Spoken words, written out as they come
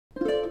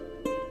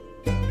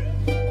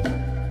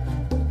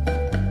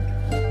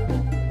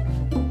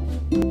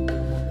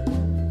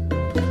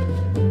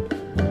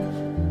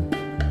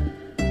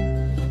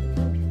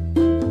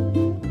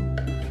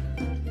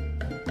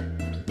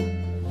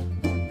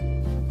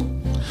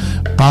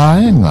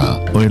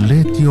Paenga o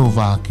Tonga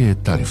Vake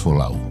Tali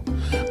Folau,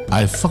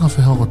 ai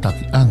whakawhehoko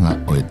anga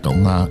o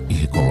Tonga I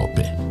he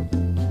kolope.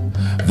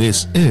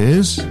 This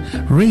is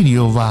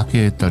Radio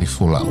Vake Tali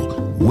Folau,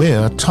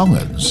 where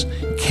Tongans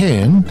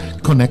can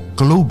connect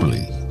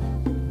globally.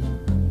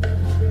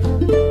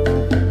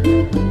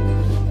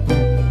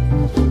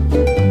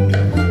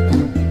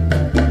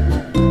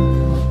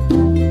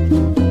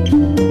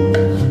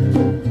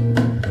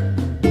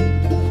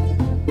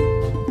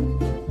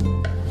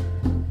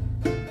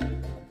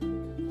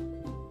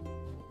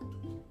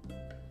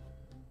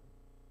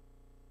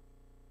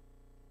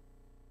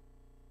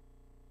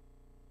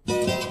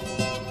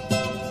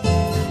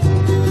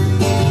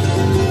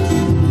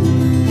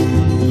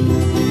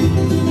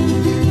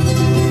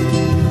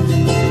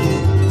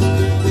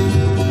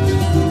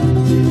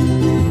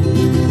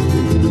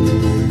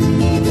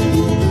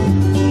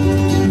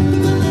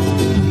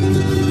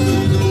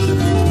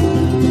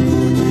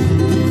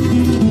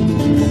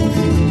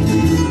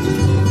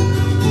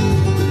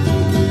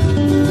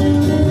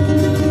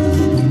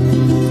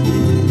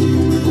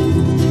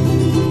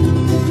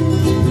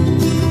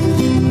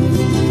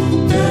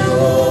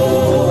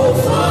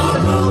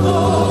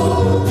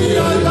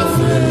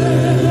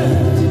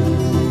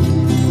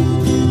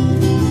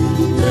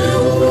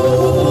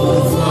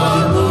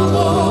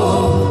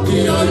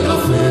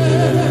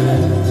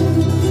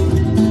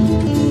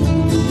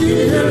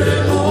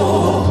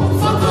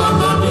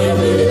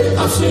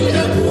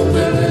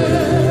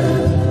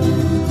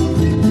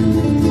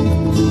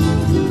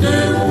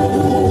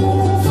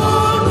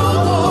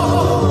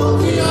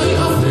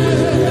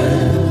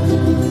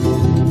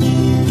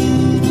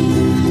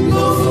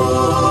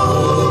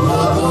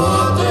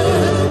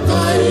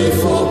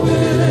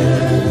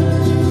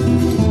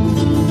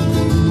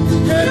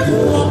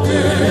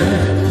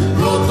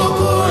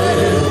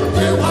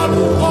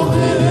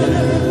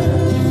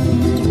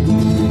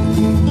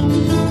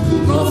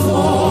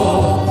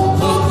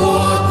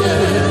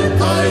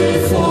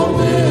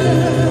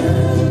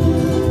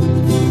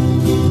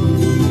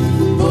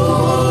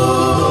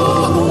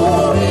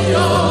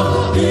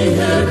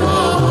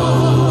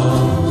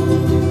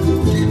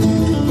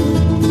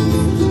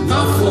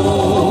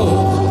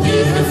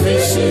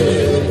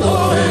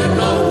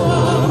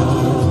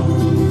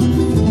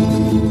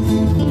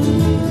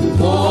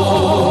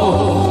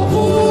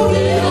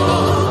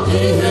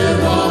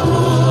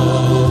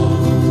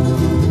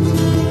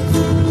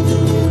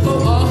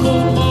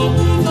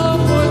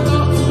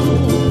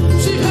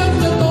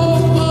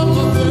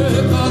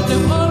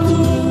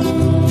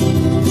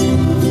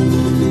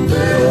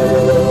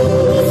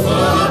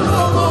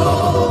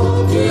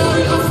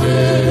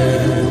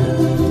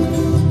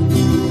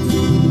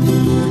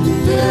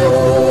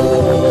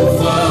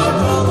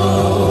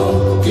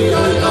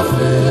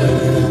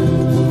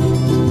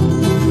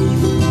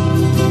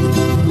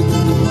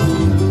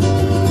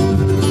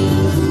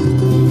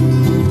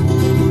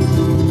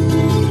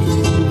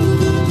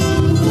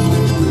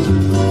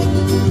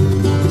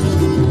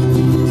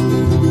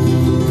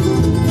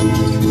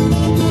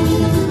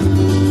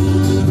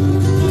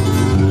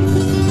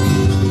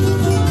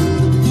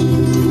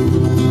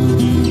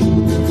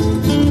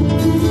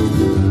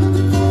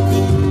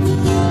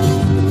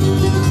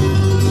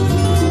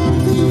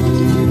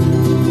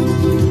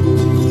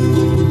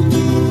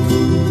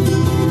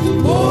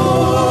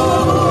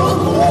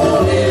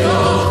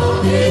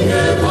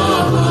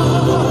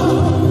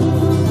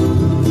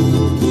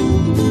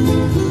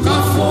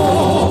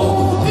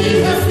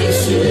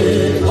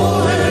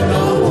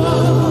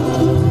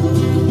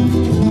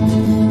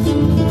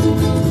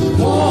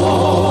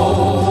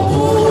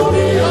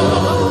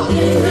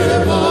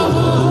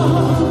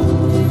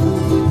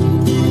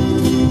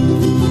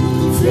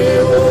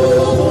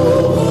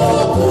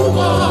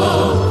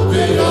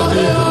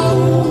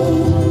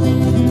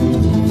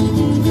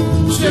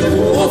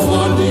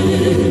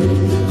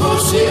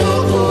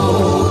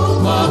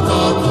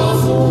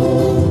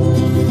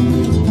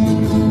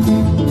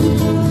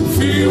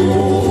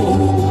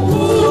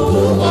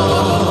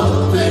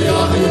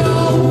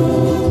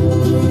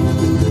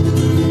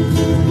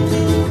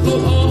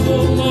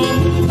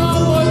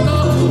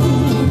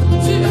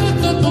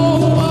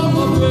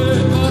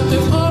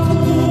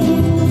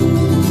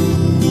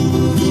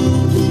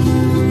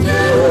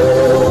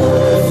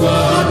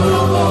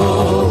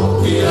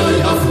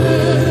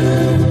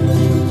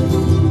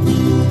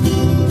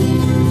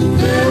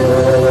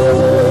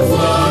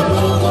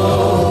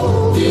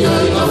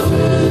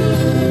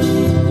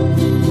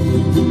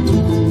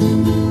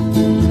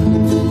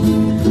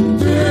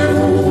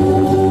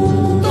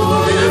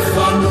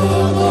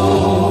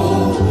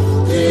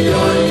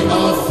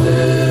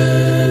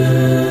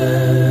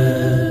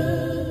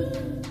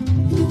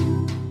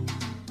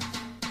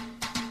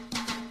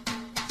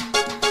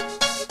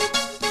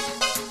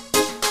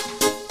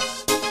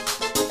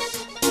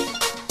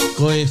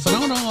 Koe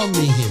whanaunanga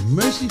me he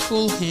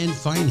Merciful Hand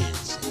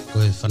Finance.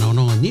 Koe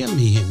whanaunanga nia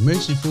me he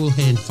Merciful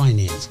Hand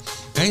Finance.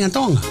 Kainga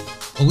Tonga,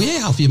 o we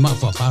hawhi ma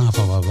whawhanga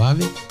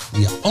whawawave,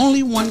 we are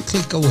only one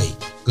click away.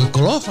 Koe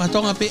kolofa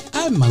tonga pe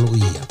ai malu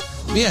ia.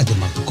 Mea te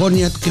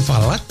makukoni atu ke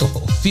whalato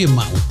o whia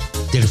mau.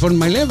 Telefoni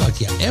mai lewa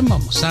ki a Emma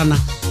Mosana,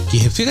 ki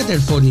he whika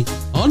telefoni,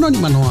 ono ni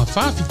manoa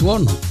whawhitu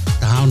ono,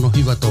 taha ono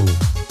hiwa tolu.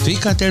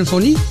 Whika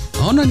telefoni,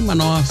 ono ni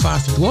manoa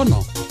whawhitu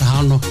ono, taha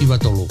ono hiwa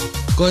tolu.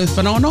 Koe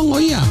whanaonongo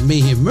ia me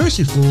he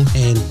Merciful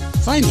Hand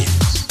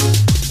Finance.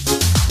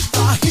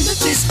 Tahina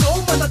te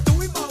sko mana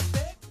tui mau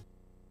pe.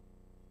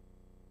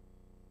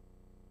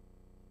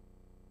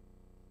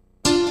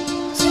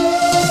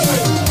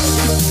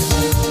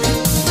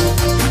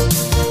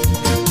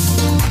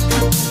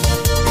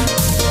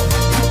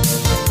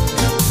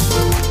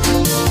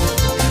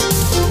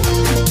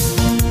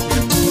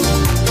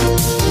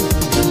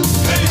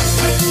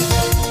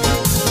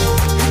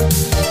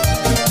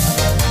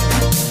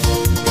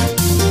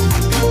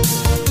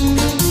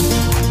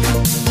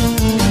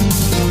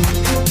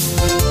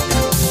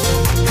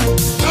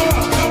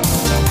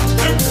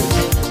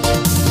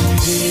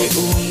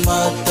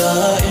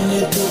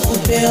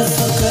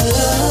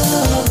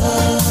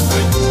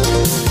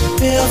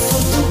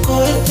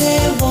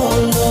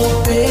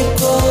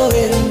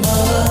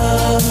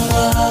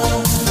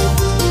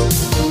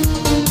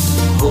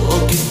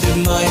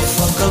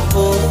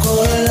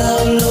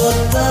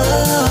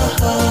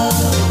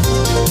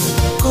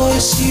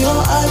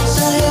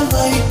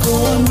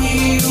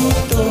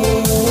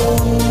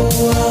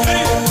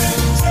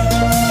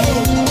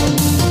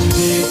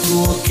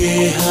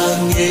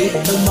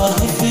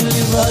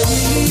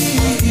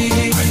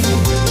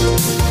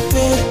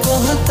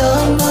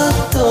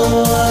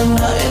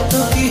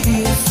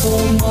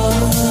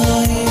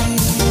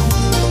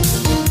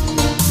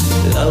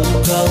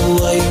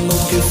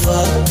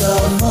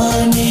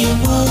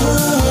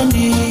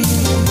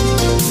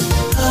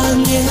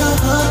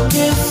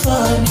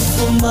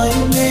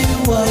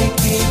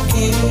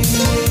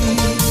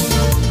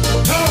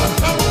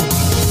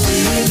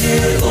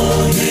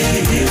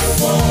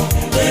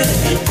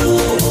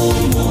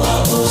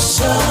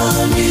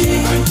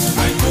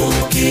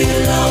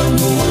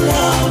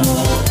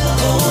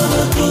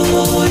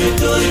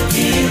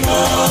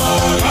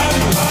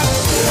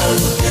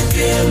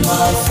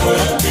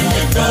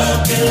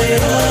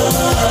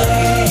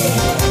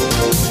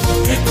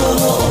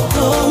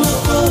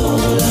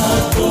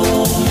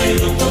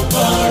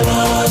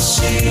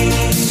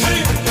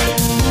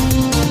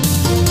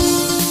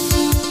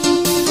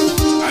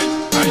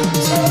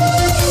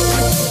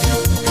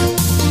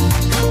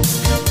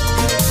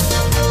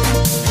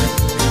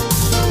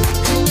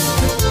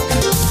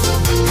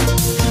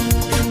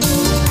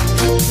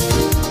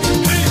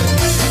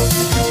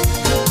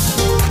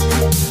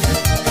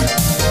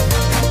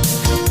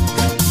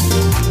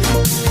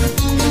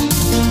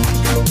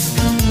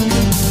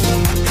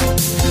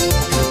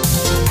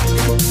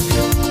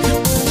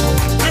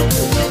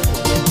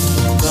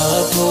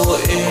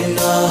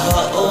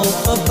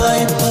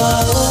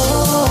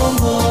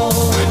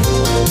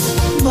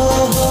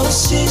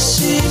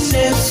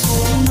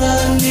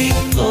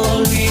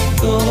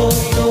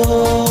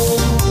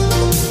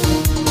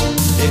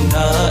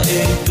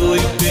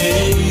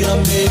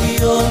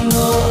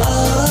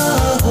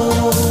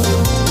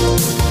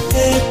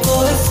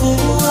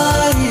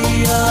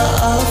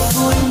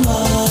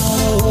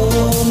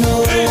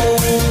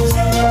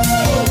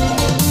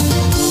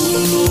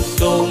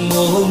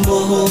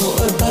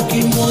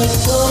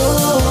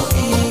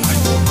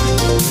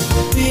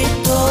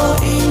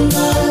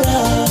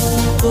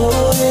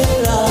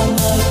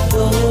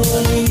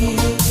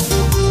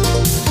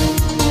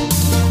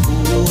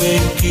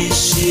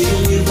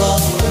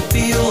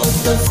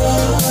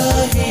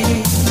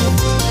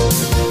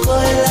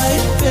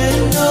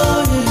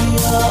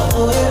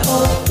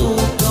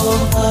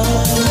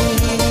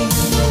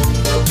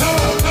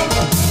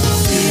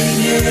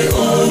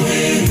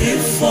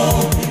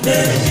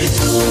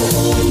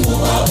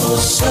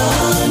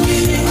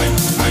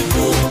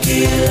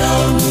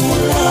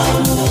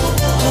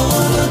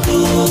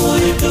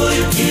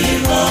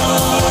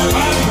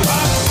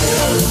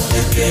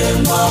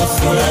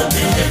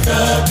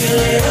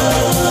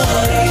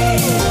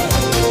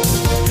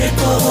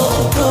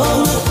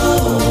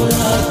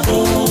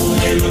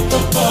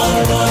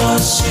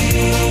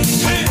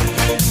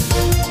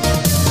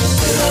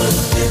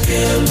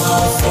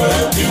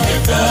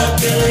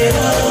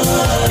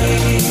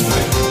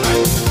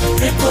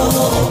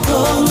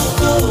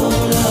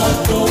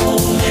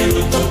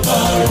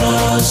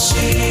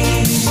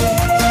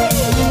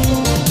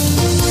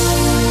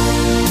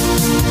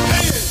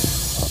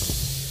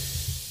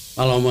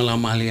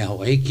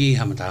 Iki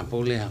hamata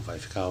pole ha vai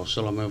ficar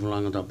solo me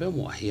volanga da pe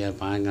mo hia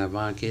paanga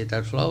Vake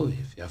Tali Folau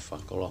if ya fa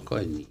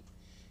koloko ni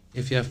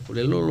if ya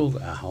pule lolo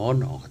a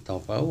hon o ta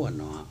pa o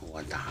no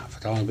o ta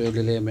fa be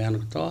le me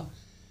an to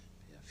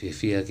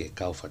fia ke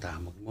kau fa ta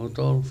mo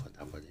motor fa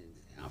ta pa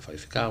ha vai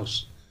ficar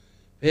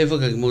pe fa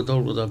ke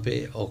motor da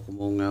pe o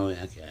como nga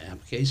ya ke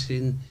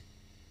application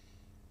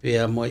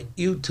Pea mo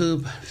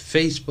YouTube,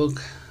 Facebook,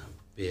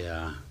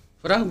 pea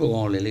farang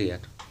bo le le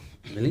at.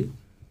 Meli?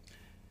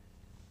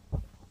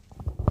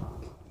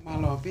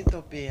 Malo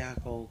pito pea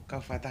ko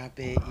kawhata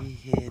pe I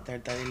he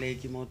tartari le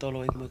ki mo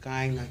tolo I mo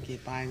kainga ki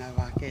painga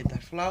Vake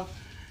Tali Folau.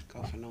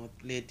 Kawhano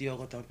le tio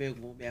ko tau pe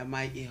mo mea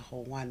mai I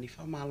ho wani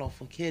whamalo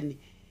fo keni.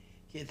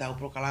 Ki tau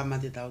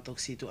proklama te tau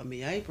toksitu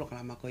ami ai,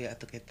 proklama ko ia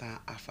atoke ta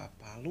afa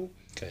palu.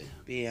 Okay.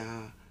 Pea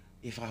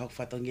I whahok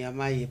whatongia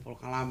mai I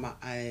proklama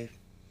ai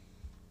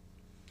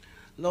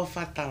lo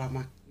fatala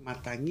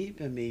matangi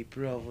pe me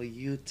Provo,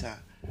 Utah.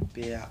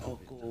 Pea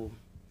oku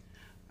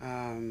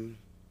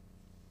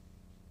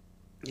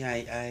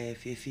Iai ai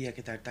fia ke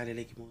tartare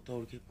le ki mo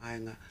tolu ki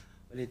paenga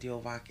o le tio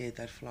Vake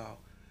Tali Folau.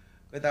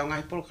 Koe tau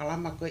ngai polo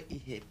kalama koe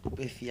I he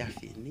pupe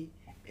fiafini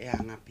e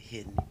anga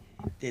piheni.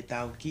 Te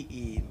tau ki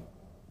I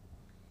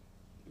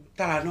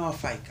talanoa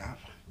whaikawa.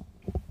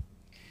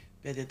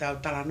 Pe te tau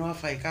talanoa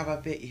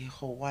whaikawa pe I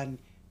ho wani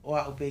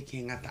oa upe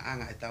ki ngata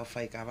anga e tau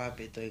whaikawa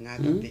pe toi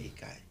ngata pe I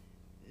kai.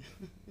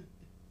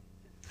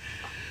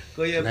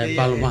 Koe ia pe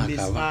ia e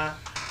misma.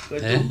 Koe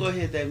tuko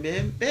he te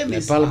me misma.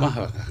 Ne palma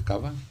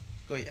kawa.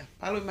 Koia,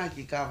 palu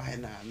maki kawa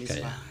hena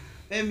misma.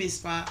 Pe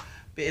misma,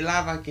 pe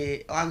lava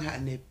ke anga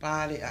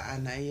Nepale a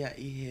ana ia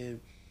I he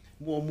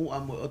mua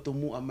mo oto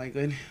mua mai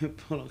koe ne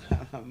polo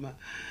kalama.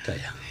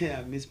 Kaya.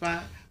 Ya,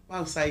 misma,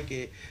 mau sai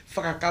ke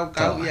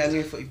whakakau ia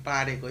nge fo I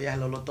pare ko ia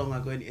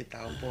lolotonga koe ni e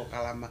tau po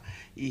kalama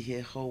I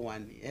he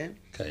houani,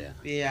 Kaya.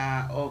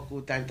 Pea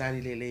oku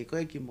tantari lele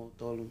koe ki mo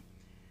tolu.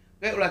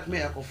 Koe ulak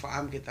mea ko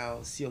whaam ke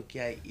tau sio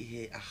kia I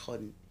he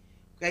ahoni.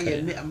 Koe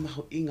ia mea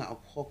maho inga o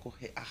hoko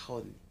he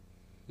ahoni.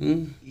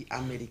 I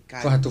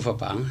Amerikani. Koha tu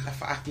whapanga. A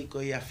whaaki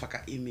ko ia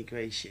whaka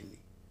immigration.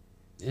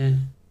 Yeah.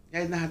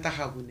 Ia naha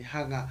taha mune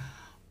hanga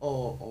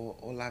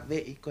o la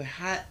vei koe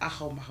hae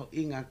aho maho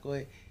inga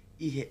koe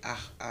I he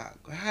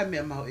koe hae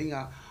mea maho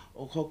inga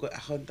o hoko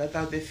aho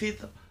tatau te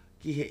whito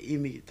ki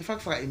he te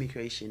whaka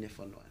immigration e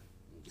whanua.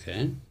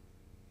 Okay.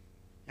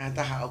 Ia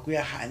taha o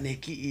kuia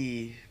hane ki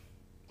I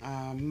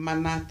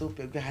manatu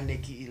pe kuia hane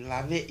ki I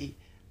la vei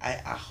ai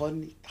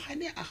ahoni. Taha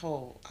ne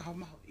aho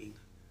maho inga.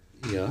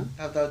 Yeah.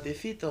 Tau te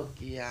whito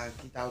ki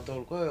tau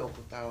tolu koe o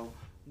ku tau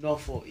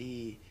nofo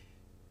I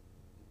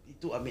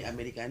tu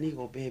Amerikani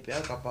ko pehe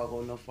pea ka pao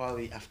ko nofo au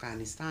I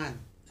Afghanistan.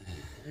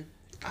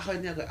 Aho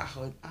ni ako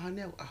aho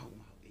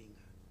maho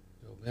inga.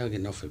 Yo pea ki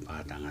nofi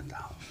pātanga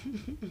tau.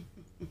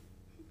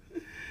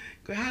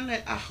 Koe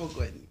hana aho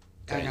koe ni.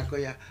 Kanga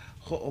koe ia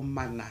ho o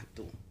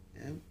manatu.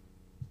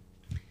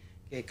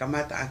 Ke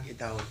kamata aki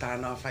tau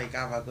tānoa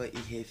whaikawa koe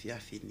I he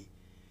fiafini.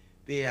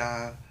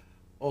 Pea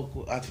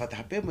oku at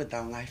whatahape mo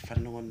tau ngai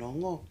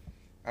whanongonongo.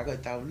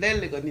 Kako tau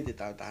lele ko ni te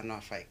tau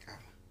tānoa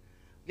whaikawa.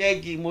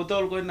 Iai ki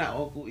motoro koe na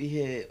oku I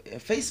he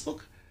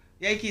Facebook.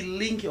 Iai ki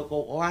link o ko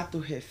o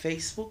atu he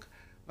Facebook.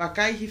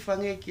 Wakai hi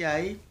whange ki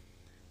ai.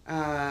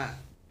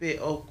 Pe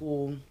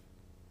oku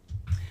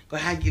ko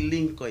haki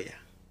link ko ia.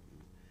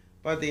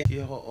 Pate ki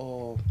ho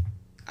o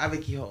ave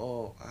ki ho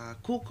o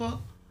Kuko.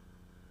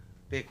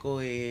 Pe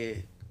ko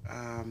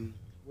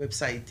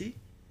website.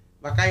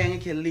 Wakai ange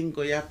ke link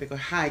ko ia pe ko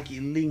haki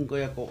link ko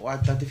ia ko o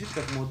atu te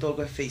fitka ko motoro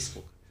ko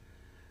Facebook.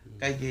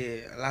 Kai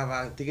ke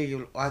lava tike ki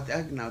o atu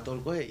aki na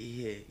otoro ko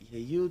I he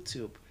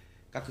YouTube.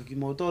 Kako ki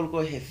motoro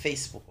ko he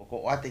Facebook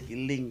ko o atu ki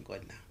link ko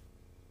na.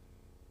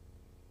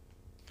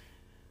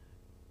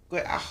 Koe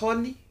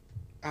ahoni,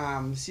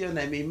 sio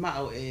na mi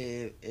mao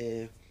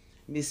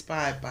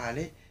mispa e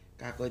pale,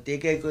 ka koe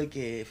teke koe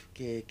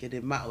ke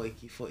de mao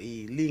ki fo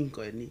I link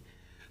koe ni.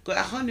 Koe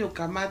ahoni o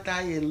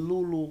kamata I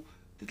lulu,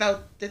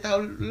 te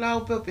tau lau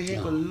pe he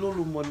ko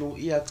lulu monu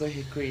ia koe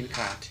he green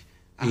card.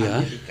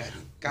 Ia.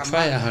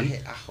 Kamata he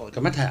ahoni.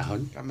 Kamata he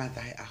ahoni.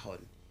 Kamata he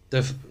ahoni.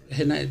 Te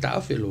he na tau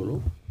whi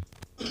lulu.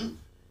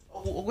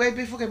 O koe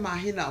pe fo ke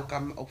mahina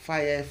o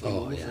whai e fo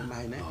lulu fo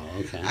mahina.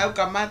 Au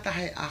kamata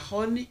he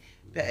ahoni,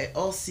 pe e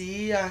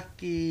osia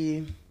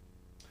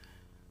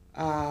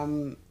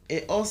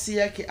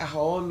ki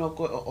ahono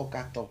ko o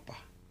katopa.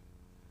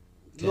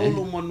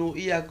 Lulu monu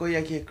ia ko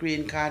ia ki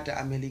green card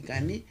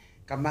Amerikani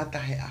kamata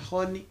he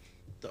ahoni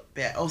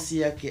pe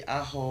osia ki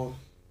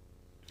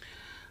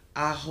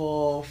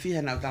aho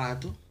fiha na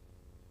talatu.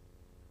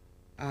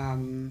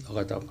 O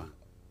katopa.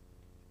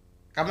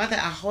 Kamata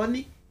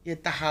ahoni ye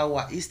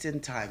tahawa Eastern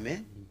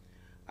time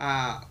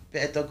pe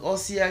etok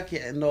osia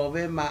ki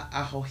November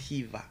aho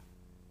hiva.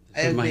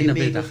 Imagina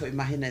beta.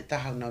 Imagina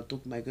taha na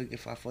tuk mai ko ke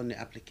fafone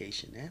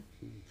application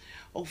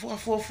O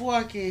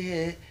fua ke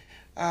he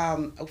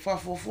o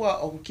fua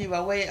o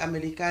kiwa way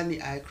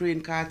Amerikani a green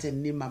card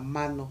ni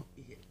mamano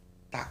I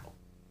tao.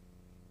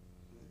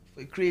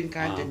 For green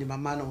card ni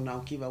mamano na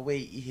kiwa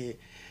way I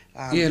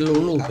he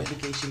lulu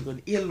application ko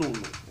I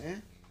lulu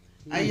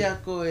Aya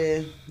ko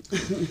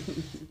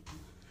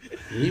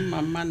ni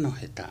mamano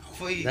he tao.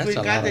 For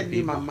green card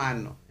ni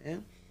mamano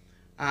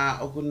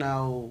o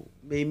kunau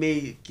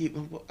me ki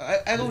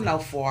aku nau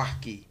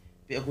foaki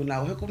pe aku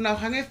nau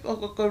hange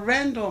ko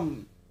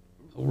random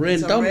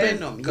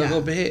ka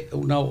go be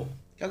unau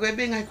ka go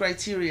be ngai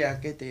criteria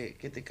ke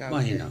te ka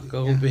mahina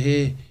ka go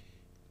be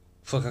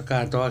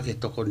whakakatoa ke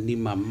toko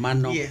nima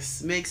mano.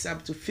 Yes, makes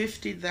up to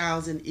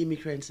 50,000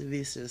 immigrant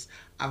visas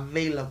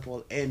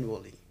available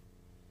annually.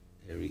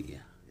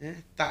 Area.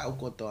 Ta o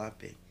kotoa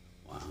pe.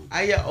 Wow.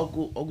 Aia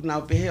oku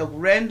nau pehe oku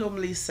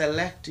randomly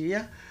select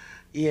ia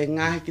i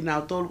ngahi ki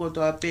nau tolu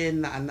kotoa pe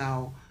na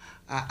nau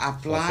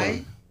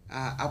apply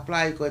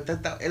apply ko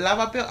tata e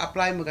lava pe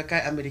apply mo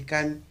kakai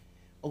American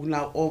oku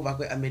nau over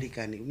ko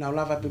American nau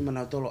lava pe mo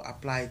nau tolu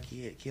apply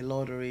ki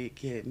lottery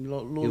ki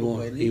lulu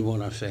ko It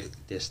won't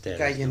affect the status.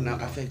 kai nau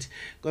affect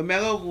ko me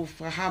go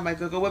fahama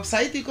ko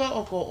website ko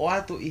o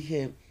atu i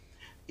he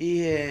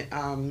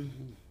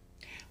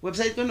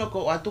website ko no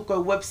ko atu ko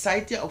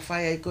website o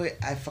fai ko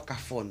ai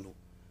whakafonu.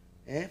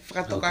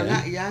 Whakatoka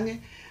ngā iange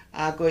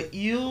ko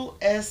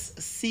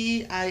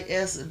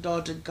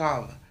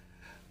uscis.gov.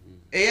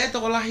 E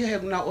toko lahi he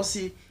una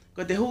osi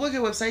ko te huka ke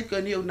website ko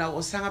ni una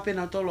o sanga pe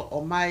na tolo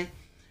o mai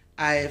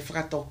ai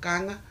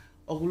whakatokanga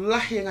o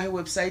lahi ngā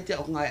website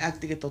o ngā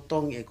akti ke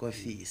totongi e ko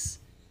fees.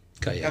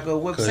 Ko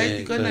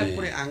website ko na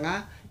pure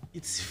anga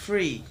it's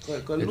free.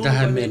 Ko lu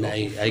taha mena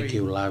ai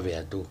ke ulave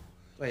atu.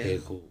 E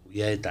ko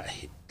ia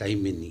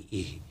taimeni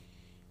i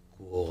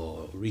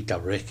ko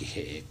redirect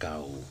he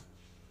kau.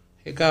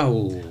 He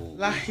kau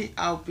lahi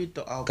au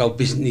pito au kau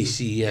business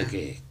ia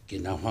ke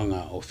na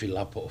hanga o fill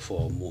up o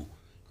formu.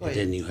 And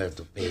then you have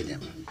to pay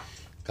them.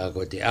 Ka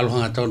ko te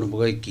alohanga tonu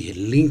mo ki he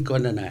link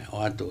ona na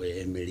o atu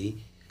e Emily.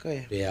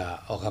 Pea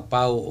o ka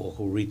pau o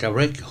ku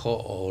redirect ho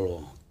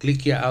o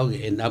click ia au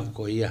e nap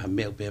ko ia ha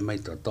me pe mai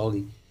to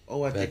tongi.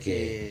 O ate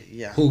ke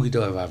ia. Hu ki to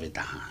va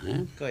veta,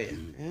 Ko ia.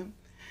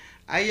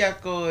 Aia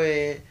ko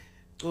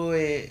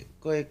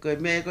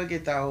me ko ke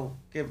tau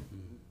ke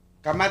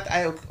kamata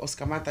ai os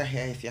kamata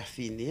he fia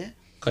fini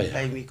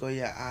tai mi ko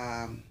ia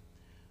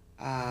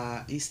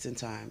Eastern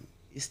time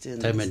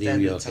Standard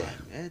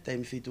Time tai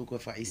mi fitu ko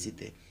fa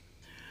isite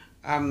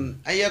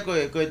aia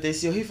ko te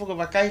si hifo ko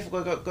vakai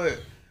ko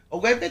o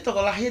gai peto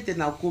ko la hete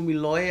na kumi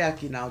loea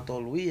ki na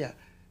toluia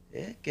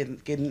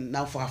ke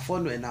na fa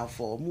fono e na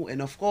formu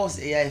and of course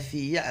e ai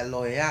fia a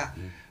loea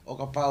o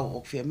ka pau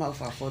o fia ma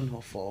fa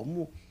fono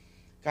formu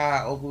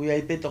ka o ku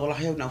ia peto ko la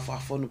he na fa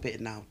fono pe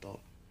na to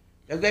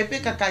ya gai pe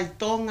ka kai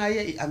tonga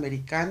ia i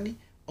amerikani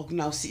o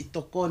na si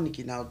tokoni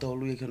ki na to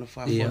lui ke no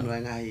fa fono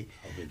ngai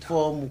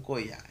formu ko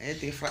ia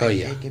te fa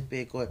ke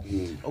pe ko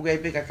o gai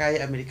pe ka kai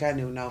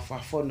amerikani na fa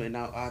fono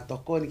na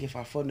tokoni ke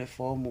fa fono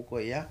formu ko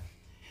ia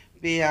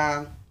pe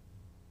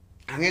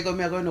ange ko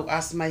me ko no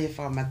asma e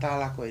fa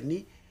matala ko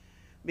ni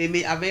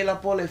me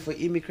available for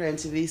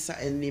immigrant visa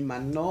and ni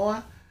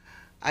manoa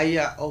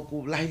aia o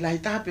ku lai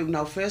ta pe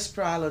na first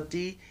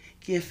priority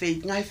ki e fei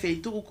ngai fei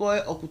tu ko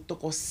o ku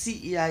toko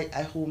si ai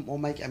home o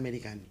mai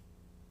amerikani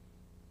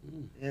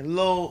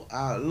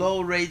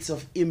low rates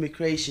of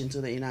immigration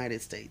to the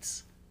United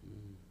States.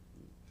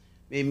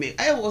 Me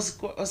ai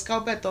was ka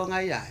pe tonga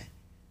ai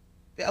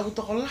pe aku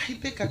toko lahi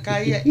pe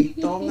kakaya i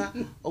tonga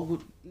o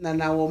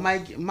na o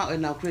mai ma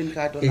na green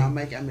card o na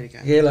mai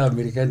amerikani hela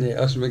amerikani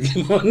os me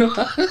ki mono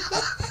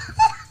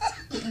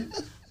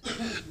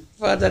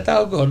fata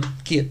tau kon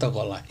ki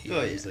toko lahi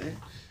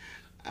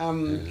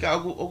ka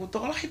o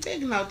toko lahi pe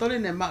na tole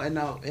ne ma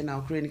na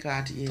green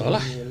card i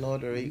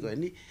lottery go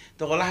ni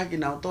toko lahi ki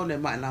na tole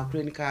ma na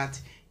green card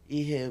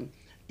i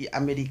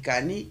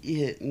amerikani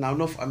i na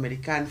north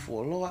american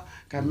follower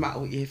ka ma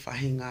o i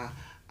fahinga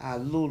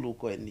lulu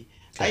ko ni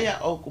aya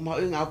o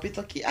kuma nga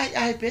pito ki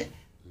ai pe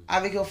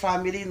avec o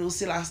family no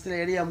sila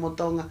Australia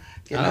motonga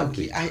ke na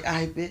ki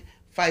ai pe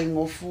fai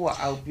ngofua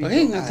au pito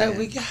nga ta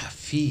we ga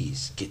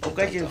fees ki to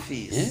ka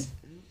fees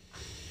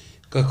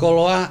ka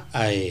koloa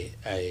ai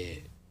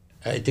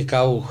te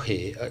kau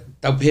he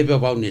tau pepe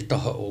pau ne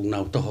toho o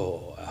ngau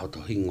toho au to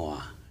hingoa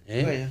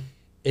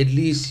at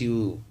least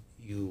you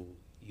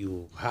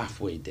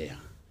halfway there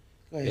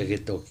e ke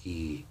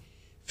toki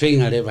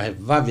whenga rewa he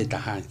waweta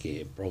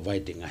hake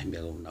providing ai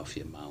mea ngau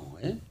fia mau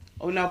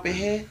o nau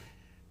pehe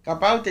ka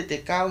pau te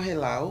kau he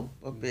lau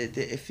o pe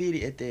te e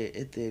whiri e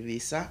te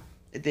visa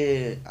e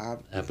te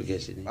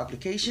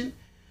application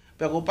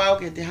pe ko pau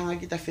ke te hanga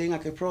ki ta whenga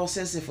ke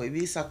process e foi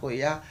visa ko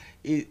ia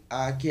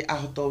ki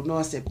ahotou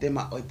noa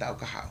September o tau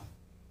ka hau.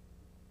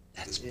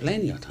 That's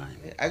plenty of time.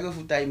 Ai go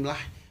fu time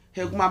lah.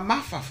 He kuma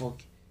mafa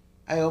foki.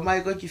 Ai o mai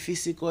go ki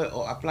physical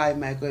o apply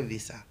mai go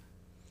visa.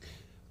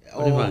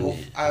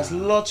 As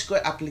lodge go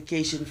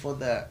application for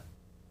the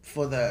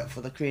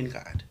green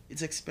card.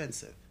 It's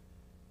expensive.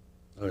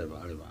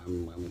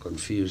 I'm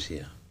confused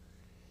here.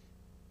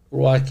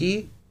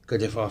 Roaki ko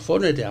te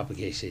whafone te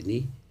application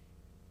ni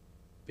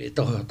pe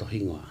toho to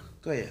hingoa.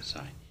 Ko ia.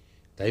 Sai.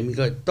 Taimi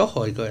ko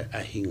toho I go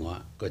a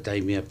hingoa ko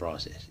taimi a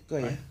process. Ko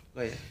ia.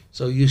 Ko ia.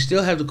 So you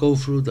still have to go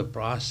through the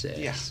process.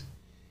 Yeah.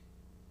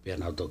 Pe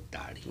na tok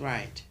tali.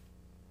 Right.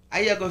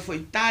 Aia go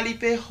foi tali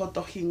pe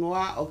hoto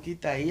hingoa o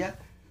kita ia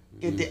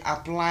ke te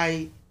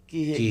apply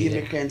ki he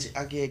immigrant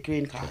a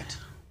green card.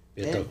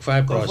 Pe tok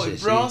five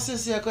process.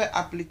 Process ia ko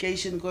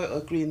application ko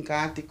o green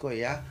card ko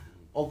ia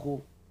o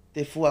ku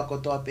te fua ko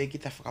toa pe ki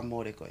ta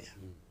whakamore ko ia.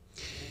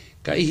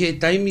 Ka i he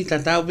taimi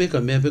ta tau pe ko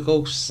mea pe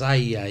ko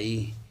sai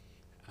ai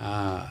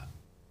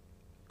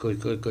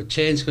ko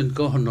chance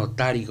ko no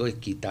tari ko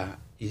kita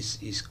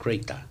is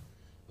greater.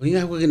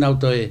 Winga ko ginau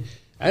to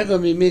ai ko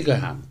mi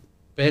ka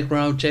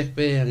background check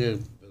pe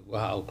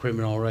wow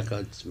criminal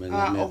records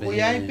o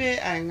yai pe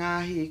ai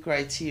ngahi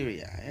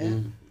criteria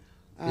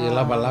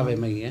lava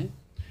mai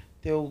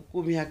te o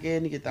kumi hake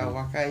ni ke tau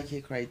wakai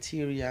ke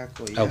criteria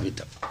ko ia. Au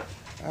bita.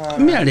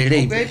 Mi ale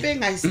rei. Ko pe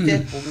ngai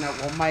step na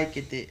o mai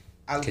ke te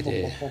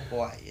alko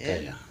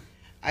ai.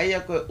 Ai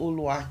ko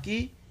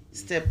uluaki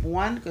step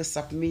 1 ko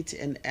submit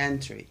an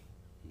entry.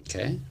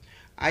 Okay.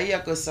 Ai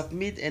ko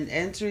submit an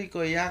entry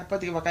ko ia pa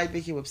te wakai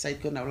pe ki website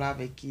ko na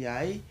lava ki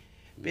ai.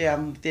 Pe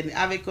ten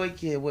ave ko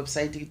ki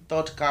website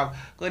 .gov.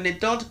 Ko ne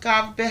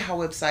 .gov pe ha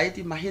website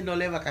mahino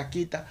leva ka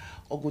kita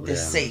o ku te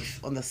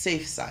safe on the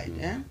safe side,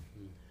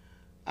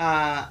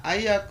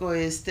 ai ko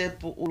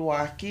step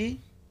uluaki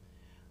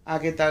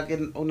ke ta ke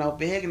una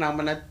pe na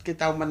mana ke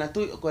ta mana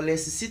tu ko le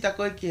sita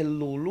ko ki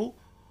lulu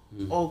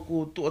o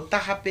ku tu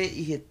taha pe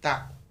I he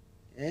ta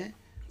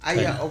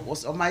ai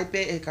o mai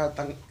pe e ka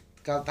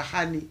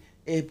tahani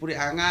e puri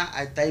anga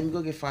ai time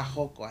ko ke fa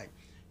hoko ai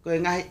ko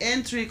ngai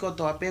entry ko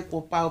to pe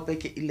ko pau pe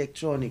ke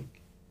electronic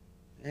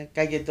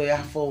ka ke to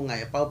ya phone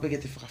ai pau pe ke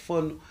te fa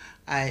phone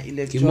ai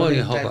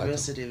electronic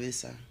diversity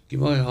visa ki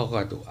mo e hoko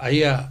atu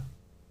ai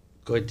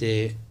ko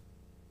te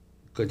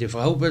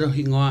whahau pero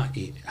hingoa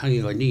I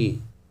hangi ko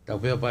ni tau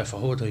peo pai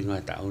whahau to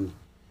hingoa tauni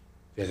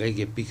pia kai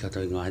ke pika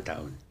to hingoa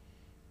tauni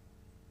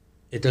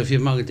e tau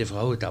whia ki te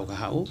whahau tau ka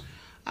hau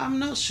I'm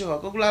not sure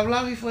ko kula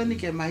hi fo ni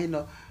ke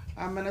mahino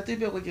mana tu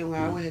peo ko ke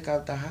ngā he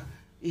kau taha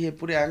I he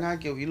pure anga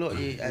ke wilo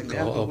I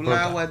mea ko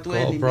kula wa tu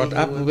ni brought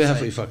up we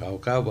have I whakau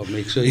kau but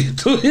make sure you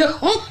do ya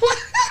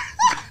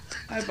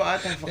ai ba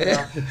ata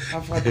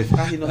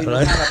whakahino hino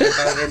hana pe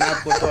tau e nā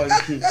koto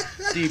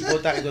ti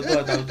pota I koto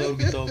tau tau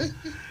ki tau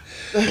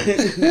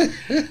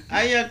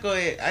ai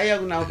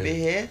ko na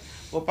pehe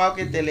ko pau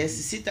ke tele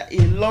sita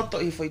I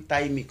loto I foi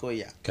time ko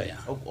ia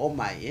o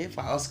mai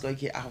fa os ko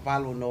ki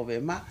avalo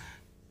novema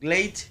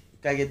late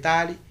ka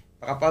getari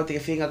para pau te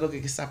finga ko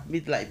ke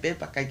submit la ipe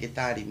pa ka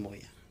getari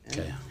moia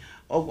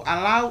o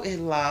allow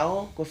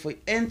lao ko foi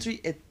entry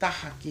e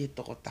taha ki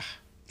to taha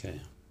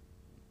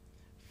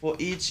for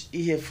each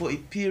for a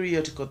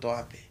period ko to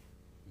ape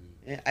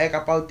ai ka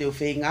pau te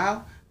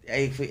finga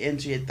ai foi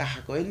entry e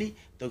taha ko ni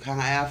to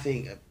hanga ai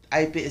finga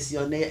ai pe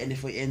sione ene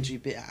foi entry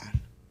pe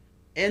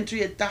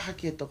entry e taha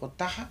ki to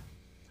taha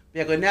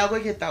pe ko nea ko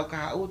ke tau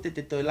ka u te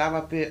to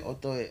lava pe o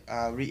to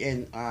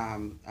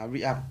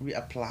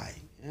reapply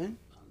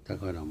ta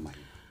ko na mai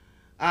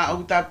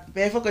o ta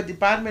pe fo ko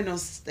Department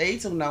of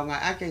State so na nga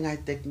ake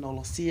ngai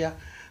teknologia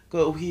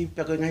ko hi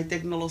pe ko ngai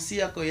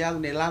teknologia ko ya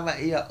ne lava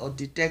ia o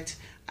detect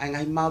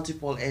ngai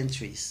multiple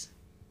entries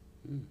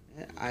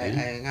ai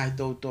ngai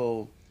to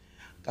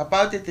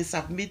kapau te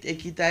submit e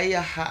kita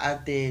ia ha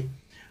ate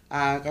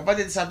kapau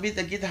te submit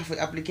e kita for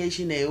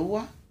application e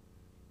ua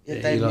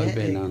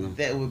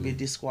that will be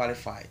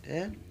disqualified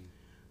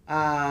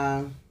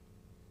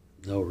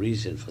no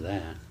reason for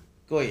that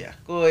koe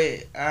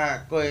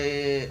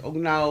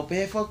ognao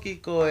pe foki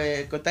ko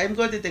time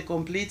ko te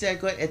complete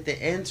ko te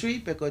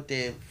entry pe ko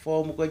te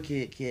form ko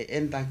ki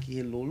enta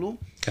ki lulu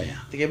te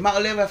ke ma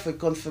leva for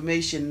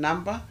confirmation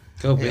number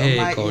ko pe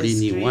ko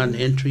ni one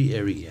entry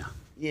area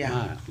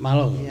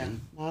malo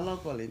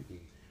ko le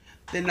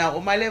then now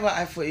o mai leva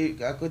I for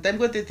ko time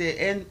ko te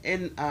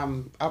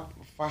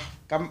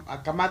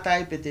kamata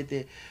ai pe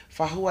te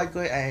fahua ko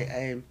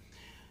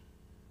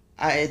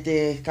ai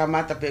te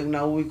kamata pe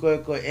una ui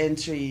ko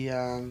entry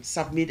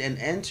submit an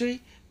entry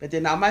but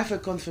then I might for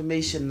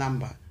confirmation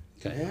number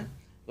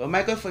well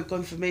my go for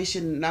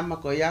confirmation number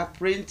ko ya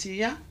print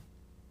ya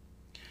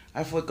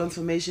I for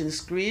confirmation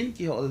screen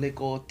ki ho le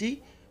koti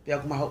pe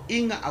aku maho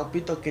inga au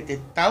pito ke te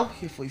tau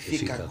ki foi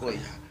fika ko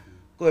ya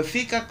ko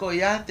fika ko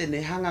ya te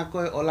ne hanga ko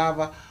o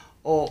lava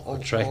o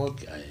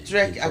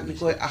track aku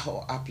ko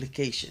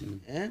application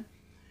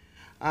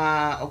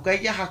o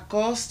kai ya ha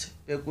cost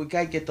pe ku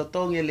kai ke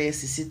totonge le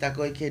sisita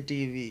ko ke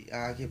TV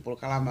ke por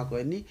kalama ko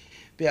ni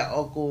pe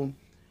oku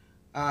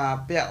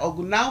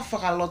now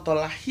whakaloto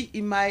lahi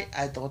I mai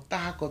ai to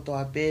taha ko to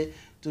ape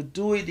to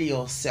do it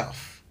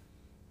yourself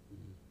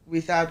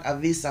without a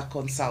visa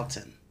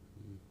consultant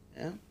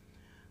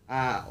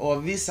or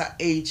visa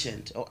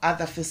agent or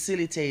other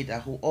facilitator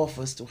who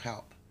offers to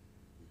help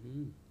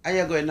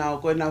ai go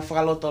now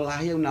whakaloto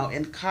lahi now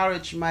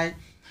encourage mai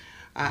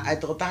ai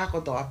to taha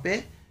ko to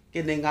ape ke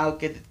ne ngau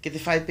ke te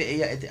whai pe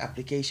ia e te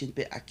application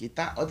pe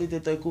akita o te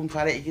toi kum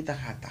whare I kita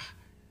hata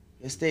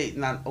este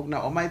na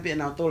o mai pe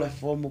na tole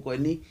formu ko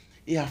ni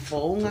I ha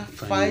whaunga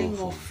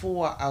whaingo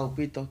fua au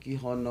pito ki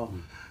hono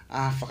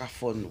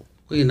whakawhonu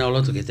ko I nau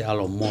loto ke te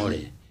alo more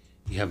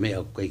I ha mea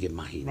koe ke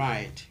mahi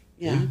right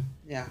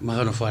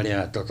mahano whare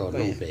a toto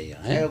no pe ia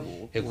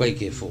e koe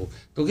ke fu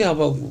to ke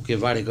hapa ke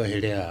ware ko he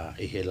rea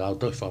I he lau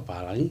toi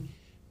whaparangi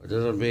o te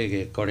toto me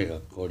ke kore ka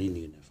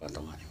korini ne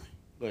whatongari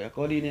Koe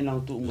kori ni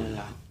nau tu mo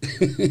la.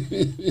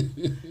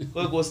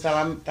 Koe ko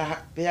stala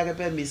pe ya ke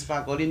pe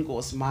mispa korin ko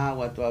sma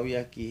wa to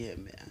awia ki he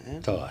me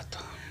to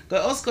ato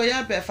ko os ko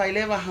ya pe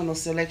faileva hano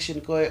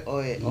selection ko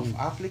of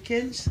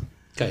applicants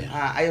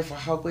Ai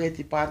whahau koe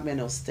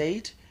Department of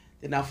State,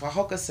 te nau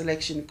whahoka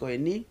selection koe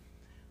ni,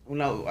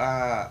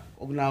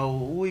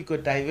 unau ui ko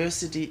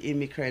Diversity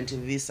Immigrant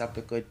Visa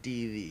pe ko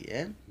TV,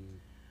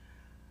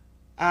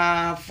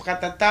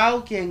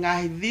 whakatatau ke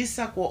ngahi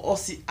visa ko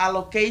osi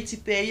allocate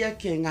pe ia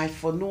ke ngahi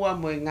whanua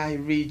mo ngahi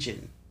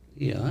region.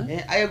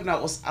 Ai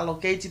unau osi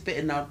allocate pe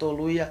e nau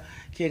toluia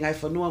ke ngahi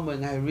whanua mo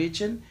ngahi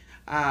region.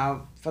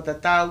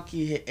 Whatatau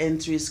ki he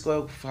entries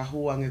koe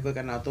whahua nge koe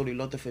ka nau tolu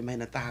loto whi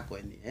mahina taha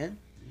koe ni.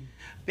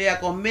 Pea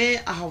ko me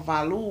aho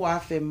walu wa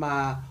whi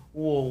ma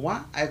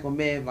uowa, ai ko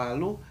me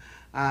walu,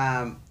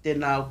 te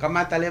nau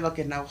kamata lewa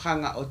ke nau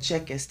hanga o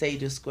check a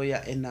status koe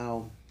e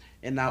nau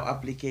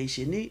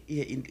application ni,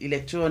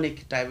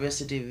 electronic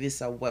diversity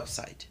visa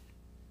website.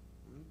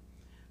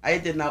 Ai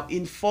te nau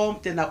inform,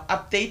 te nau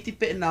update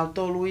pe nau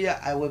toluia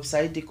ai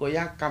website ko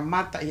ia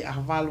kamata i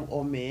ahwalu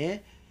o me,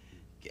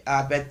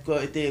 bet ko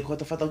te ko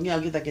te whatongia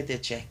kita ke te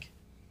check.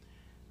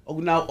 O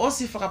nau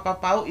osi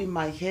whakapapau i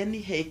mai heni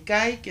he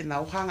kai ke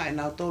nau hanga e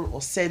nau tolu o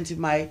senti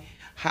mai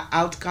ha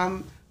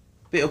outcome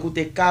pe o ku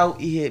te kau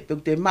i he, pe o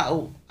te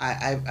mau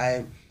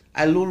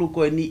ai lulu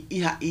koe ni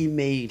iha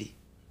emaili,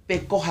 pe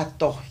koha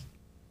tohi.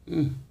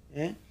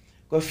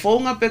 Koe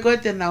whaunga pe koe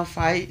te nau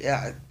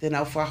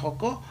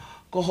whahoko,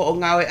 ko ho o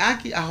ngawe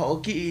aki, a ho o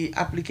ki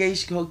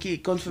application, ko ho ki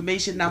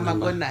confirmation nama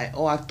koe nai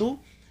o atu,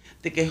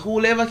 te ke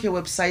hulewa ke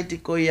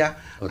website ko ia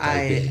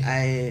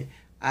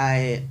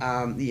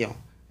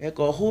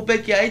ko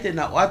hupe ki ai te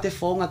na o te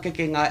whaunga ke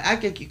ngawe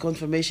ake ki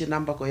confirmation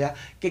number ko ia,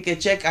 ke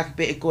check aki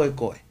pe e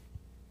koe.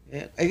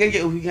 E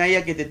ke uhinga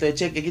ia ke te toi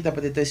check e kita pa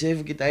te toi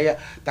sefu kita ia,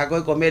 ta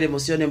koe ko mere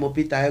emosione mo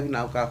pita e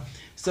kuna uka.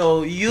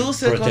 So use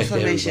the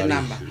confirmation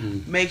number.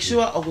 Make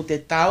sure o ku te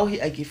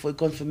tauhi ai ki foi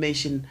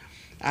confirmation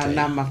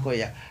number ko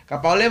ia.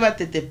 Ka paulewa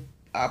te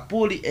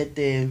puli e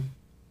te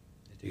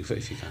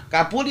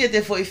ka puli e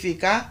te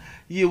foifika,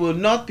 you will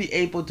not be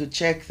able to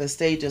check the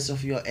status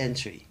of your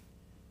entry.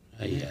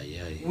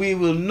 We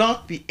will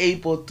not be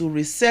able to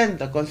resend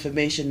the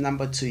confirmation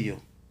number to you.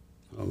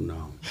 Oh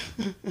no.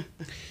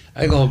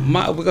 Ai ko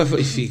ma uka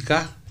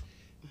foifika.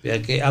 Pea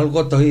ke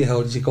algo tohi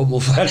hau si como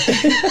fare.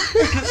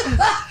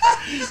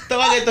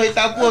 Toa ke tohi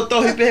tapu o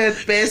tohi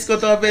pesko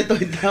toa pe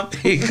tohi tapu.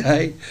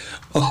 Ikai.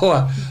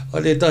 O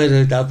te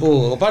tohi tapu.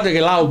 O pate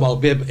ke lau mau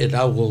pe and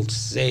I will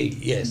say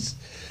yes.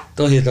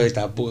 Tohi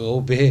tapu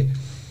o pe.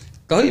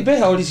 Tohi pe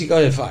hau si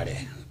kau e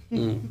fare.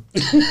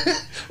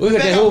 Uika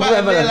te hu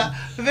pe mala.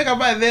 Veka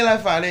pai vela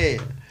fare.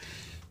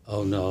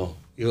 Oh no.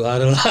 You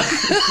are alive.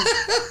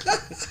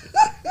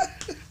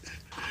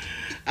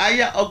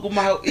 Aia o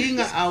kumahau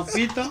inga au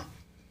pito.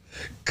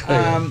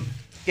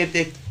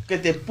 Ke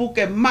te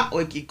puke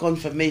mao ki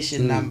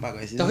confirmation number.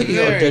 Tohi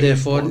o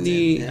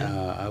telefoni,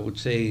 I would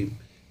say,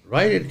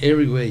 write it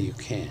everywhere you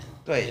can.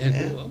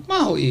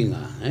 Maho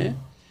inga,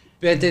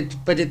 Pe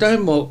te tohi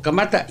mo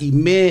kamata I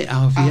me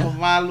aho fia.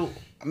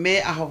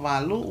 Aho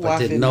walu,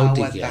 wafe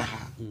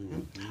mawataha.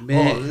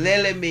 O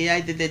lele me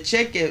ai te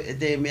check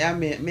te me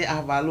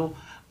aho walu,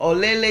 o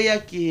lele ia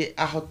ki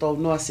aho tau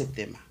noa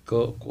September.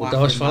 Ko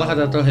ta os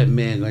whalakata tohe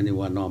me ngani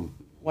wanoa.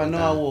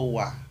 Wanoa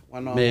woa.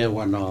 Me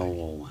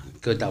wanoa.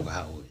 Ko tau ka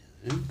hau.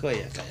 Ko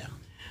ia.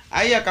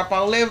 Aia ka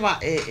paulewa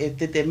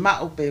te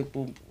mao pe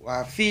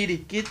whiri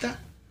kita.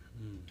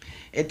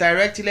 E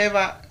direct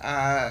lewa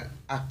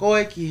a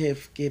koe ki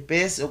he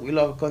pes o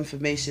ilo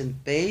confirmation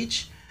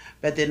page.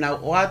 Pe te nau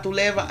o atu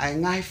lewa ai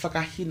ngai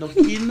whakahino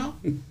kino.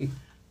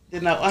 Te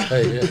nau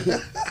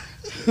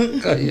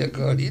Kaia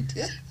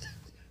korite.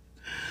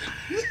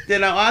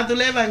 Tēnā o atu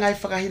lewa ngai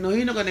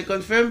whakahinohino ka ne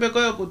confirm pe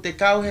koe o ku te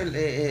kau i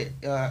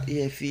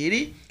he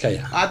whiri.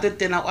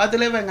 Tēnā o atu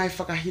lewa ngai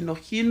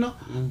whakahinohino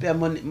pea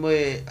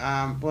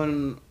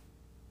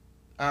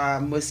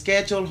mo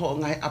schedule ho o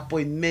ngai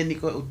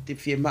appointment koe o te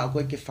whiema o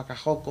koe ke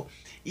whakahoko.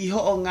 I ho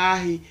o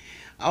ngahi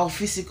a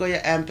ofisi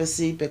koe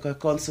embassy pe koe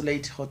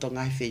consulate ho to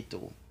ngai wheitu.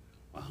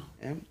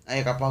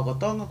 Ai ka pau ko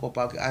Tonga, ko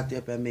pau ki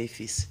atia pea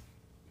Memphis.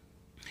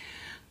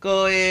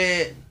 Ko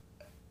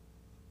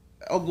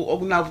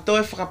ogu nau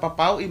toe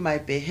whakapapau I mai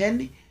pe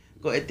heni,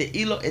 ko te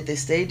ilo te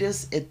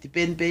status, te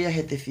pen pe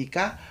he te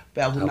whika,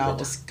 pe ogu nau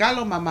o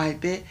skalo mamahi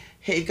pe,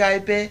 he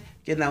ikai pe,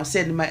 ke nau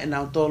seni mai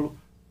nau tolu.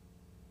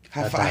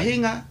 Ha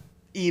whahinga,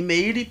 I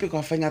meiri pe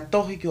ko whainga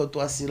tohi ki o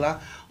tuasila,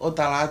 o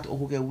talatu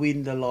oku ke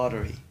win the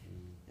lottery.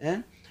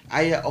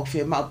 Aia o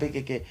whia mau pe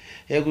ke,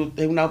 he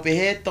nau pe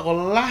he, toko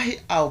lahi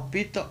au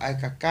pito ai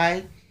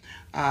kakai,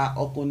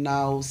 oku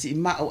nau si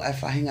mau ai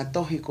whahinga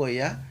tohi ko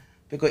ia,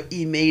 pe ko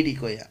emaili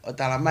ko ia. O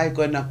tala mai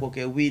ko na ko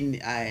ke win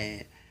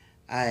ai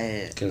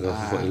ke ko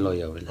fo ilo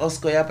ia wena. Os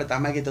ko ia pe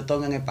tamai ke to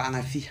Tonga nge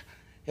paanga fia.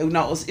 He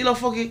una os ilo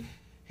foki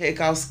he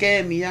ka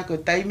scam ia ko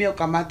taimi o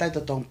kamata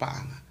to tong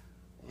paanga.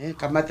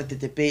 Kamata te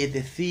pe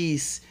te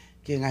fees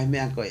ke ngai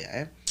mea ko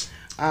ia.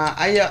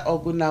 Aia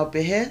o kuna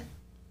pe he.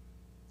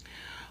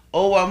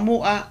 O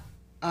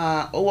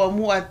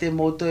mua te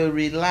moto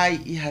rely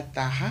I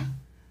hataha.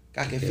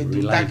 Ka ke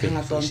whetu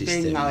takanga ton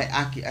pe ngawe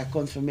aki a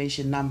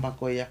confirmation number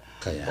ko ia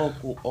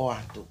oku o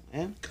atu.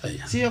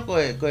 Sio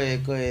koe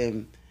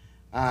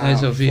Hey,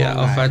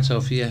 Sophia,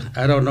 Sophia.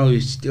 I don't know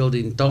if still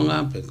in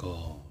Tonga,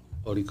 peko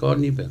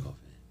Orikoni, peko.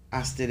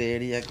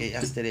 Australia,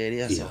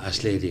 Australia. Yeah,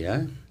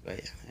 Australia.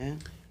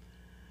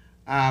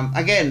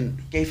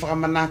 Again, kay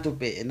whakamanatu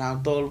pe, now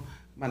tol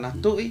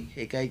manatui,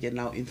 he kai ke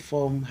now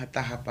inform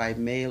hataha by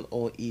mail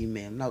or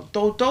email. Now,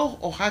 toto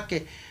o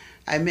hake,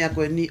 ai mea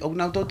koe ni, o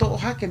now toto o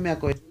hake mea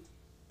koe,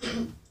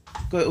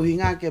 koe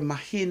uhinga ke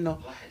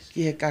mahino,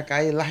 ki he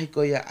kakai lahi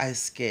koe ia ai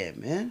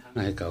scam,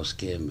 Ai kau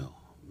scam,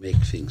 make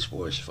things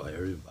worse for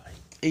everybody.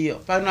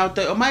 Iyo, pa now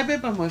to, o mai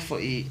pepa mo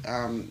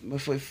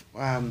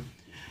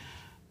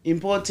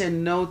important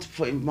note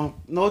for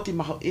note I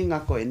maho inga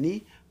koe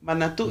ni,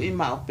 manatu I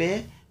mao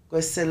pe,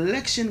 koe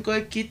selection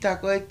koe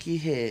kita koe ki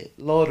he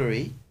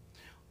lottery,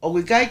 o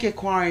koe kai ke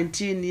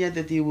quarantine ia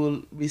that you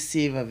will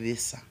receive a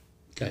visa.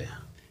 Okay.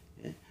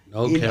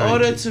 No in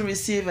order to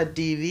receive a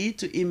DV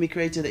to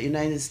immigrate to the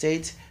United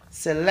States,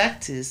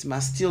 selectors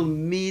must still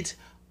meet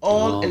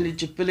all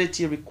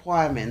eligibility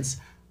requirements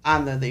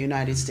under the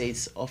United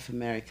States of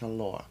America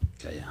law.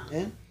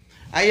 Okay.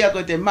 Aia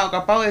koe te mau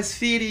ka pau es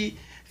firi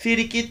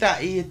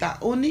kita I ta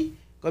uni,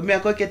 ko mea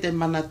koe ke te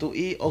manatu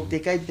I, o te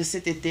kai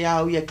pesete te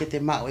au ia ke te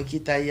mau e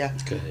kita ia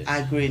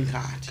a green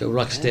card. Ko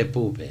rock step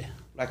upe.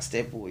 Rock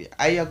step upe.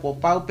 Aia ko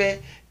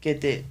paupe ke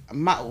te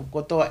mau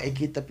kotoa e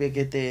kita pe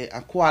ke te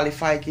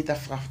qualify kita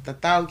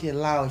whakatatau ke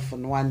lau e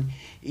whanuani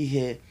I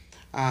he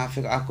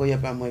whika ako ia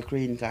pa mo e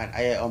green card.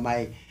 Aia o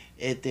mai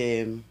e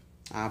te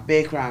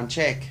background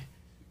check,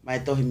 mai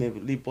tohi me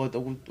report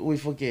o ui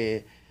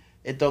whuke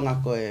e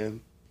tonga ko e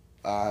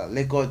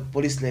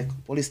police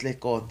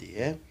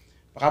lekoti,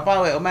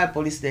 Pakapau e o mai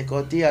police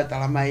lekoti a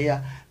tala mai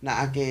ia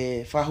na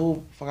ake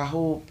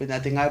whakahu pena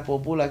te ngai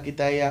popula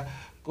kita ia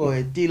ko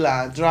e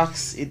tila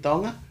drugs I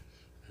Tonga.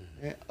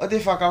 O te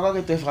whakauka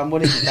ke te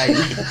whakamore kita I.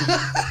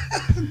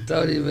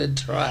 Don't even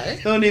try.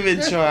 Don't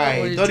even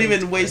try. Don't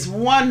even waste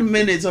 1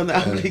 minute on the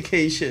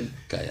application.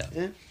 Kaya.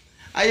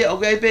 Ai o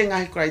gai pe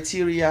ngai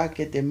criteria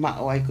ke te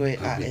mao ai koe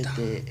a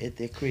e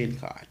te green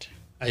card.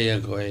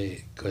 Ai koe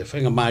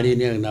whenga maari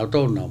ni ang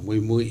nautou na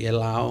mui e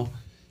lao,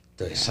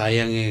 to e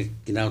sayangi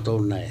ki nautou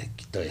na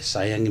ki to e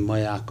sayangi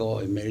moi ako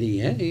e meri,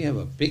 you have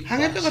a big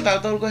Hange pe ko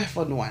tautou koe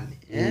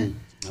whanuani,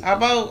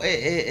 Abau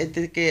e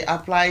te ke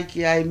apply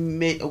ki ai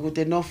me o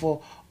te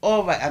nofo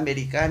o vai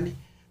Amerikani,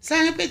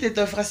 sange pe te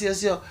toi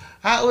whakasiasio,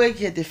 ha oe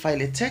ki te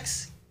file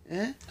tax,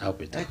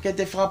 ke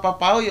te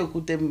whapapau i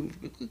o te,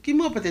 ki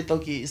mua pa te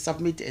toki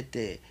submit e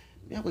te,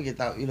 mea koe ke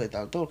tau ilo e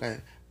tautou kai,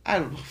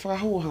 ai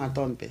whakahu hanga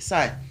ton pe,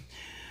 sai.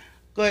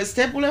 Ko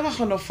step ulewa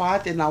hono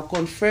whaate now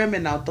confirm e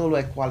now tolo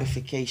e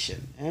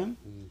qualification.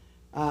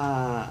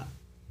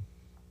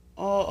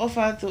 O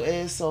whaatu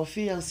e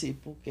Sofia si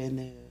puke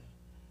ne.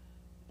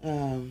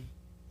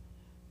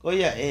 Ko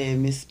ia e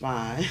Miss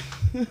Pai.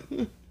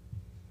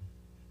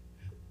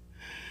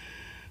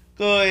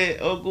 Ko e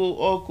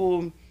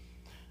oku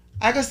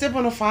Aka step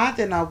on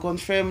whaate now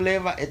confirm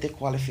leva e te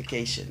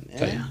qualification.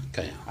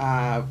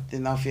 Kaya. Te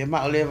now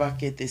whia o leva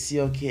ke te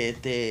sio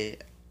ke te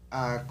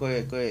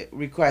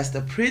request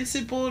the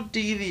principal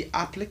DV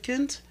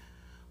applicant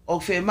or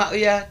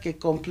ia ke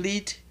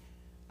complete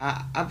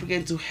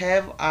applicant to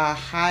have a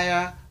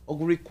higher or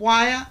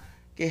require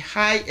ke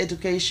high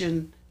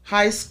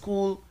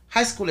school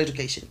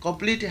education,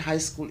 complete high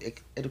school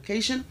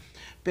education,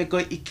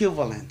 because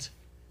equivalent.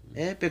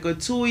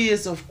 Because 2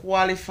 years of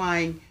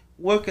qualifying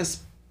work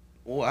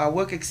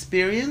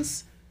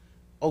experience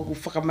o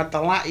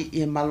whakamatalai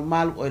I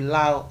malumalu o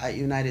lau a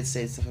United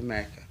States of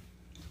America.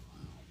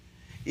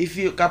 If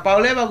you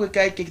kapauleva ko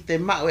kai ke te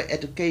mao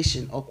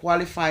education or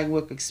qualifying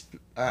work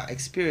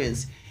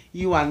experience,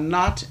 you are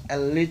not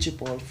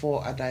eligible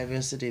for a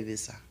diversity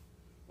visa.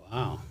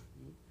 Wow.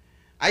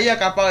 Aya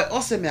kapau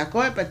ose mea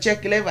koe pa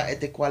check leva e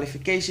te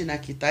qualification a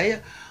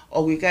kitaia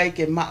o kai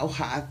ke mao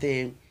ha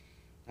ate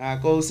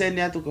ko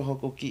sene atu ko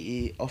hoko ki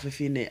I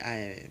ofefine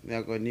ai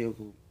mea ko ni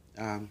ku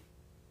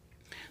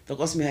to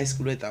kosmi high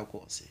school e tau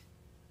ko se.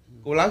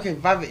 Ko lau ke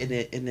vave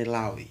ene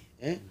laui,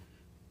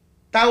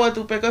 Tawa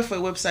tu peko for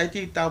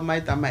website tau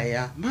mai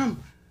ia. Mom,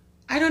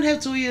 I don't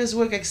have 2 years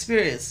work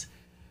experience.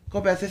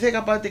 Ko pe te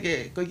wheka pate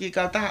ke ko ki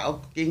kata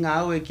o ki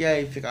ngā ue ki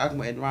ai whika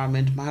akmo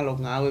environment mahalo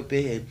ngā ue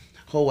pe he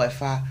ho wai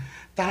wha.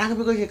 Taranga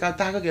pe ko ki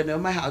kata ko ke ne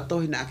mai ha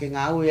tohi na ke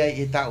ngā ue ai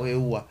I tau e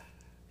ua.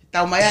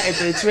 Tau mai e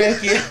te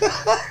treki.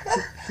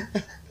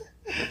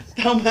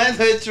 Tau mai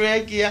te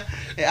treki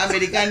e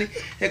Amerikani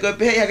he ko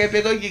pe ya ke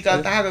pe ko ki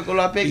kata ko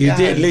la pe ki. You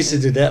did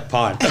listen to that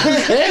part.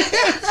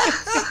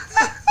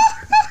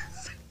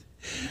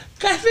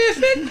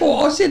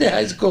 In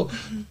high school,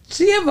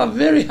 so you have a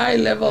very high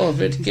level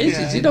of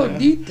education. You don't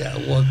need that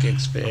work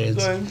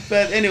experience.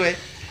 But anyway,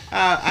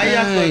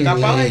 I ka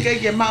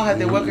mau ha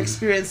te work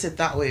experience e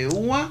ta we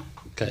ua.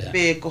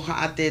 Pe ko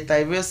ha te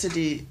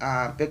diversity,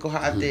 pe ko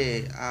ha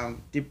te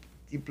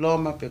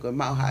diploma, pe ko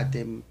mau ha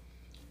te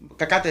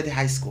kakate te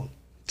high school.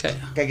 Ka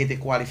te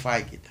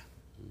qualify kita.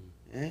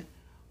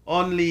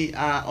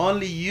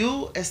 Only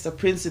you as the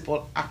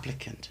principal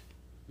applicant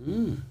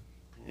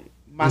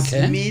must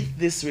meet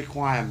this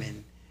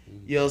requirement.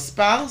 Your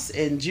spouse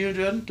and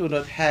children do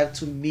not have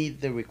to meet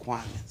the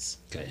requirements.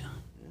 Okay.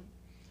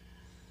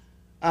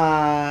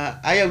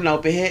 Ai au nau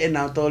pehe e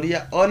nau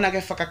tolia, ona ke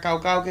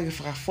whakakaukau ke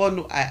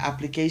whakawhonu ai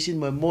application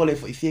mo mole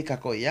fo i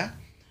whika ko ia.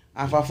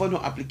 A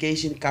whawhonu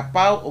application ka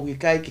pau o ki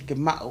kai ke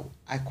mao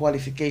ai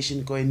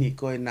qualification ko e ni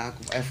ko e nā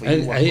ku ai fo i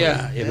ua.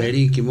 Aia e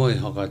meri ki moi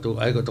hoka tu,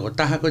 ai ko toko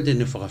taha ko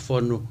tene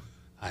whakawhonu,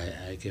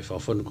 ai ke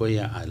whawhonu ko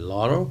ia ai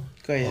loro,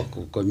 o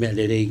ko mea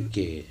lerei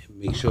ke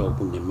make sure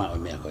ku ne mao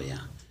mea ko ia.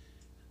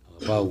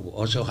 Pau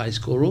also high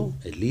school,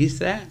 at least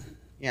that.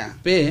 Yeah.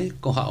 Pe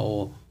ko ha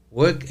o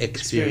work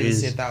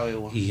experience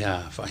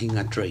ia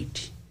whahinga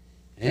trade.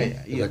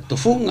 Ia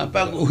tofunga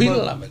pa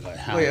uhila me koe.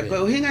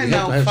 Ko uhinga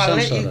na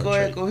fale I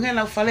koe, ko uhinga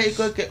na fale I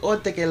koe ke o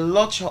te ke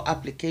locho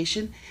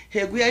application,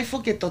 he gui ai fo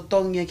ke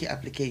totongia ki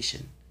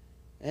application.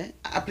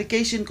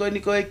 Application koe ni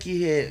koe ki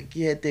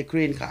he te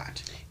green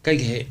card. Kai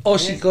ke he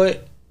osi koe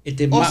e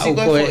te mao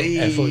koe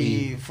e fo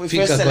I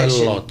fika koe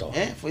loto.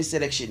 Fo I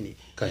selection ni.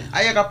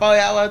 Aia ka pau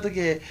e awa tu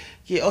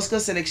ki Oscar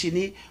selection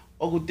ni,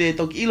 o ku te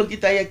toki ilo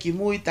kita ia ki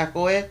mui ta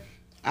koe,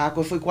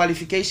 ko foi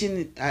qualification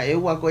e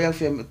ua ko ia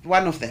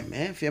one of them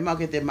fe ma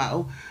ke te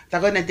mau ta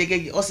ko na te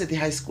ke ose te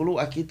high school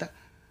akita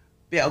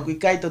pe o ki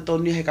kai to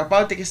toni he ka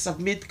pau te ke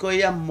submit ko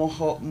ia mo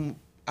ho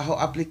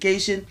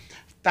application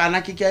ta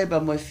na ki kai ba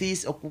mo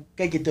fees o ku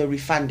ke to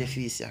refund the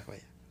fees ya ko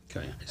ia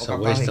it's a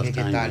waste of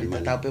time and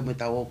money ta pe mo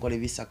ta o ko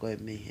le visa ko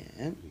me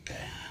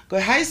ko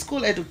high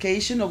school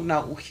education of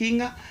na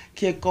uhinga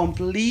ke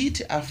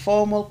complete a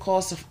formal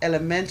course of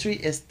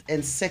elementary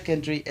and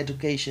secondary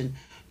education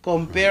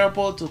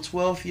comparable to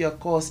 12-year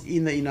course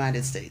in the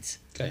United States.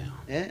 Okay.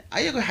 Are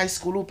you go high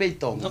school pe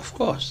Tonga? Of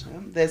course.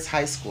 That's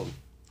high school.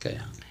 Okay.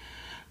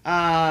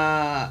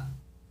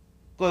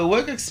 Go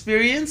work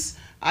experience,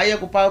 ai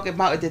ko pau ke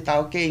mau te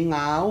tau ke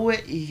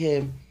ngaue I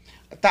he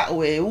tau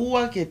e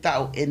ua ke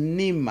tau e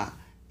nima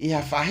I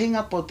ha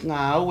whahinga pot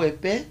ngaue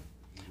pe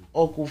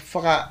o ku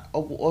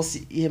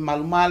osi I he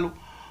malumalu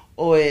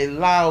o e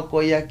lao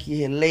ko ia ki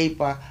he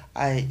labor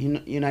ai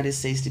United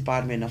States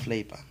Department of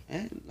Labor.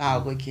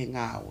 Lao ko ki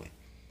ngawe.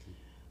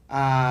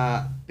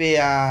 Pe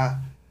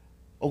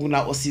o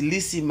kuna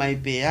osilisi mai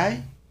pe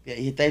ai, pe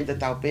I he time te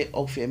tau pe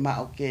o whi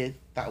ma o ke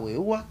tau e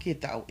ua, ke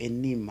tau e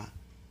nima.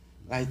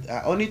 Right?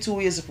 Only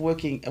 2 years of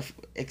working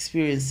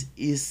experience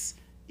is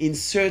in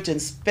certain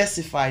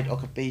specified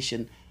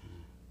occupation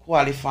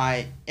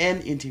qualify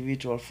an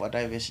individual for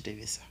diversity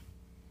visa.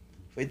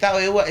 Whi tau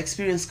e ua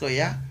experience ko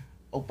ia,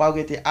 o pau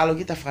ke te alo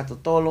kita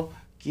whakatotolo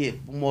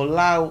ki mo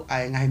lau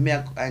ai ngahi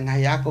mea ai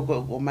ngahi ako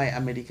ko mai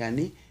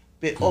Amerikani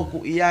pe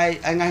oku iai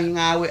ai ngahi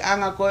ngawe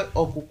anga ko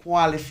oku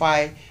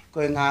qualify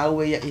ko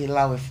ngawe ia I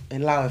lau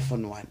e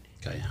fonuan.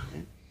 Kaya.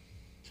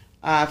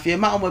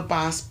 Fiema o mo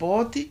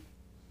passporti.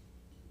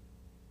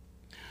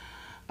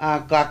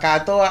 Ka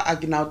katoa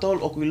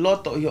aginatol oku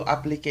loto yo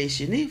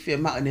application ni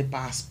fiema ne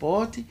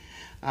passporti.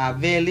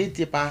 Valid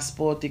te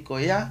passporti ko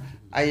ia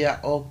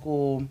aya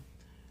oku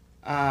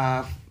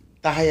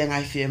tahaya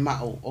ngai fiema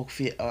o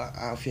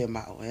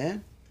fiema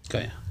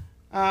Kaya.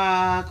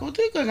 Ko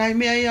tu ko ngai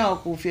mea ia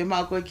o ku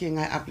fiema ko ki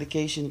ngai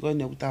application ko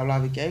ne uta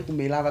lava ki ku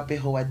me lava pe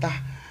ho ta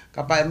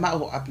ka pa ma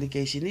o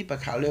application ni pa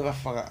ka le va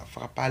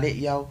fa pale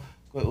ia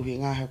ko u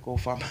vinga ha ko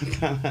fa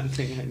mata.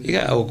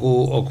 Ia o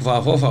ku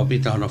fa fa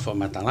pita no fa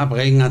mata la pa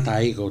inga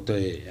tai ko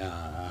te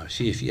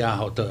CFA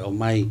ho to o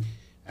mai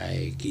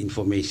ai ki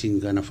information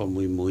gana fa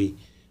muy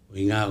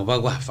inga ko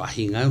ba fa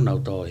hinga no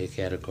to e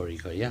category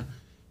ko ia.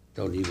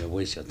 Don't even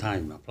waste your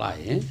time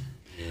apply,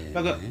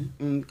 Pero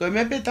ko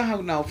me peta ha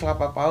na fra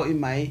papau I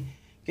mai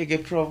ke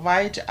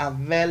provide a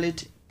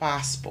valid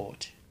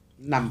passport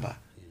number.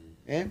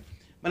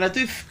 Mana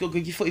tu ko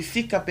ki fo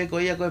ifika pe ko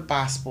ia ko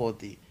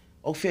passport.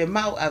 O fe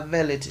mau a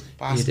valid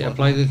passport. You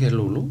apply ke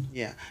lulu?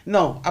 Yeah.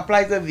 No,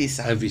 apply ko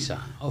visa. A visa.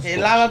 Of course.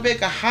 Lava pe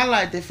ka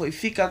hala te fo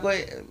ifika ko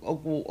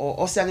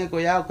o sange ko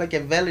ia ko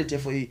ke valid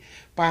fo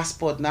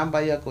passport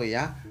number ia ko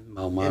ia.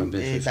 Mau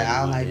be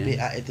ta ai pe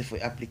a te fo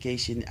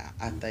application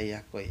ata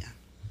ia ko ia.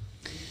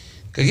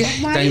 Kage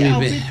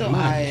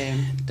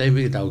tai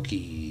me tau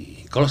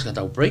ki kolos ka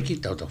tau break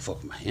it tau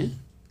fok mai,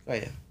 Ko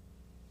ia.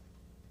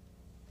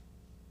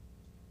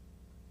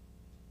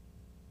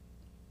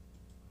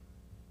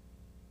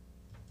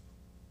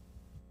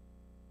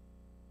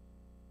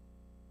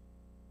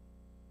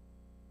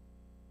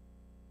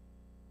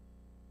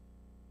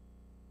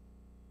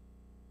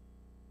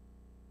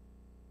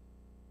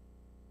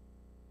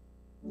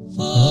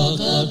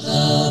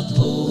 Whakatapuhe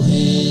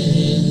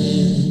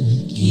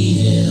ki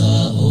he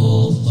a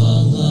o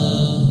whanga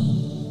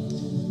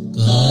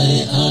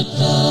Kai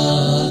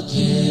ata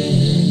ke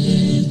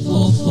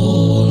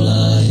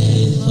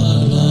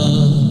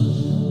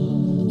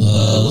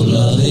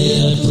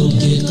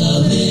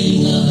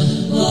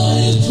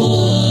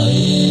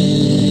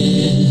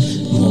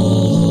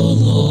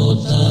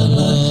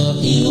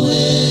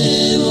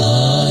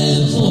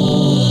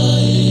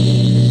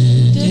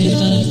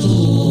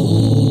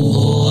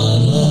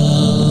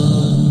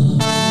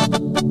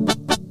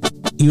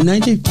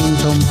United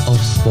Kingdom of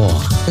Foa.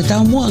 Pe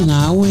tau mua ngā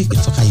aue ke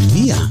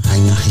whakaimia ai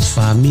ngā his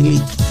family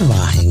e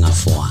wāhe ngā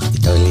Foa.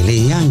 I tau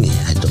lele iange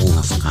ai tō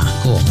ngā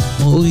whakako.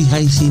 Mo ui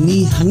hai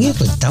sini hange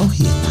koe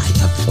tauhi e ngā hi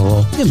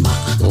apikoro e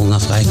maa. O ngā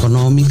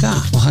whaekonomika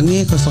o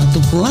hange koe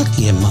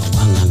whakatupulaki e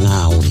mauanga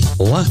ngā aue.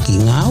 O aki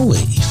ngā aue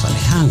i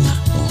whalehanga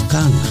o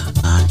kanga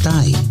a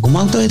tai. O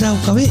mauto e tau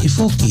kawe i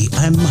foki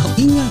ai mau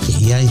inga ke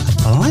iai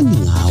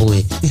hapalani ngā aue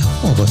e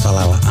hoa koe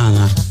whalawa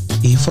anga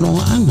I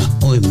whanonga anga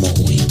o e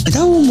moui. E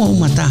tau mo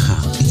mataha,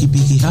 iki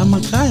piki hama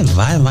ka e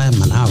vai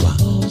manawa.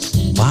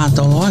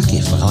 Wātolo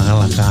ake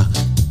whakalaka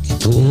ke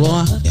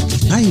tūloa e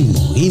ke kai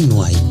mo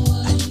inuai.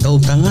 Ai tau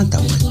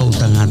tangata o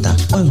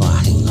e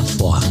wāhinga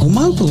Foa. O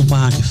mautu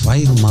pā ke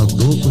whai o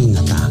mautu ku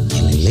ingata.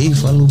 E le lei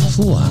whalu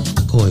Foa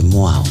a ko e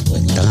moao.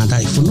 E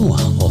tangata I whanua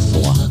o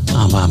Foa.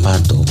 A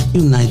wāpato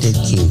United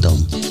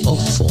Kingdom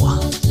of Foa.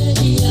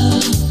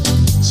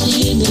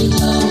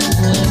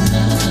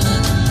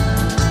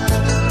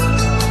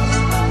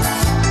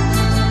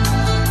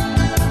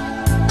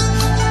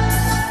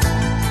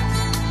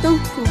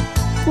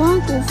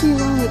 Ko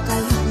fiwa he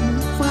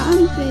kalhani.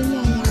 Whaampe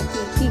ia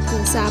ke kiko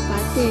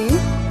sapate.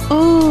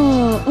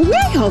 Oh, o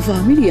mei hau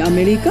family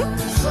Amerika?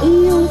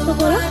 Iyo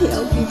tokorahi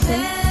au kite.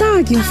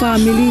 Tā ki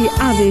family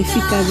ave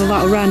fika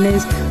wa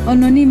runners.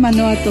 Ono ni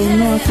manoa tau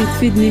noa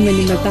fit ni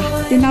meni mata.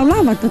 Te nau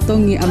lava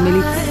tatongi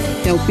Amerika.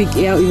 Te au pik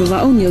e au I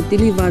wawaoni o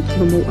tili wa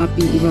tomo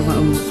api I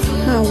wawaoni.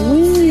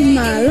 Hawi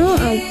malo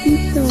au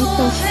pito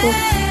toko.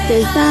 Te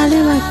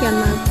tālewa kia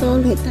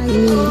mātol he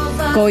taimini.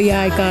 Ko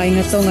ia ai ka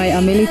inga tonga I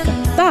Amerika.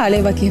 Tā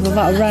lewa ki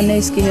wa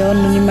runners ki he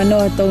ono ni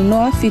manoa tau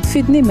noa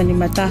fit ni meni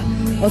mata.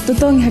 O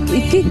totongi haki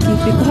ikiki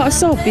pe ko haa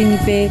shopping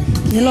pe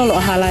ki he lolo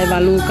ahala e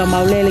walu ka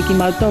maulele ki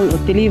mautol o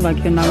te liwa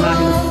ki o nga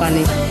ngahi o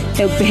whale.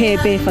 Heu pehe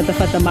pe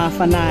whatawhata maa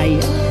whanaa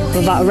ia.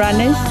 Wa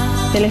runners,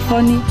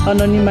 telefoni,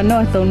 ono ni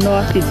manoa tau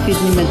noa fit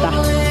ni mata.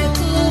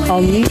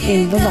 Only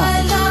in Vava.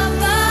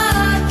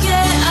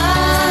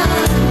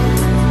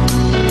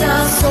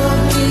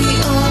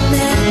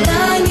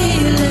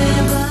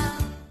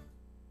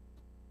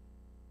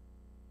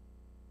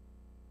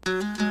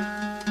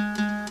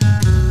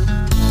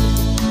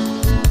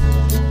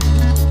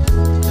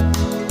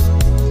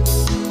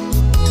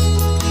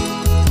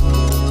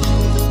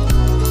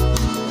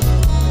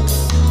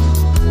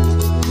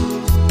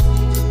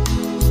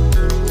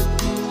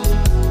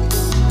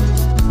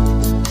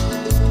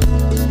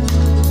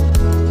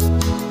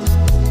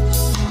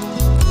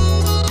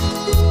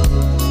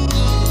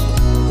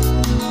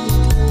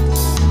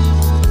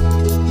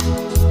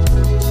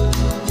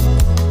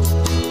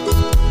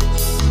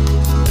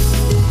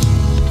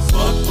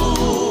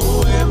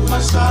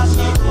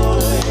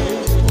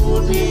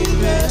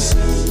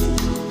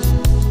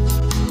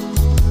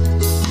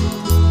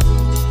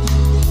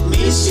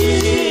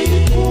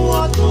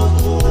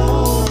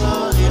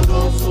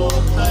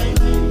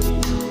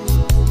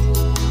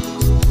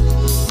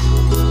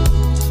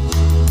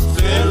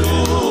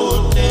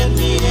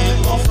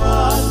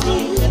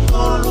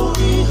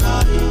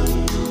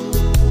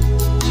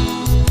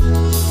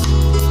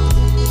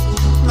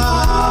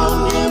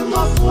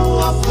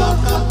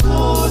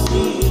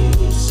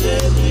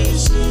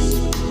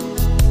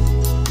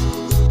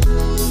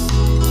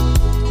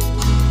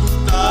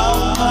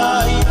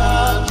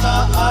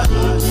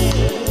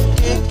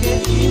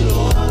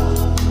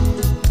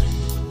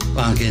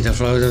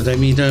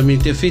 Mi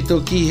te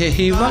fito ki he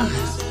hiwa,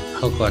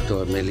 hoko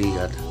atua me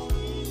ligata.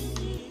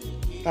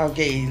 Tau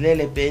ke I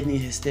lele peni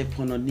he step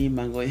hono ni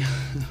mango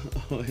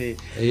o he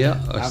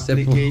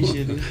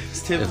application.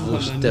 Step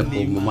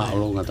hono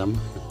maolonga tama.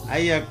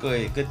 Aia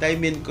koe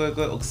taimen koe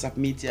ok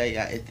submit ai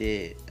a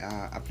ete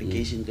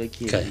application koe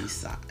ki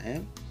visa.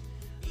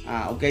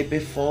 Ok pe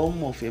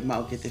form o fe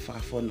ma o ke te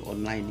whakafonu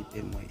online I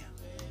pe moia.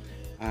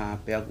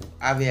 Pe aku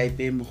ave ai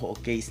pe mo o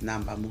case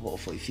number mo o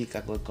foi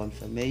fika koe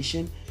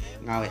confirmation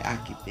ngawe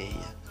aki pe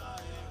ia.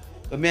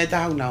 Ko mea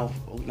tahu nau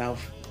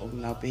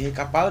pe he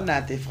kapau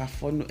na te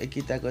whafonu e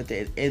kita ko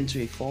te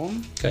entry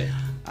form.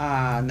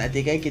 Na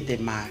te kai ki te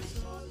mari.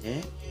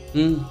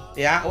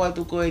 Pe a oa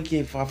tu koe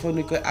ki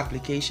whafonu koe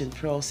application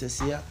process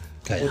ia.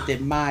 Ko te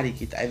mari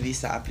kita, e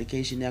visa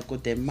application ia ko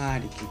te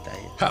mari kita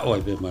ia. Ha oa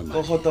pe mai mai.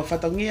 Ko hoto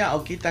whatongia o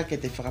kita ke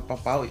te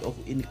whakapapau I o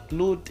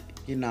include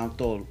ki nau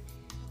tolu.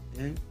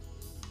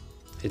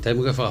 Te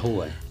taimu ka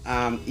whahua e?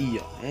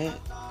 Iyo.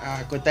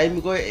 Ko taimu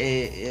koe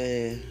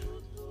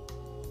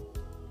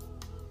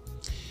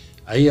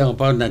Ai ang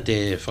pau na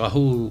te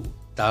whahu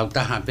tau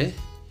taha pe.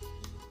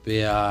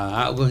 Pe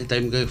a ko he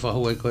taimu ka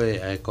whahua koe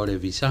e kore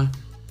visa.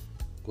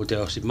 Ko te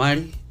osi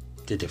mari,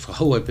 te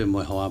whahua pe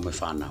moe hoa me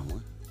whanau.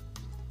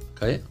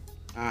 Kai?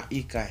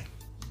 I kai.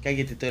 Kai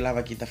ki te toi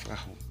lava ki ta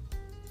whahu.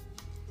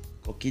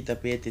 Ko kita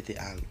pe te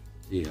alu.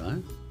 Ia.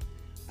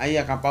 Ai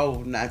a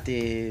kapau na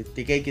te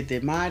kai ki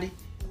te mari.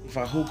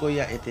 Whahu ko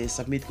ia e te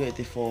submit ko e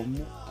te formu,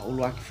 a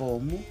uluaki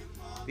formu.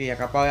 Pe a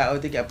kapau ia o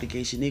te ki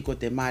application I ko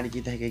te mari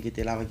kita heke ki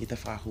te lava ki ta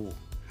whahu.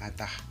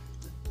 Hata.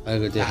 Ai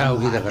ko te hau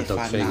kita katok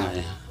whenga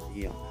e.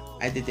 Iyo.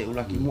 ai te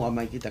ulaki mua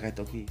mai kita kai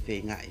toki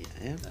whenga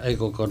ia. Ai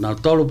ko nau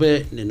tolu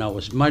pe, ni nau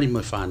was mari mo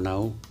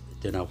whanau,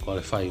 te nau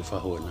qualify u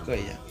whahoa. Ko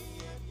ia.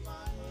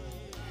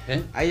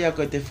 Ai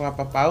ko te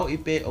whapapau i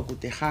pe o ku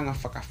te hanga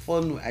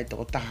whakawhonu ai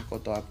toko taha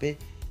kotoa pe,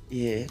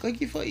 ko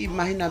ki fo i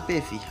mahina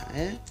pe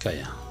fiha.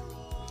 Kaya.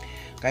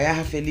 Kaya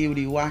ha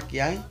wheliuri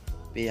waki ai,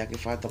 pe a ke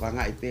whatoka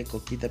ngai pe ko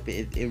kita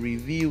pe e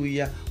review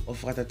ia o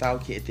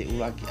whakatatau ki e te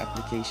ulaki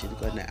application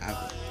ko na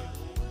awe.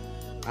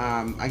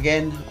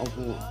 Again, o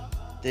ku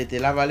te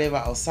lava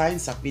leva o sign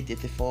sapiti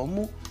te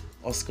formu,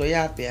 o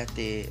skoia pe a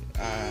te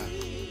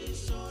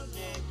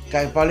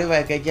kai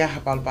paleva e kai kia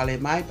hapalpale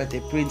mai, pa te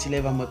print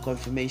leva mo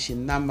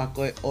confirmation nama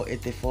koe o e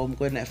te form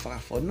koe na e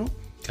whakafonu.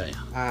 Kaya.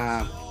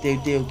 Te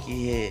teo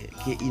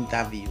ki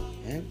interview.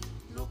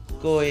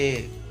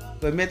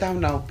 Koe meta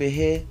huna o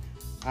pehe,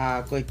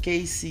 koe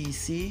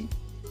KCC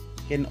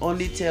can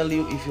only tell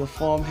you if your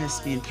form has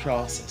been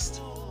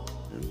processed.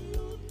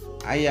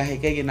 Aia he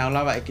kei nau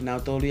lava e ki nau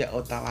tolia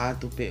o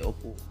talatu pe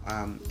oku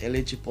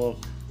eligible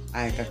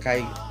ai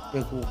kakai pe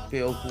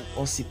oku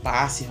osi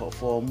paasi ho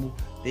formu.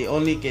 They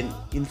only can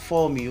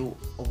inform you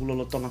o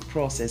lolo tonga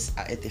process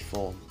a ete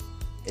form,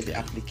 ete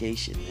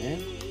application.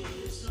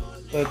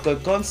 Koe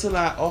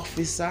consular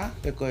officer,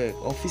 pe koe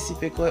office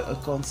pe koe o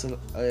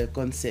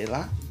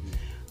consular,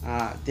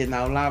 te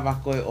nau lava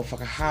koe o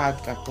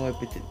whakahat ka koe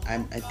pe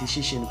a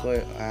decision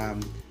koe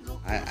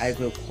ai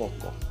koe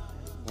koko.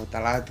 O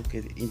talatu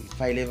ke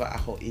whai lewa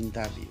aho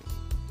interview.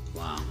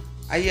 Wow.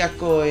 Ai a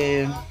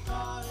koe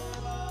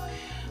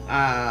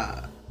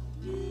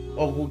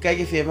o ku kei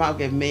ke whia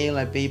ke mail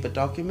and paper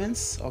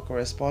documents or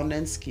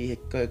correspondence ki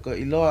ko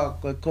iloa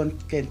ko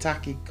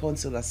Kentucky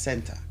Consular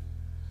Center.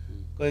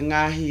 Ko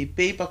ngahi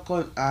paper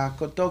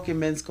ko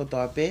documents ko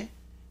toa pe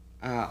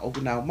o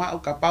ku nau ma o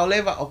ka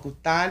paulewa o ku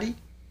tali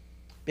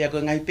pe ko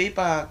ngahi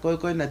paper ko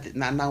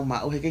na nau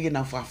ma o he ke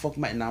na fok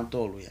mai na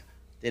tolu ya.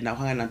 Te na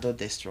hanga na to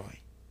destroy.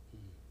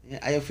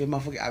 Ai o whia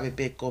foki ave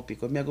pe copy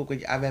ko me ko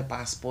ave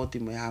passport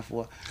mo ha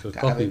fo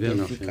ka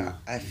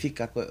ave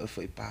fika ko o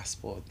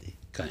passport.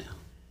 Kaya.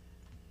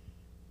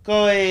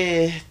 Ko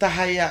e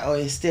tahaya o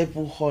e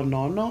stepu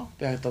honono,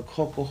 pe to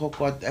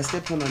hoko a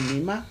stepu no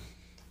nima.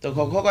 To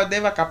hoko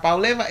deva ka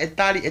pauleva e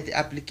tali e te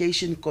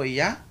application ko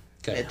ia.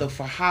 E to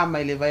faha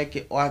mai leva e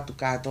ke o atu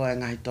katoa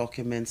ngahi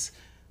documents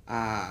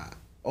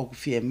o ku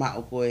fie ma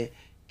o koe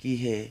ki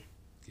he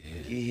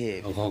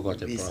hoko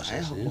te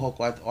process.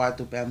 Hoko o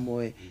atu pe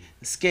moe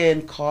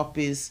scan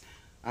copies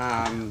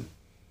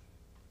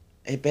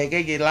e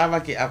peke ke lava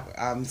ke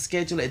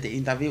schedule the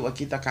interview wa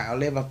kita ka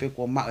leva pe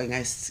ko ma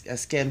ngai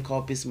scan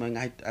copies mo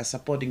ngai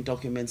supporting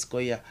documents ko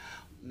ia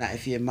na e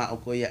fie ma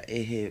ko ia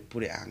e he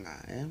pure anga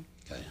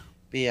Kaya.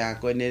 Pe a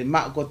ko ne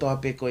ma ko to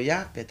pe ko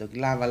ia pe to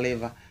lava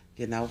leva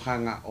ke na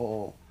hanga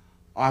o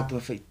atu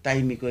fe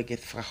time ko ke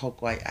fra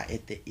hoko ai a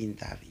ete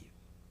interview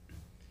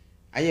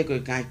ai ko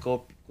ngai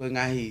ko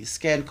ngai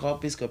scan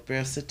copies ko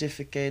birth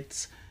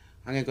certificates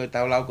hanga ko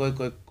taulau ko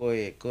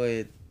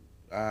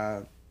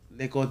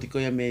le koti ko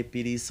ia me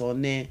piri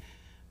sone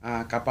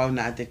ka pau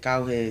na te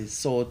kau he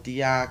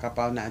sotia ka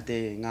pau na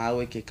te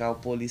ngau ke kau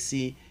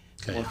policy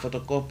o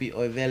photocopy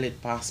o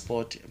valid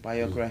passport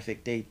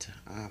biographic date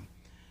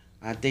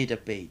data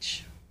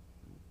page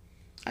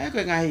ai ko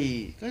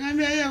ngai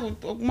me ai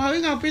mau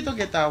inga pito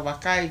ke tau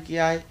wakai ki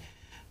ai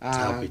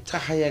ka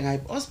hai ngai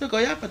ospe ko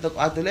ia pato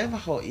atule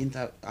va ho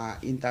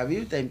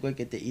interview time ko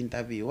ke te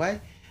interview ai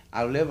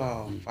au le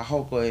va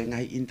ho ko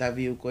ngai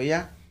interview ko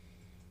ia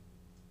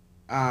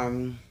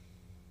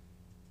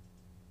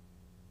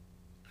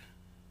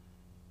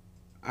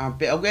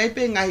pe okay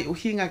pe ngai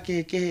uhinga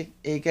ke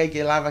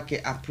ke lava ke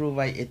approve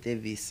ai e te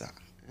visa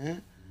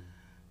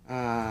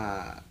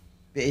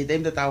pe e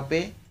temta tau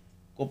pe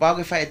ko pau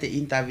ke fai te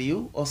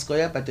interview o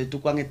skoia pa te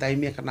tukuange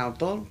taimi ka nau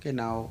tol ke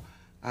nau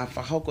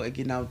whahoko e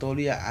ki nau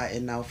tolia e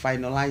nau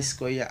finalize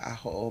ko ia a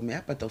ho o mea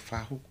pa tau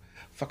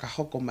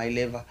whakahoko mai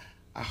leva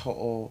a ho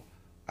o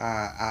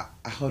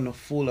a ho no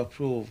full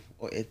approve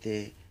o e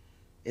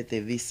te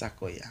visa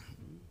ko ia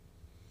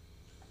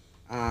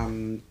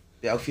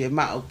pe au fie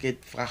ma o ke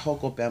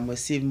whahoko pe a mo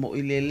sim mo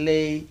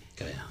ilelei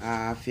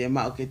fie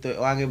ma o ke toi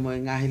oange mo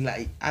ngahi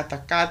lai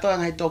ata kato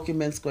ngai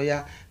documents ko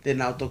ia te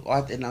nau tok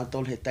oat e nau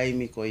tol he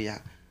taimi ko ia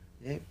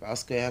pa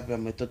os ko ia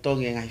pe mo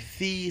totongi ngai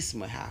fees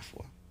mo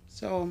hafua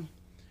so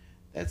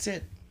that's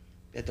it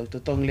pe tok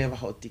totong leva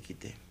ho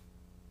tikite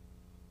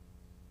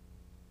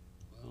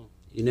well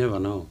you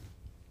never know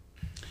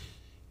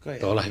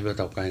tola hiwa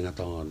tau kainga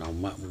tonga nau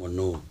ma mo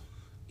no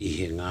i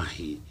he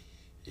ngahi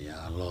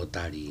ya lo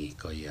tari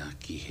ko ia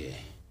ki he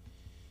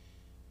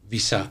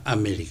visa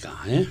America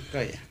ko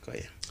ia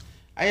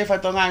ai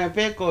fa tonga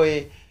pe ko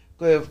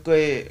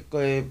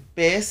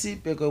pesi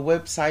pe ko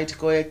website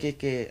ko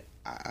ke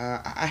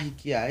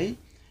ahiki ai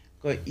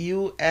ko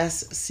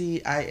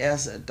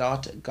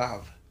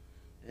uscis.gov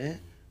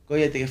ko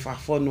ia te fa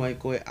fono ai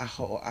ko a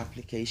ho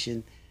application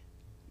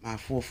ma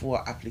fu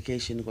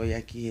application ko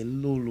ia ki he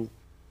lulu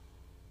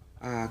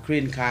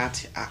green card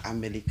a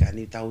America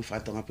ni tau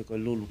fa tonga pe ko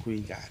lulu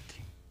green card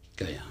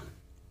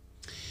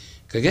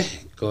Kage,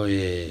 ko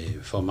e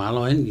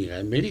whamalo en I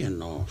Amerika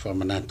no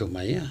whamanato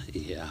mai I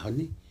he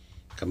ahoni.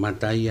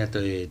 Kamata ia to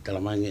e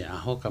talamangi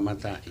aho,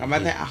 kamata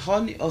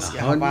ahoni oski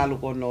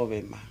ahawalo ko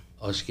novema.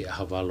 Oski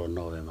ahawalo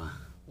novema.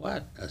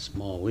 What a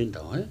small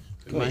window, eh?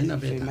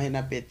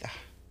 Mahina beta.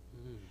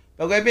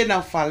 Pag ebe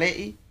na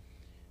falei,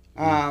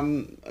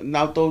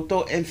 now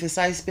to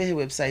emphasize pe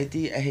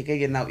website, a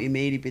heke now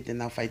email pete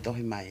now fight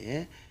tohi mai,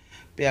 eh?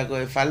 Pe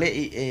ago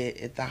falei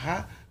e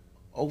taha,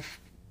 o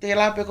te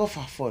la pe ko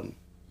fafon.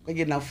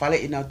 Kage now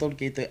falei now to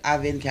ke to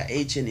aven ka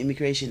agent,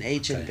 immigration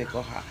agent pe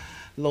ko ha.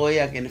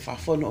 Lawyer ke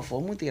fafon o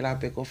fomu te la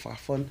pe ko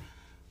fafon.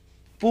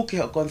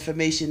 Puke o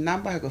confirmation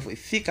number ko foi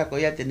fika ko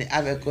ia tene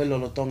ave ko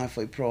lo tonga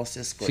foi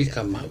process ko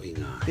fika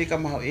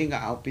mau inga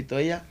au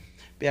pitoia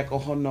pe ko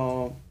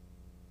hono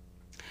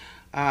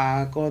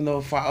ko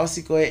no fa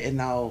osi ko e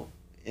nau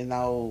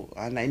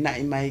ana ina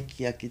mai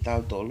ki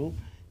tau tolu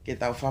ke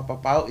tau fa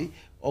papau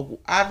o ku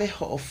ave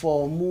ho o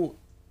fomu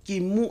ki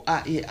mu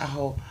a I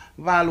aho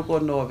valu ko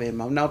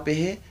novema na pe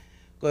he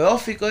ko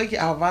ofi ko ki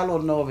a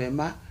valu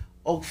novema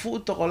o fu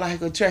to ko la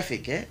ko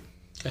traffic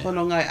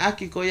kono ngai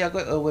aki ko ia ko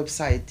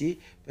website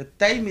pe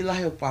taimi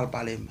lahi o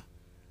palpalema.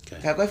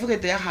 Ka ko fuke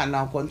te ha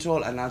na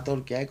control ana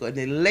tol ke ko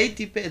ne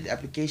late pe the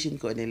application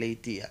ko ne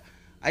late.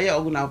 Aya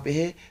o na pe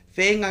he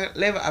fenga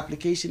level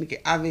application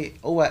ke ave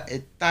o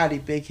e tari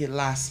pe ke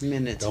last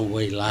minute. Don't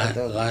wait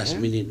last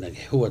minute na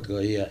ke huat ko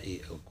ia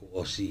I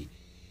o si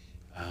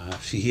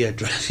fihia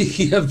traffic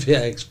ia pe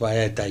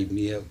expire time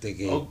ia te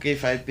ke. Okay,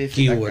 fai pe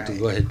ki o to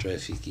go ahead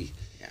traffic.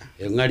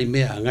 E ngari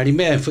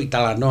mea foi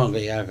tala no nga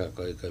ia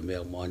ko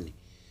mea moni.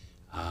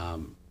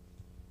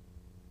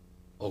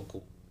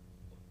 Ko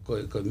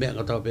mea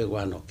ka tau pe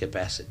no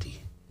capacity,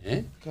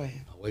 eh?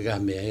 We ga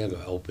mea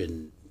ga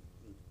open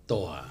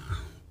door,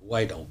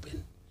 wide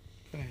open.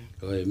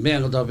 Ko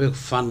mea ka tau pe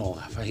funnel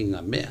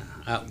fahinga mea,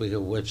 we ga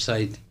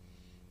website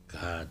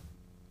ka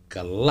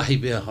lahi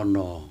pe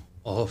hono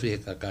o hofi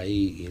ka kai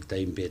I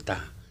taim pe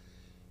ta.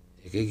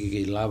 E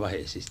ke lava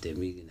he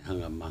sistemi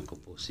hanga manko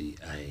posi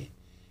ai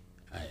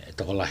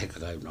toko lahi ka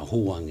kai no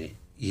huange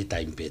I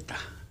taim pe ta,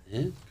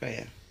 eh?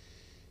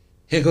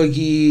 He koe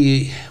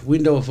ki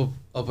window of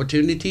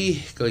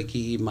opportunity, koe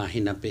ki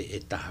mahina pe e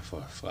taha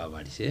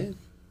whaawari se.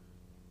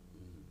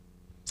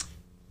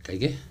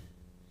 Kaike?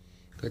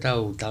 Koe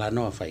tau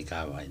talanoa whai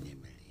kawa ni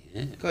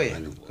meri. Koe.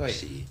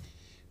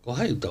 Ko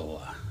hai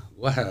utoa.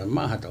 Waha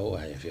maha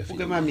toa e whiawhi.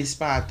 Puke ma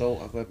mispa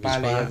toa, koe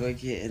pale a koe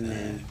ki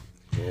ene.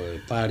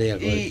 Koe pare a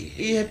koe ki.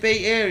 I he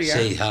Bay Area.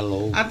 Say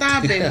hello.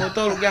 Atape mo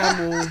tolu ke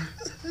hamu.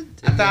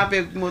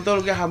 Atape mo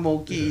tolu ke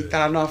hamu ki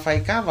talanoa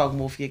whai kawa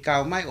mo whie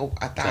kau mai o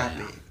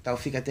atape. Tau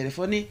fika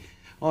telefoni,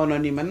 ono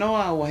ni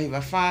manoa,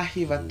 wahiwa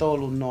whahiwa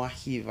tolu noa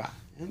hiwa.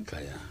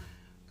 Kaya.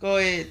 Ko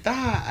e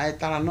taha ai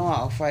tala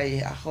noa o whai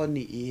a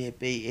honi I he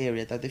Bay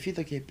Area, tau te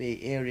whito ki he Bay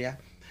Area.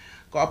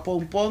 Ko a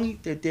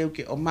pongpongi te teu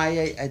ke o mai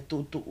ai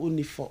tutu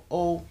uni fo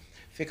o,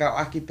 whika o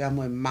aki pe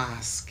amoe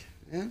mask.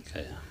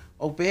 Kaya.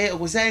 O pe,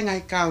 o ko sei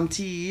ngai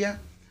county ia,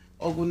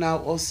 o ku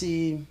nau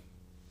osi...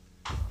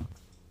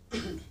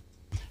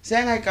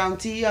 Sei ngai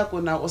county ia,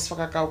 ko nau osi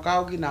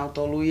whakakaukau ki nau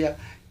tolu ia,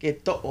 ke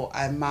to'o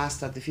ai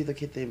master te whito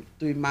ke te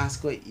tui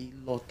mask I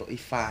loto I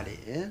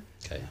whare,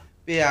 Okay.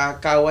 Pea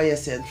kauai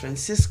San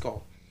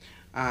Francisco,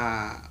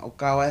 o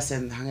kauai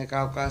hange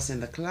kaukai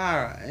Santa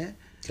Clara,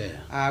 Okay.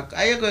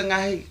 Aia koe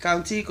ngahi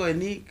county koe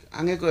ni,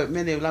 ange koe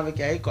mene ulawe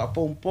ki ai ko a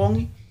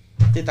pongpongi,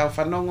 te tau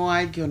whanongo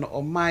ai ki ono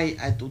o mai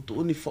ai tutu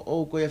uni fo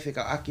o koe a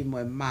whika aki mo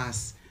e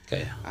mask.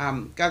 Okay.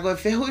 Ka koe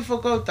whehu I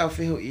whakau tau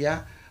whehu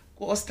ia,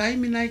 ko os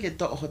taimi nai ke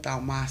to'o ho tau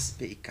mask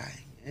pe I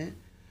kai,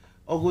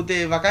 O ku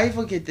te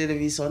wakaifo ke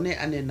televisione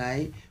ane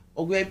nai,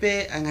 o ku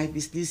pe angai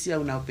business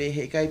au nau pe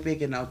he kai pe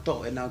ke nau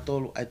to e nau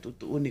tolu ai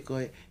tutu uni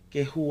koe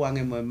ke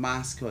huange mo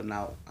mask ko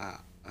nau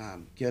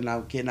ke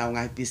nau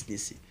ngai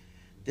business.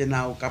 Te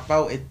nau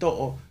kapau e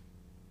to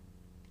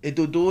e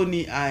tutu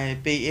uni ai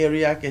Bay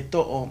Area ke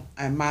to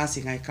ai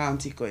mask ngai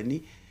county ko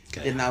ni.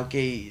 Te nau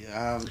ke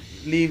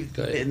live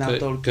pe nau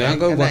tolu ke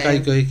ango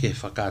wakai koe ke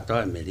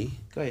whakatoa meri.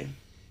 Koe.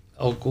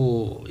 O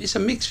ku, it's a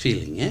mixed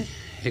feeling, eh?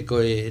 He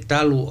koe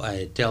talu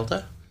ai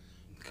Delta,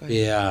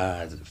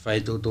 pea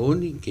whai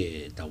tōtoni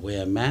ke ta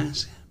wear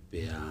mask,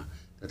 pea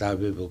ta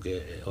tāpepo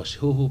ke osi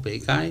huhu pe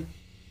kai,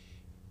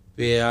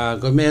 pea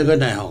koe mea koe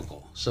nei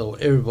hoko. So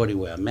everybody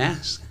wear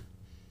mask,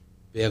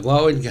 pea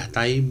kua oin ka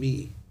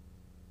taimi,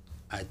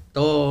 ai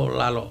tō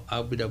lalo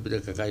au pita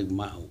kakai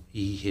mau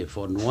I he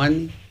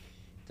whonuani,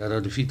 ta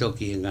rau te whito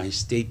ki ngai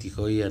state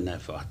ko ia nei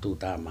whaatu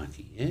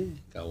tāmaki,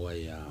 ka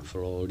wai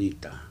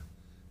Florida,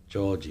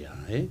 Georgia,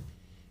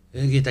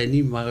 E ki tai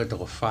ni maga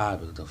toko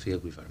whāpe toko whia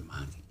kui whare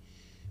maki.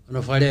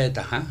 Ono whare e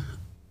taha,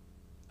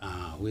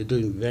 we're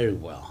doing very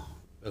well.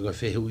 Waka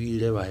whehu I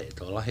rewa he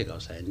tō lahe kau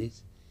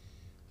Chinese.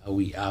 Are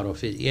we out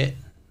of it yet?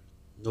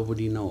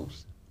 Nobody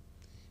knows.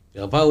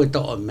 Pea pau e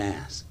tō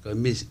mask. Ko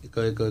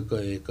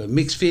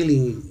mixed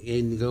feeling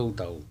e ni kau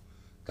tau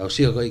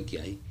sia koi ki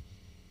ai.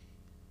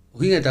 O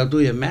hinga tau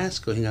tui a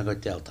mask, ko hinga kau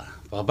Delta.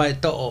 Pea pau e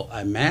tō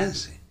a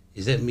mask,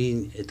 does that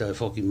mean e tō e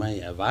whoki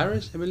mai a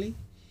virus, Emily?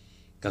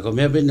 Ka ko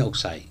mea bene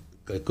oksai.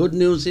 good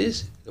news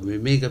is, ka me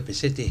mega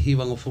pesete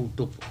hiwanga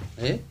futupu,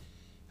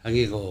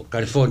 hangi ko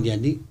California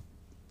ni,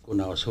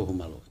 kuna o soho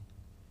malo.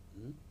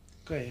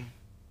 Koia.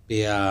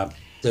 Pea,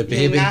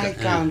 Ngahi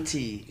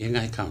County.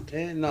 Ngahi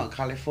County. Not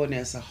California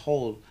as a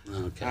whole.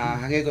 Okay.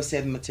 Hangi ko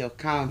San Mateo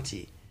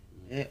County.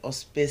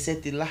 Os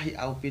peseti lahi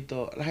au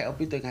pito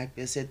ngahi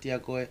peseti a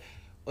koe,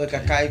 o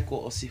kakai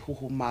ko o si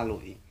huhu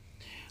malo i.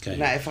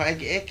 Na e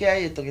whaeki eke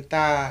ai e toki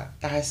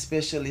taha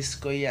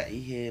specialist ko ia I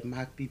he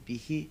mahak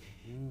pipihi,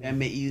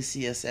 me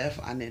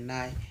UCSF ane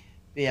nai,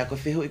 pe a ko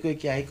whehu I koe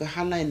ki ai ko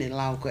hana I ne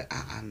lau koe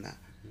a ana.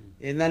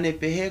 E nane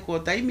pehe ko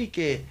taimi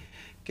ke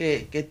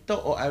to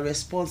o a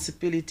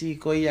responsibility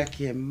ko ia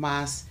ki he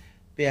mask,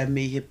 pe a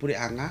me he pure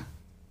anga,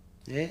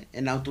 e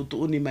nau tutu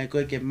uni mai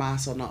koe ke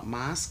mask or not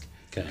mask,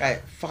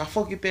 kai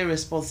whakafoki pe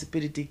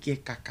responsibility ki he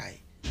kakai.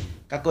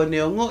 Kako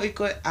neongo I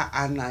koe a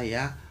ana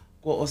ia,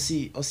 ko o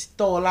si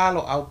to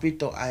lalo au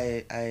pito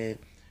ai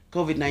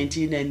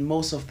COVID-19 and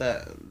most of the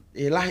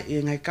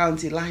ngai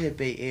county lahi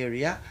Bay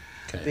Area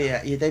pe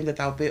I taim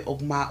tau pe o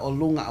ma o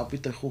lunga au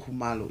pito huhu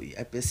malu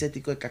I pe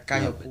seti ko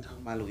kakai o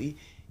huhu malu I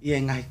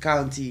ngai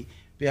county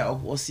pe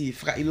o si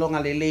fra ilonga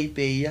lelei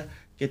pe ia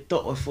ke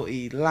to o fo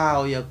I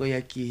lao ia ko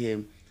ia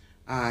ki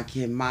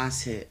he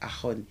mas he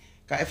ahoni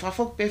ka e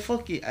fafok pe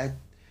foki a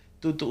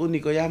tutu uni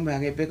ko ia me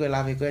ngai pe ko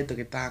lave ko to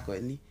ke ta ko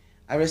ni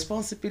a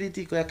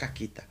responsibility ko ia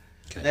kakita.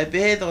 Na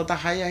pehe to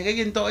tahaya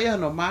ke to ia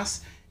no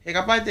mas he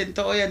kapai te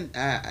to ia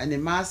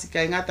ane mas ka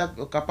ngata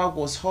kapau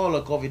ko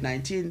holo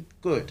COVID-19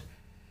 good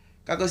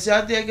ka ko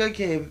sia te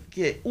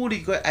ke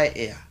uri ko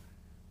ai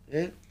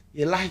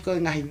ye lahi ko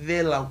ngahi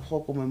vela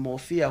ko ko me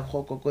mofia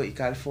ko I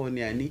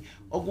California ni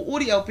o ku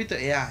uri au pito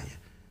ia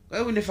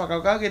ko e ni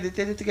fakaka ke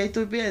te ke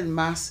tu be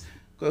mas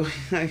ko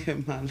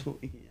ngai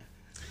malu ia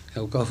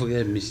ka ko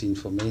forget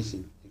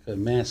misinformation ko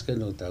mask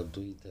no tau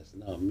tu does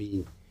not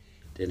mean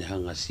tene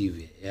hanga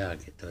siwe ea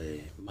ke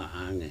toi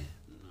maange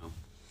no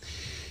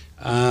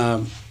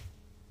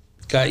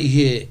ka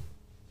ihe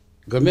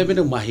go me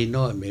no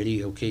mahino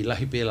meri okay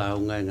lahi pe la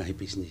unga ngahi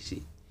business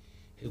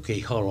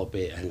okay holo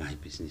pe ngahi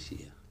business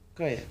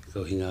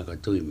ko hinga ko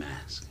tui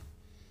mask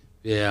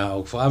ya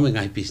o fa me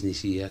ngahi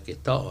business ia ke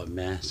to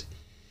mask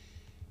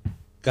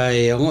ka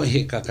e ngo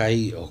he ka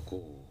kai o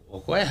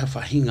ko e ha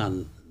hinga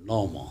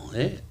normal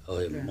o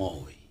e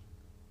moi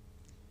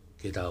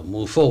ke ta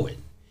move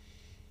forward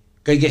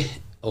Kage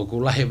o ku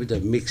lahe with a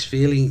mixed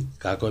feeling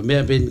ka ko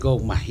me ben go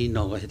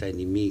mahino ko heta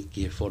ni mi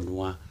ki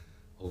fonwa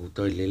o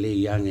to lele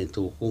yang e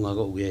tu kunga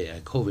go ge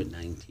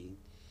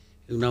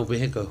COVID-19 u na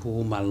pe ka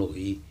hu malo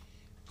I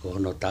ko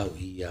no tau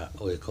ia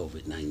o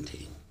COVID-19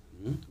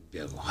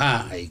 pe ko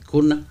ha ai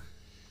kuna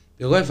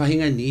pe ko fa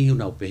hinga ni u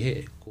na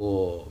pe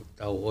ko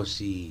tau o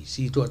si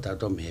to ta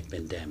to me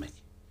pandemic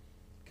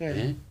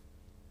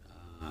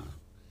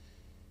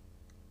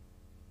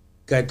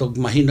Kai tok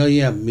mahino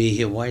ia me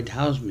he White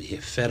House me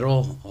he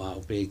federal o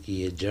pe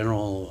ki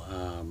general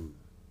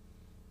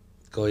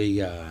ko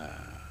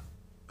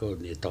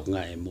ne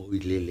Tonga e mo I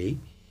lele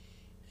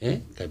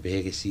kai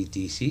pe ke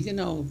CDC ke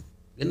no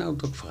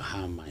tok for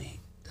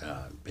mai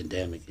the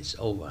pandemic is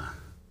over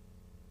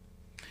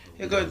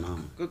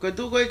ko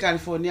tu ko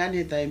California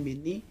ni tai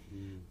mini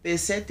pe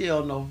sete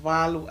o no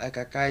valu a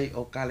kakai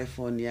o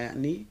California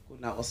ni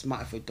kuna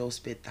osma foi to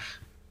speta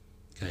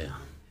kaya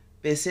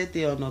pe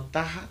sete o no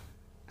taha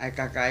ai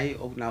kakai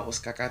o na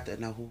os kakata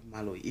na hu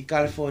malo I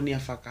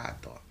California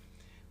whakato.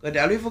 Ko de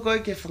alifo ko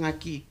ke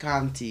whangaki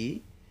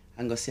county,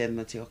 ango San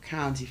Mateo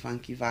County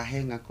whanki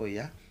wahenga ko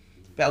ia,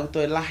 pe au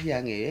toi lahi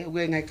ange,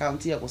 ue ngai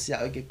county ako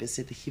sia o ke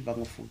pesete hiva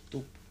ngo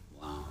futup.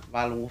 Wow.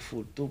 Valo ngo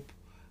futup.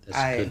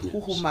 Ai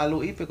huhu malo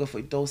I pe ko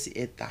foi tosi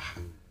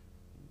etaha.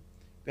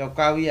 Pe au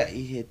kawia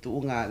I he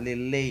tuunga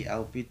lelei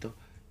au pito,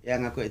 ia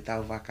nga ko e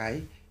tau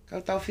wakai,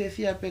 kau tau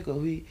fia pe ko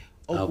hui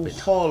o ku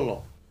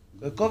holo.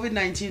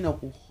 COVID-19 o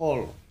ku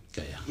holo.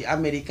 I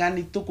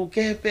Amerikani tuku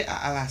kehepe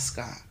a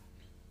Alaska.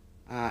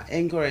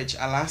 Anchorage,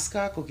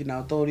 Alaska, ko ki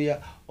nautoria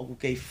o ku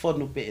kei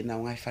fonu pe e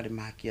nau ngai whare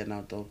makia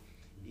nauto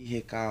I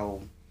he kao.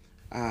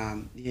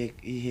 I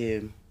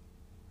he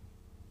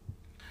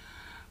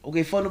o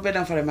kei fonu pe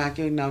nau whare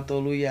makia I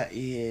nautoluia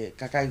I he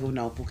kakai ku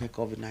nau puke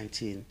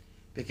COVID-19.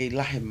 Pe kei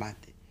lahe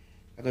mate.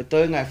 Kako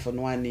toi ngai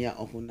fonuania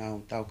o ku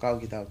nau tau kau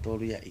ki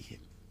tautoria I he.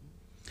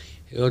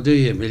 O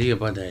tui e melia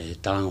pada e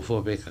talanga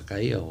fua pe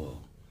kakai o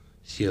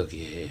sio ki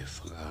he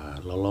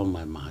whakalolo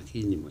mai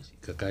mahaki ni masi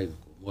kakai ko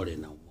more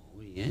nau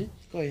mohui,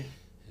 Koia.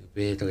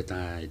 Pe toke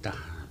ta e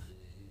taha.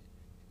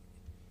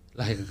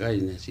 Lahe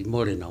kakai ne si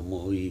more nau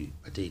mohui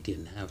but they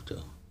didn't have to.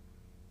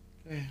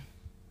 Koia.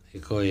 E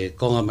ko e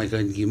konga mai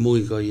koe ki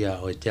mui ko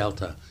ia o e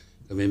Delta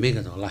ko me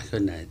mega to lahe koe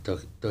na to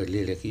e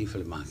lele ki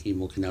whale mahaki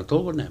mo ki nau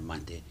tōko na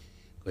mate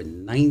ko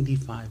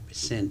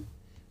 95%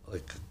 o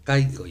e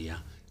kakai ko ia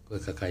ko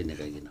kakai ne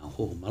kai na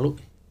ho malu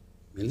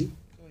meli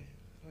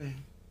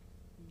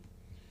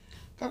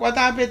ka kwa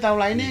ta pe tau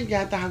laine ki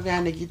ata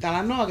ha ne ki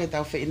tala no ke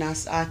tau fe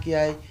inas a ki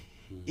ai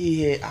I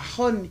he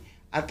ahon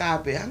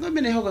ata pe anga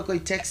mene hoka ko I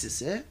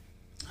Texas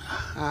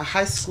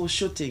high school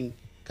shooting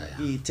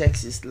I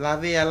Texas la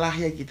vea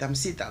lahia ki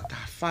tamsita ta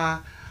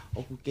fa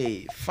oku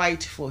ke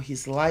fight for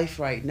his life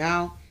right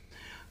now.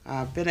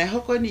 Pena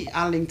hoko ni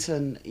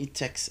Arlington i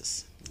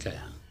Texas. Okay.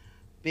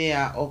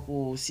 Pea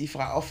oku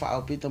sifra ofa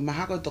au pito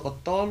mahako toko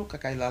tolu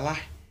kakai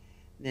lalahi.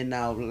 Ne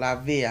nau la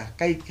vea.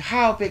 Kai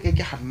hao pe ke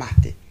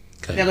hamate.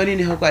 Pea koni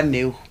ni hoko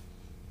aneu.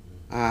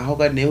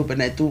 Hoko aneu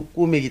pena tu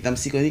kume ki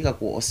tamsiko ni ka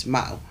ku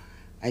osmao.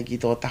 Ai ki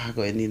tō taha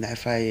koe ni nai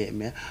whai e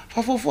mea.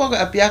 Whafufua koe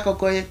apiako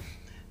koe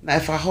nai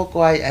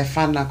whahoko ai ai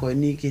whana koe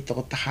ni ki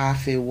tō taha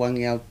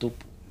wangi au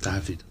tupu.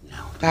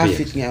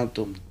 Tahawhit ngi au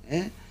tupu.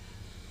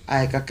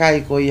 Ai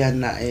kakai koe ia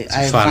na ai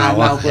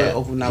whanau koe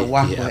oku na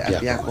wako e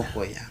apiako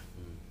koe ia.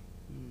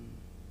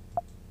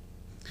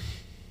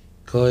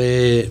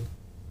 Koe,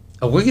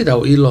 a wiki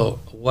tau ilo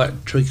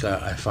what trigger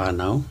ai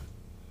whanau.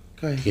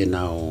 Ke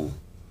nau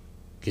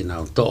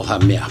toha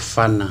mea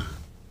whana.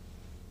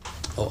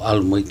 O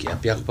almoi ki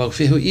apiako pau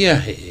whihu ia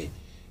he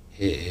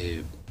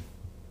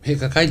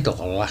kakai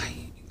toko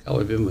lahi.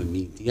 Kau e pema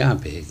miti a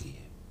pe ki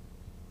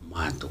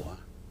mātua.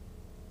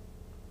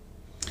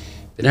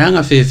 Pena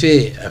anga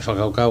whewhe e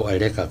whakaukau ai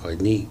reka koe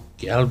ni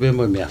ki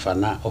albemo mea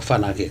whana o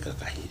whana ke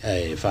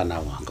kakai. Whana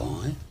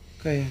wako.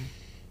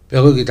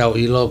 Pea koe ki tau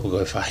ilo po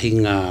koe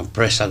whahinga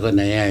presa koe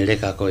nei ai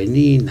reka koe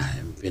ni na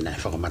pena e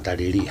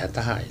whakamatariri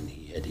hataha e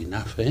ni had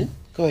enough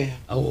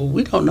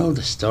we don't know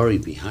the story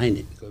behind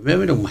it. Koe mea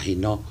mero mahi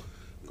no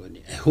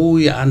e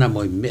hui ana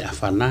moi mea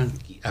whana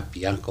ki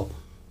apiako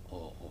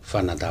o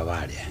whana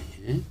taware.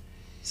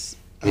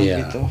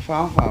 Vito,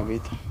 whawha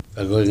vito.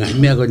 Pea koe ngai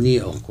mea koe ni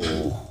o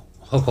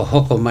ko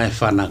hoko mai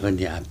whana koe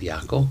ni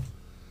apiako.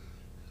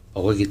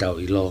 O koe ki tau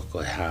ilo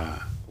koe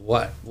ha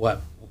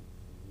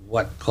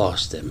what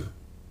caused them?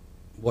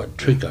 What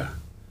trigger?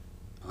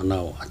 O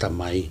nau ata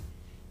mai.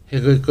 He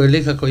koe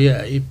leka koe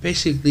ia, it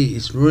basically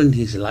it's ruined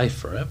his life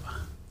forever.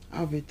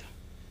 Vito.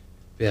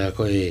 Pea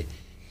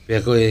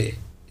koe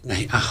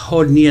ngai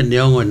aho nia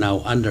neongo nau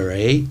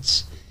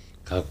underage,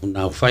 ka ku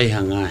nau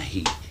whaihanga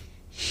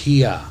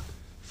hia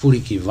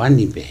furiki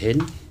vani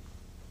peheni,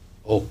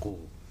 oku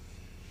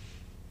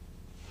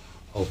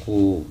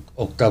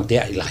tau te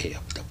ailahi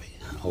apu tape.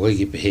 O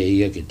ki pehe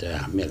ia ki te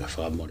mea ka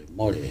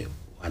whakamore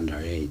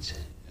underage.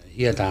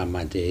 Ia tā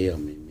mate eo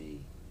me.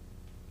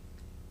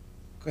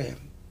 Koe,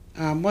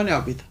 mone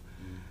au pita.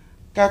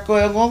 Ka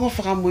koe ngongo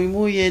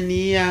whakamuimui e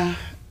ni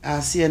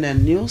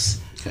CNN News,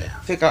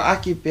 wheka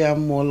aki pea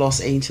mo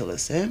Los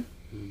Angeles,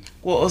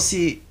 Ko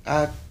osi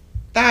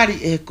tari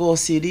e ko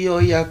si rio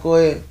ia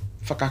koe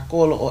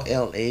whakakolo o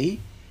LA,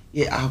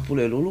 i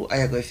ahapule lulu,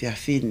 aia koe whia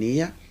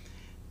whinia,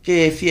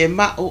 ke whie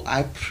mao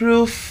ai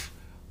proof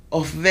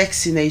of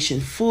vaccination,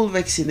 full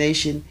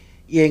vaccination,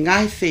 i e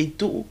ngahi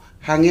wheitu,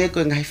 hange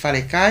koe ngahi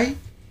wharekai,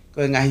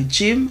 koe ngahi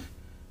gym,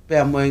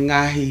 pea mo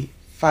ngahi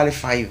whare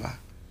whaiva.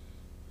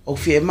 O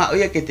whie mao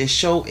ia ke te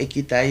show e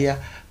kita ia,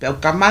 pea o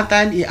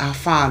kamatan i a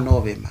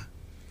whanove ma.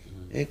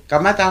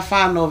 Kamata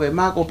whanove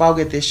ma ko pau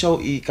ke te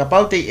show i ka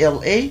pau te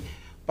LA,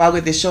 pau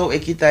ke te show e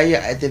kita ia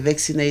at the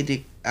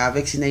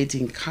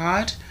vaccinating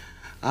card,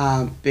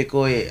 pe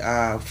koe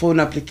phone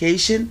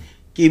application,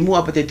 ki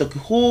mua pa te toki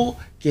hū,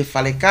 ke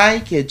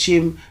whalekai, ke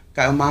gym,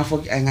 ka o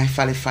mawhoki ai ngai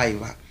whale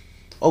whaiva.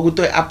 O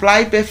kutoi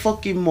apply pe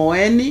whoki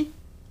moeni,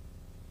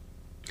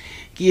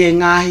 ki e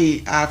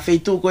ngahi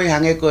wheitu koe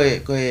hange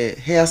koe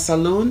hair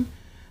salon,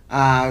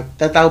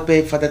 tatau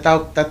pe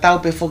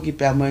whoki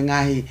pe mo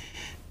ngahi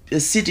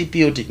city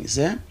buildings,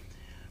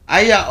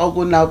 Aia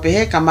o nau pe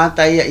he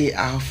kamata ia i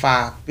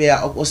awha,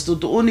 pea o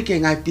stutu uni ke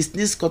ngai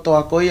business ko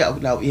toa koe o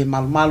nau i he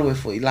malumalu e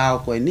fo i lao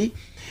koe ni,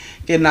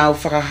 ke nau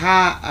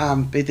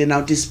whakaha pe te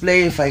nau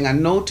display e whainga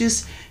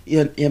notice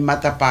i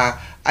matapa.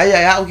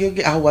 Aia ia o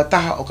ki ahua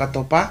taha o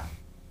katopa,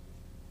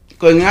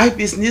 ko ngai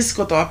business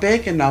ko toa pe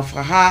ke nau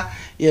whakaha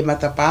i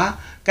matapa,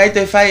 kai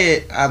te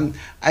whai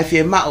ai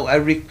whie mao I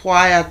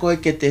require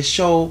koe ke te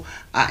show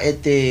e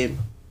te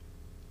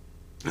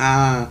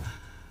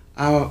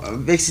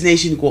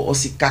vaccination ko o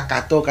si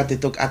kakato ka te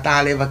tok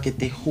atalewa ke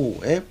te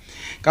hu,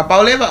 Ka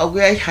paulewa o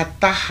koe ai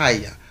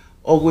hatahaya,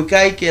 o koe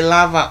kai ke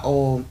lava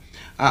o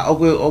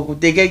koe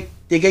te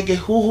ke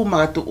huhu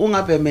magatu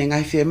unga pe me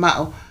ngai whie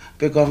mao,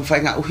 pe ko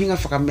whainga uhinga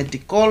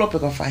whakametikolo, pe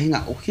ko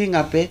whainga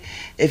uhinga pe,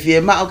 e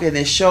whie mao ke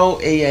ne show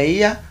e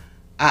ia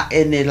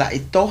ene la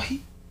itohi,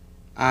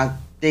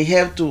 they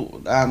have to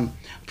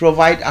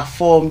provide a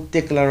form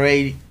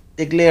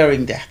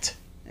declaring that.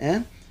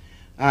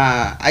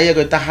 Aia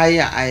koe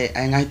tahaya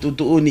ai ngai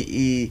tutu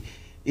uni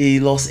i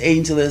Los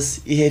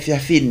Angeles i he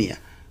whiawhinia.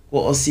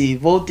 Ko o si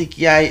voti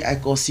ki ai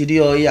ko si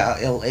rio ia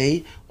LA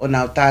o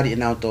nau tari e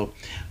nau tolu.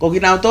 Ko ki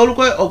nau tolu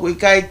koe o kui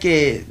kai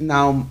ke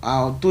nau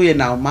tui e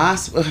nau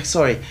mask, o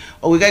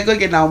kui kai koe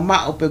ke nau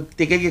o pe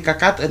te keke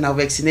kakato e nau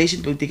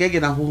vaccination, pe te keke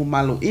nau huhu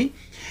malu i.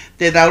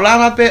 Te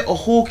daulama pe o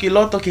hu ki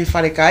loto ke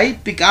wharekai,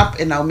 pick up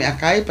e nau mea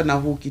kai, pe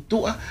nau hu ki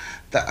tua,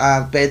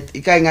 pe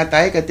i kai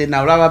ngatai ka te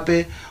naulama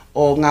pe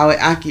o ngawe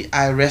aki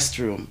ai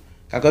restroom.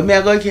 Ka koe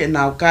mea koe ke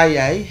nau kai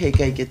ai, he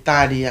kai ke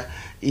tāria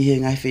i he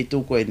ngai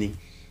wheitu koe ni.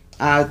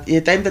 I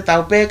he taim te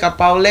tau pe ka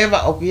pau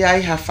lewa o ki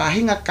ai ha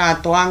whahinga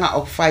kātoanga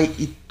o whai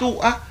i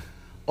tua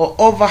o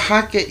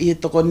overhake i he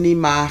toko ni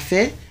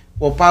mawhe,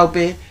 o pau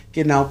pe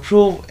ke now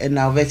prove and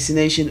now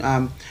vaccination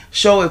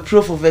show a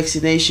proof of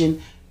vaccination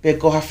pe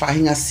ko ha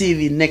fahinga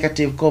CV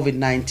negative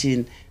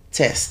COVID-19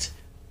 test.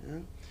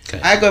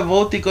 Ai ko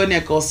vote ko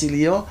ne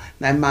consilio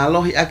na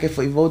malohi ake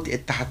foi vote e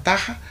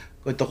tahataha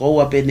ko to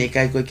ko pe ne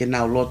kai ko ke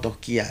now loto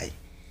ki ai.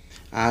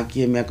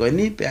 Ki me ko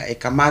ni pe e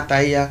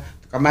kamata ia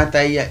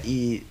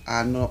I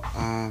ano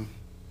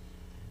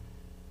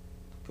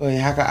ko e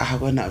haka aha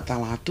ko na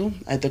tamatu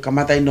ai to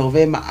kamata I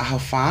November aha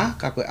fa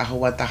ka ko aha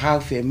wata ha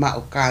fe ma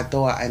o ka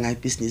toa ai ngai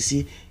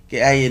business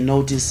ke ai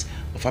notice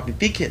o fa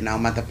pipike na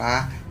mata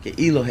pa ke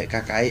ilo he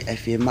kakai ai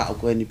fe ma o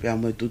ko ni pe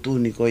mo tutu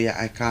ni ko ya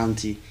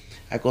county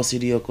ai ko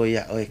sirio ko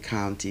ya o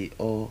county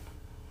o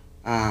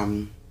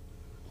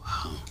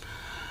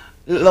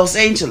Los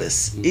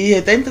Angeles I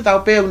he tenta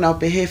tau pe na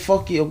pe he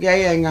foki o ga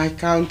ia ngai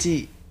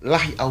county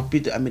lahi au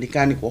pito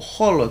Amerikani ko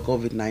holo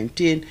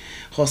COVID-19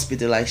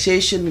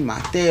 hospitalization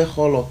mate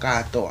holo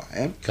katoa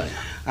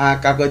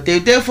ka ko te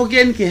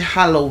fogen ki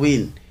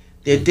Halloween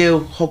te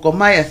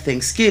hokomai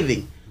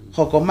Thanksgiving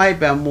hokomai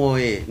pe mo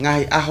e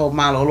ngai aho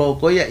malolo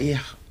ko ya I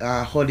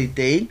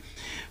holiday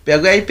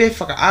pe ga ipe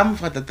faka am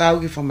fata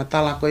tau ki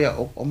famatala ko ya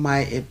o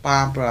mai e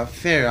Barbara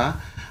Ferra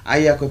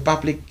ai ko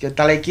public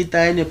tale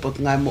kita ene pot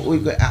ngai mo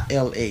ui ko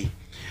LA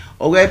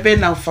o ga ipe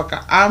na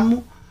faka amu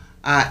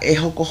e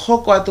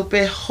hoko atu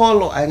pe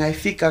holo ai ngai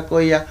fika ko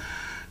ia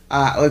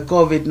o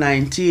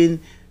COVID-19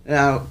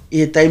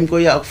 I time ko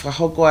ia o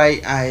hoko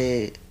ai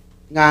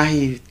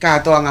ngahi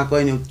katoa nga ko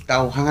ni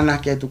tau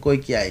hangana ke atu ko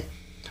ki ai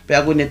pe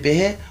aku ne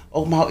pehe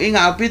o mau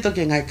inga apito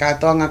ke ngai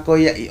katoa nga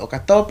ko ia I o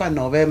katopa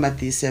November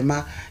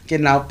December ke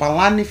na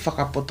palani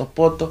faka poto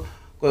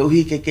ko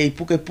uhi ke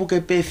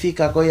puke pe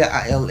fika ko ia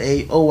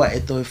LA o wa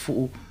eto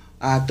fu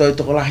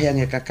to ko lahi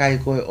nge kakai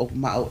ko o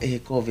mau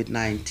e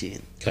COVID-19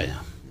 kaya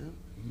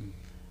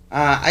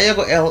aya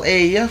ko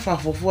LA ya fa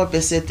fofua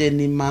pesete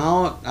ni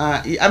mao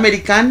I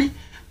Amerikani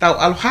tau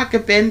alhake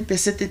pen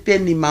pesete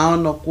pen ni mao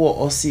no ko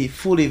osi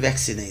fully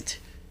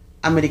vaccinated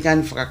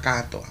Amerikani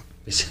fakakato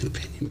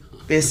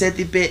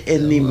pesete pe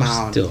ni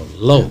mao still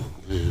low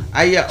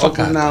aya o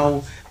now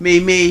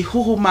me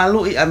huhu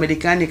malu I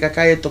Amerikani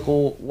kakai to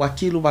ko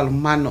wakilu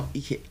balumano I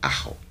he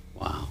aho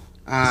wow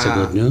that's a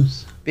good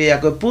news pe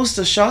ako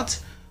booster shot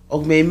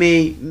og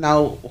me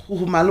now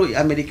huhu malu I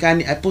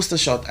Amerikani I booster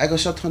shot I go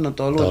shot hono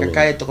tolu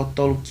kakai to ko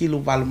tolu kilo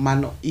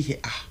balumano I he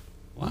ah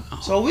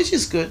wow so which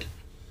is good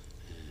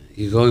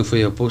you going for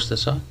your booster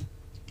shot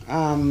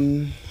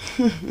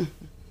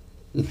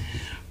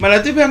mana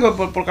tu pengo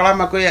por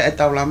kalama ko ya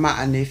etaulama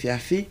ane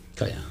fiafi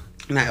kaya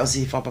na o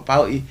si fa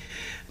papau I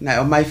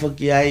na o mai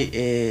foki ai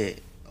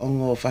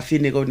ongo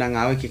fafine go na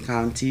ngawe ki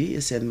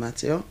county San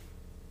Mateo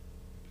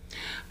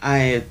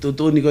ai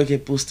tutu ni go ke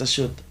booster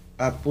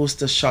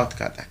shot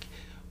kataki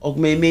og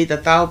me ta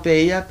tau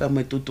pe ia pe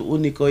me tutu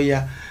uniko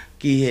ia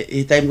ki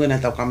e time go na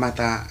tau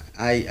kamata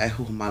ai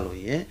hu malu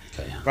ye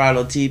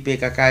pralo ti pe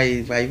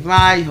kakai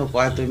vai hoko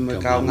atu me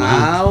ka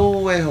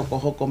ngau e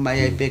hoko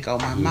mai ai pe ka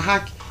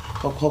mahaki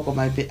hoko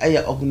mai pe ai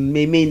og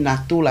me na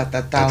tula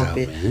ta tau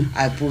pe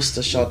ai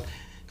booster shot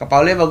ka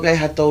paule ba ga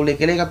hato le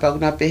kele ka pa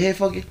na pe he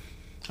foki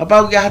ka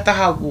pa ga hata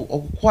ha o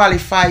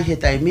qualify he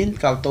time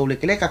ka to le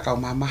kele ka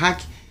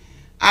mahaki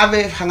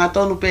ave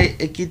hangatonu pe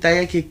e kita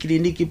ya ke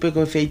kliniki pe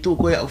ko feitu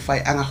ko ya fai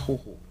anga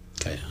huhu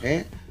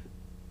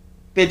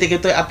pe te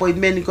ke to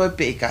appointment ko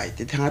pe kai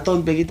te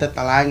hangaton pe kita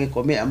talange ko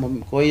me amo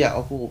ko ya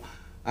o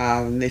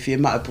ne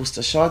firma a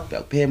booster shot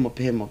pe mo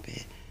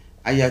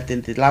aya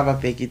tente lava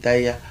pe kita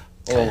ya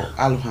o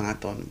alu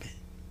hangaton pe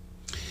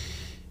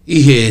I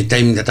he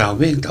time da tau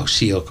be tau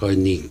sio ko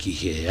ni ki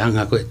he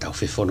anga ko tau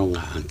fe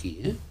fononga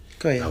anki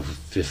tau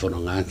fe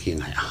fononga anki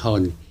ngai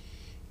ahoni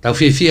tau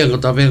fia ko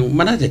tau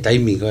mana te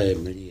taimi ko e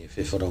mali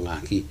fe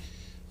foronga ki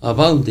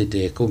abau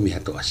te ko mi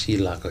hato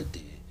asila ko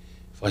te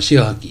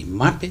fasio ki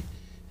mape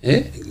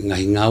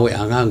ngai ngawe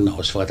anga na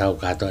os fa tau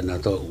ka to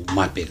na to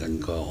mape kan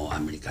ko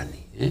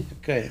Amerikani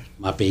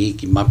mape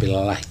ki mape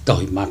la to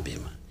mape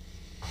ma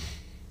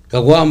ka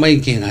wa mai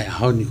ki ngai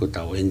honi ko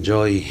tau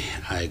enjoy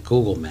ai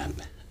Google map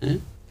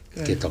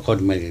ke to ko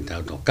mai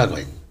tau to ka ko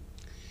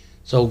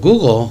so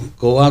Google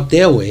go out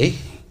their way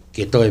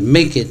ke to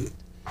make it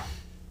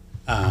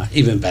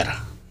even better.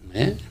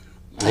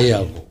 Aí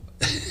algo.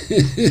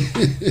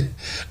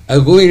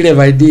 Algo ile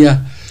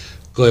idea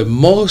go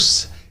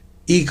most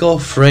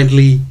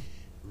eco-friendly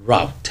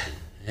route.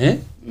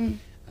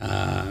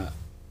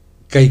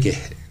 Kai ke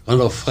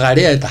ono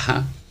frare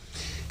ta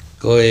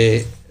go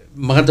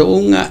magato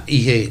unga I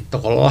he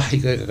tokolohi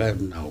ka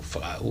na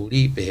fa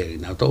uri pe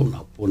na to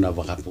na puna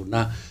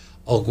vakapuna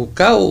o ku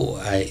kau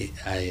ai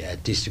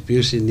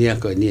distribution near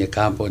ko near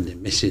carbon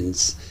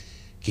emissions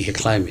ki he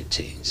climate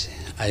change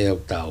ai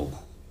au tau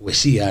we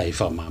si ai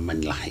fa ma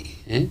man lai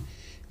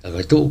ka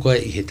to ko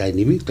I he tai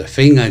nimi to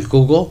finga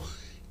Google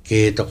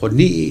ke to ko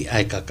ni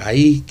ai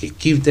kakai ke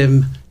give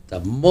them the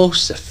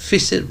most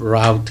efficient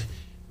route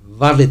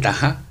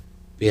valetaha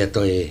pe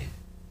to e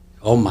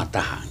o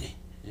mataha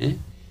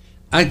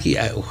aki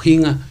ai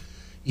uhinga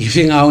I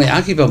finga o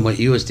aki pa mo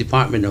US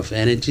Department of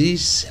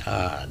Energy's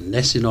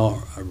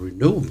National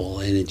Renewable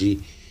Energy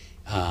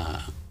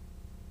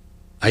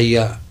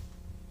aia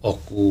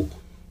oku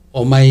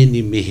o mai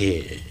ni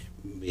me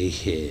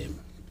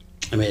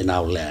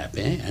nau lab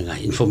anga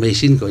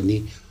information ko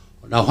ni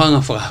na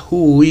hanga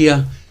whakahu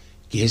ia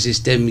ki he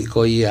systemi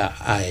ko ia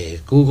ai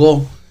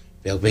Google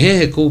pe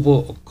he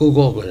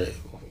Google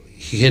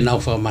he nau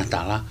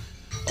whakamatala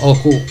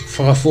oku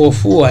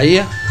whakafua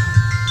ia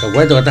ka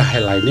wai toka ta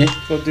headline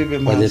Ko tu be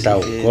Wane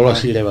tau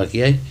kolosi lewa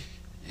ki ai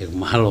e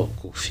mahalo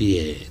ku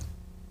fie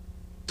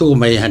tuku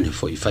mai hane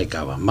foi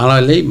whaikawa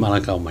mala lei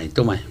mala kau mai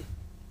tu mai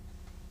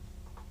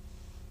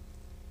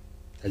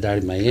te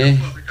dari mai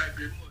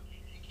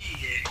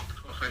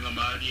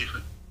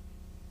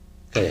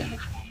kaya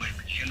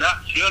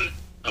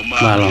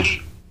malo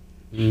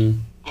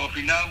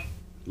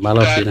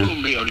malo fina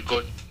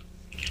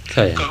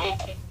kaya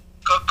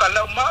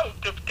kalau mau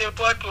te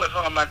patu e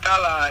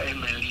whakamatala e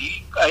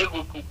meli ai ku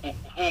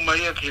huma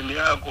ia ke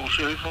mea ko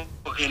selfo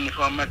ke ni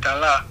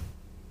whakamatala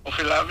o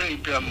whilawe i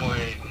pia mo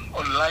e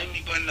online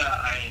i kona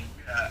ai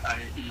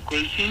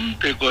education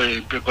pe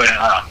koe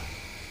ha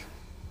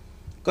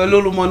Ko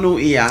lulu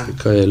monu ia.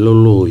 ko e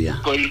lulu ia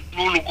ko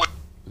lulu ko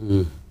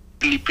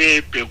ni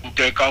pe ku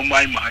te kau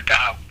mai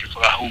mahata te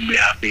whakahume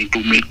a pe tu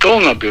me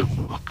tonga pe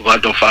ku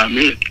ato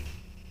family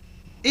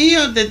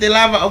Iyo te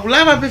lava, o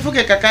lava pe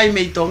fuke kakai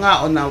me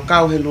tonga o na o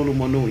kau he lulu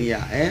monu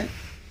ia,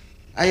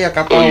 Aia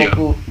kapau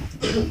ku.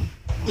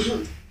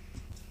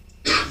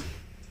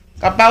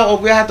 Kapau o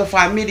kuia hato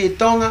family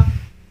tonga.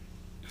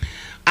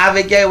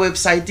 Ave kia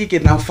website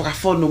ke na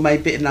whakafonu mai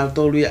pe na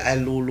tolu ia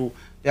ai lulu.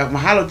 Pea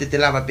mahalo te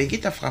lava pe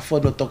kita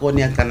whakafonu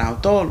tokoni an ka na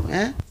tolu,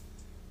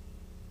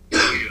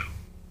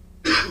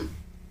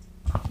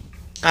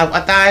 Kau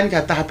atain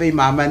ka taha pe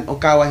maman o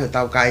kau ai ho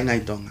tau kai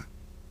ngai tonga.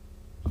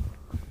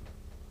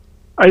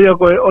 Aia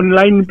koe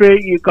online pe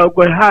i kau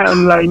koe hai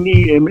online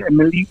i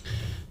Emily.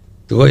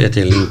 tuko ia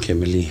te link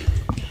Emily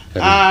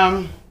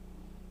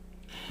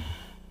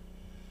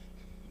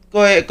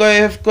Koe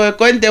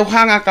te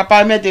hanga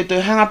kapal me te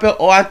hanga pe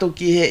o atu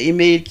ki he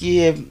email ki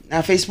he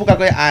Facebook a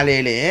koe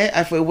alele,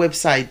 ai foi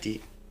website.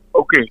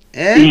 Okay.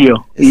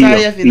 Iyo. Sa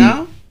ia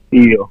final?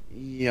 Iyo,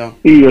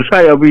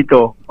 saya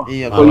Vito.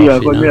 Iyo. Ko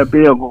mea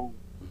pea ko.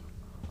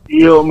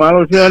 Iyo,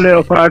 malo sea le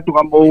o whaatu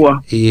ka moua.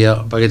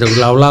 ia pake tau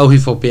lau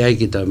hi fo pe ai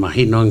ki tau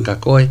mahino an ka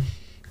koe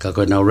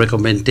nau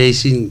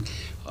recommendation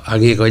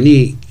ange koe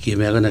ni ki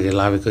mea kona ke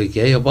lawe koe ki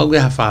ai o pau ke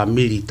ha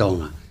family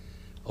tonga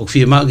o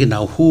fie mau ki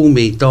nau hu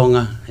me i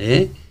tonga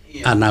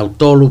a nau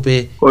tolu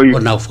pe o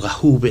nau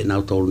whakahu pe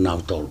nau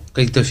tolu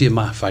kai tau fie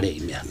maa whare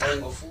i mea ta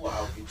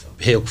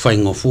he o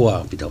whaingofua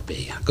o pitau pe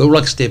ia kau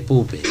lak step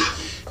pu pe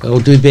kau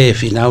tui pe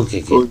finau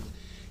ke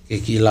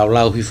ki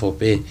lau hi fo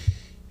pe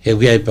he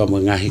wiai pa mo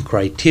ngahi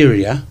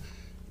criteria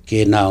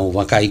ke nau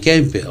wakai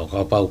kempe o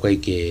ka pau kai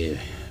ke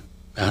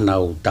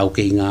anau tau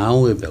ke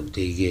ngau e pe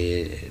te ke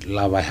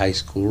lava high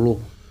school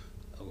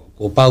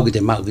ko pau ki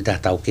te mau ki ta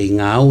tau ke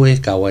ngau e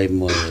ka wai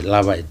mo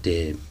lava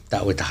te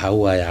tau e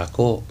tahaua e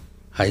ako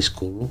high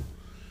school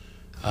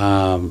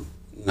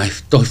ngai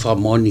toi fa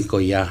moni ko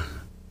ia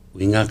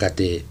winga ka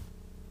te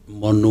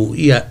monu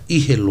ia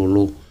ihe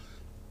lulu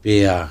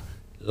pe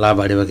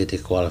lava rewa ke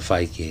te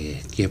qualify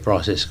ke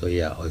process ko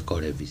ia o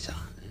kore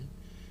visa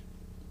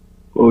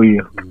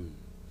Oia.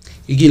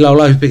 Iki lau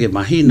peke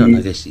mahino na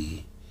ke si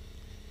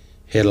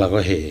he la ko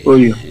he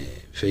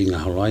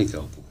whinga holoi ka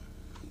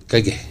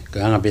ke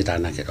anga peta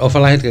na ke o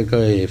whalahet ke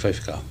koe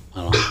whaiwhika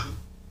malo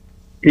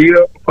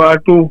Ia,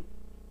 whaatu.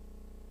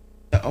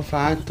 O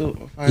whaatu.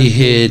 I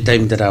he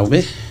time te rau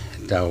me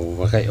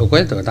tau wakai o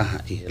koe tau taha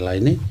i he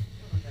laine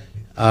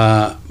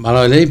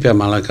malo lei pia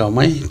malo kau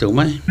mai tau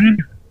mai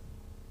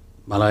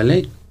malo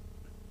lei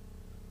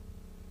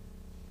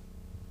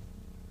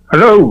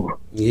Hello.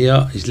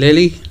 Ia, is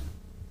Lely?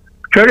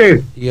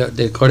 Sorry. Ia,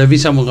 de kore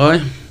visa mo koe?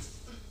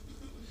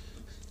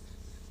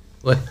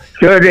 Oi.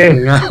 Sorry.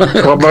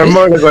 Ko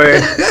mo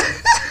koe.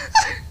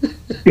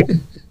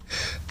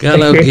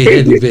 Kalau ki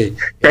he ni pe.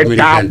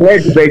 Ta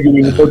plek be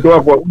ni ko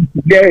to ko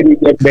deri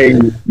ke be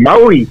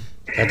Maui.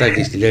 Kata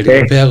ki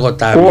Lely pe ko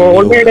ta. Ko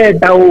lere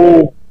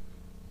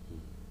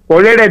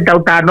tau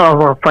ta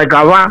no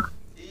whaikawa.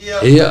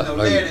 Ia,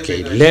 ke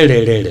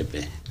lere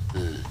pe.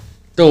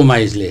 Tō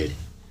mai is Lely.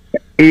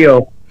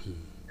 Iyo.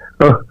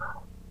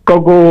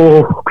 Koko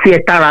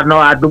fietara no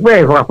atu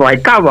pe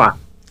whaikawa.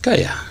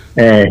 Kaya.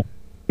 E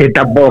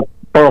ta po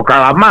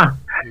kalama.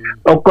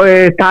 O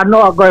koe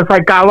tanoa koe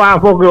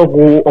whaikawa whoki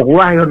oku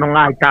wahi ono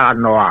ngai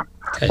tanoa.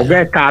 O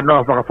ke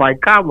tanoa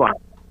whakawaikawa.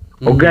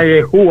 O ke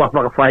e hua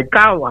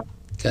whakawaikawa.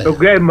 O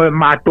ke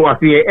matua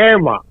fie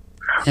ewa.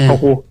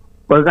 Oku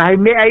koe kahi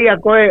mea ia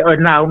koe o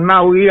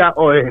nau ia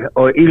o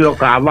ilo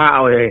kawa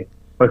o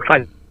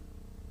whaikawa.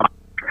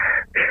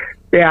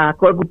 Pea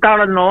koe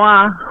kutara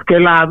noa ke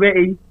la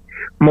vei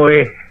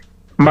moe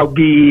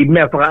mauki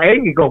mea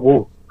whakaei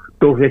koku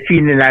tō he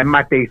sine nai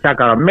mate i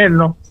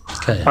Sacramento.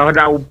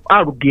 Paka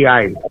aru ki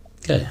ai.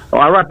 O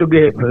aratu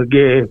ke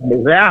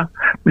mea.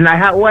 Nai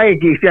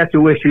hauai ki sia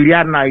suwe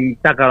siliana i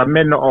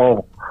Sacramento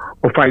o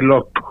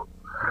whailoto.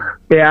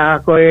 Pea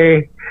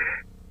koe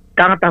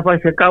tangata whai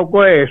se kau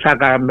koe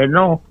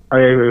Sacramento.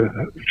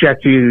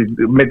 siasi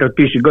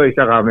metotisi goi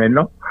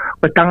sakameno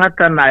o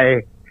tangata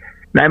nai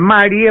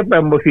maria pa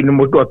mo fino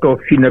mo to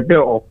fino pe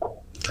oko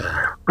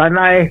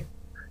kana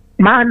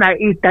mana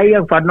I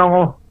taia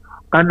whanongo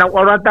kana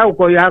ora tau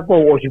ko ia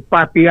ko o si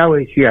papi au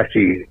e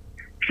siasi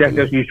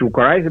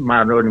sukarai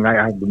mano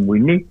ngai ai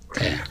muini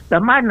ta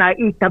mana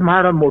I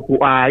tamara mo tu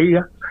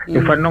aia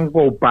e whanongo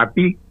ko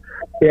papi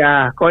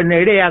ya ko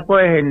nerea ko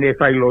e ne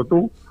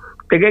whailotu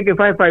Teke ke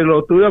whai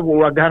lotu ia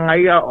ko waganga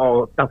ia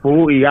o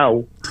tafuru I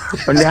au.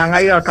 O ne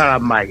hanga ia o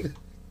taramai.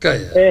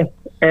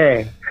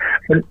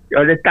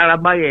 O ne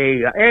taramai e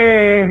ia.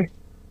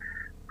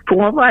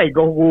 Funga vai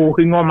ko ku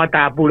hingo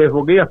matapule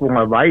hoki ia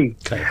funga vai.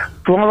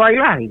 Funga vai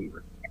lahi.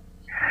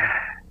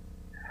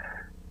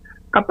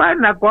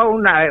 Kapana ko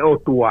una e o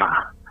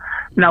tua.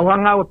 Na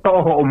wanga o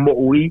toho o mo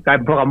ui,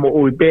 kai paka mo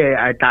ui pe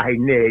ai tahi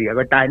ne ia.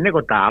 Kai tahi ne ko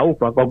tau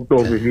pa ko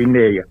toki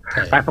ne ia.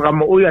 Kai paka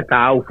mo ui a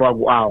tau pa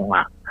ku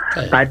aonga.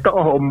 Kai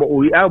toho mo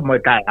ui au mo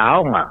tai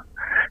aonga.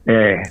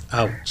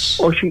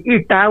 O si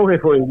I tau he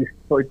foi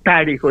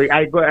tari foi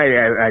ai ko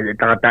ai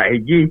tata e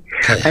gi.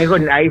 Ai ko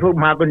ai ko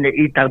ma ko ne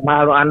I ta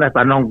maro ana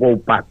pa non ko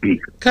papi.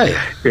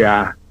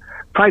 Ya.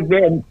 Fai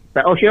ben,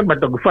 o si ba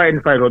to fai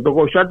ro to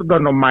ko sa to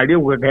no mari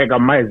u ke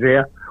ka mai ze.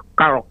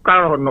 Karo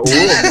no u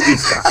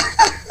ita.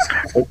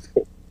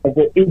 O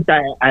ita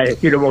ai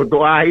kilo mo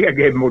to ai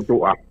ke mo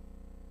to a.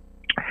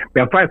 Pe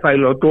fai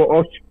lo to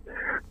os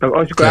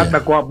Os ko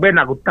ata ko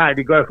bena ko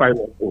tadi ko fai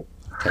ko.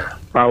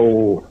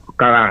 Pau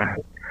kala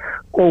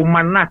ko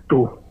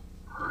manatu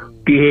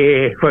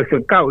ki foi se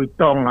kau I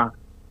Tonga.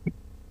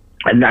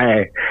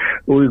 Ana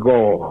ui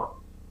go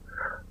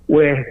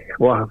we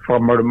wa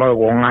formal mo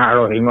go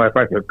ngaro ingo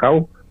fa se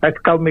kau. Fa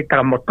kau mi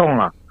ta mo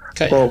Tonga.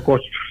 Ko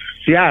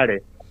siare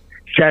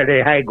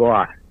hai go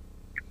a.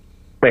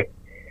 Pe.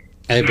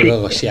 Ai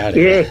go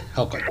siare.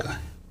 Ho ko.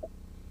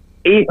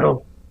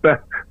 Io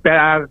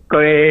per ko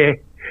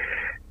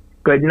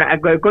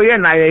ia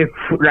na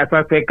la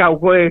fa kau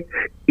ko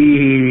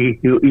I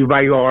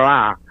vai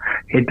ora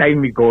he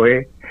taimi ko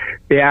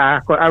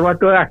Pea ko alwa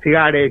to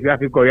asiare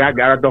grafiko ya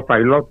gara to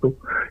failotu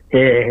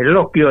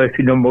lokio e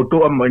sino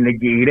motu amo ne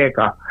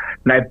gireka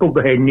na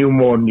epuka he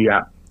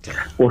pneumonia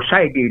o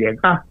sai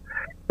gireka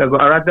pero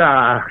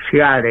arata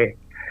asiare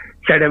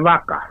sare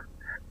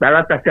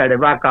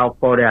vaca o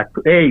pore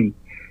atu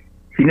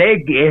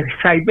sineki e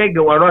sai peke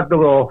waroto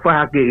go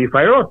fahaki I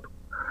failotu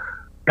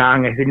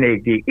tange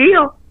sineki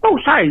io o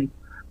sai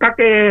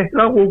Kake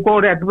lau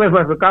kore atu pe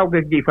whakau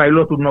ke ki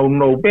whailotu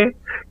nou pe.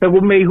 Te ku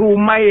mei hu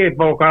mai e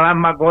po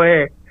kalama ko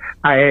e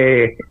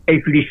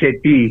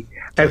fliseti.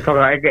 E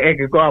whaka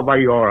eke koa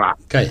vai ora.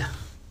 Kaya.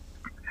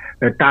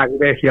 Tāki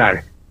pe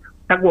siare.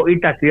 Tako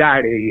ita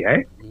siare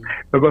I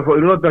Peko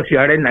whailoto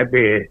siare na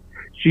pe.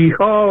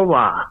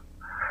 Sihova.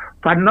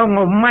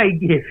 Whanongo mai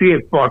ki he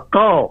fie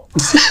poto.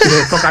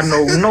 E whaka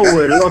nou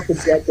e lotu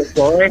ki ate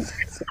koe.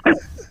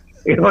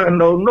 E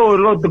no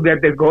lotu ke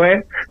te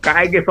koe ka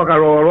ai ke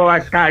whakaroro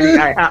a tari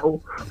ai au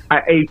a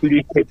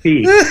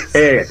fliseti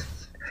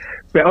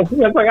pe o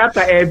fia koe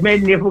ata e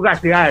meni e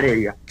fukasi are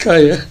ia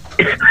kaya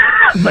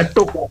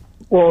matuko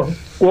ko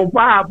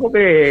paha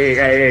poke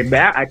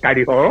mea a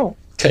tari horo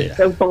kaya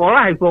e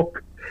whakolahi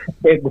poke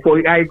e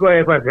kufoi ai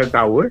koe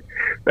whakatau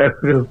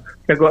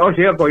e koe o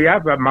sia koe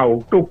ia pa mau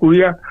tuku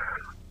ia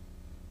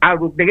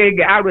aru teke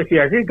ke aru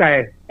sia si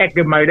ka e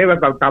ke mai rewa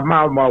kau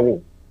tamau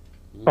mau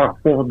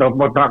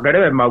mo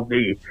takere mau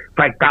ki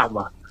fai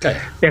kawa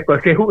e ko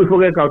se hui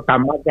fuge kau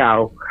tama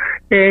kau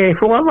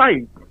funga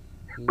vai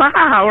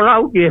paha o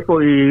lau ki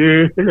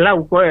foi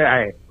lau koe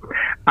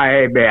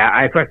ai bea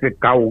ai fase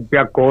kau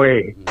kia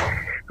koe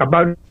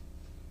kabau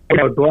e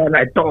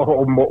tuana e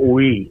toho o mo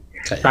ui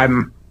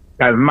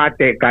kai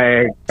mate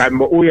kai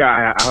mo ui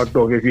a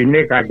to ke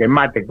fine ka ke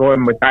mate koe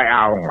mo tai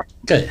aonga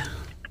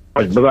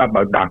o dua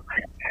bauta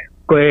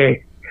koe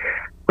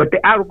ko te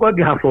aru koe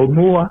ki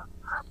hafomua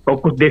o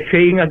ko te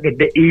whainga ke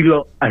te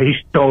ilo a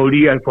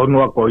historia I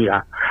whanua ko ia.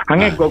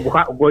 Hange ko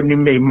ko ni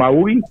mei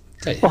Maui,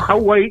 o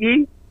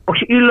Hawaii, o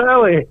si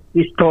ilo e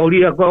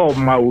historia ko o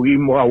Maui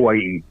mo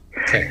Hawaii.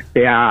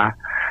 Pea,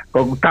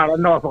 ko tala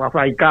noa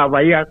whakawhai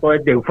kawa ia ko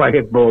e te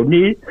whai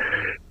boni,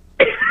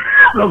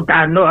 ko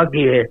tanoa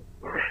ki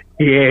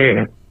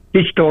e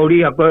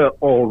historia ko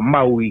o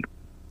Maui.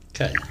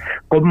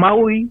 Ko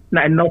Maui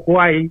na e noko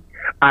ai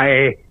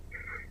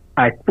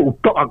ai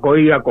putoa ko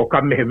ia ko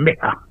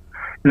kamehemeha.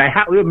 Nai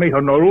hau ia mei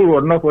Honolulu o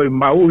nofo I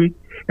Maui.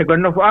 E koe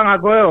nofo anga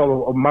koe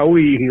o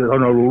Maui I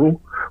Honolulu.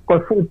 Koe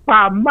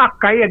fupa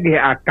maka ia ki he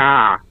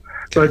ata.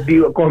 Koe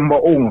di ko mo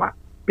unga.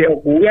 Pe o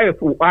kuia e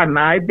fupa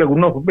nai. Pe o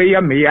nofo pe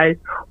ia mei ai.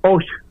 O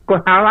koe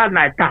hala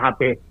nai taha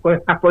pe. Koe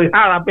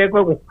hala pe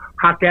koe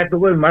hake atu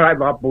koe marai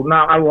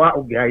wakapuna alua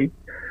o ki ai.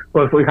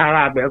 Koe fui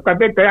hala pe. Koe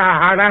pe te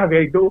hala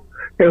pe tu.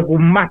 Te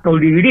humato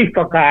li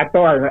whaka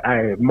atoa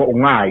mo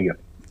unga ia.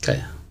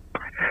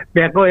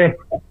 Pe koe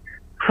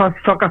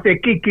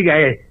whakawhe kiki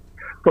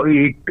ko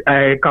I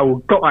kau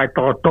toa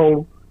toa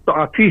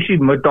toa fisi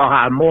mo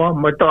toa moa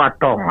mo toa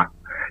tonga.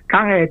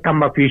 Kange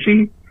tama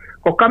fisi,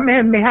 ko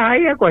kameha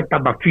ia ko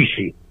tama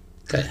fisi.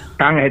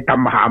 Tanga he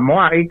tamaha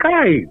moa I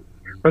kai.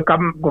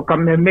 Ko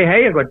kam me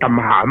hei ko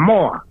tamaha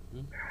moa.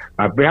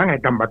 A peang he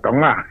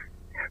tamatonga.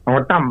 O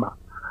tama.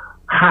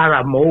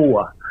 Hara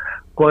moa.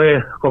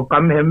 Ko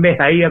kam me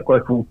hei ko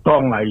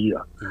futonga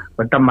ia.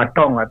 Ko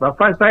tamatonga.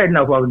 Pa fai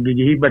na wa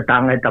gi ba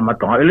tanga he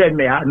tamatonga. Ile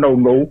me ha no.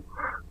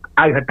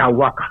 Ai ha tau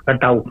waka. Ha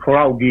tau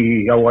folau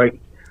gi awai.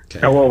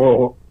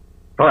 Tau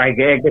ai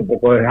ke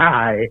ko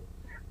hai.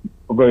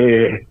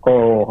 Ko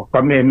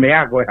kam me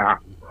ha ko ha.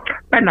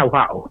 Pena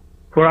wao.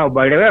 Folau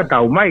ba le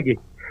tau mai ki.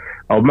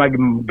 O mai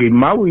ki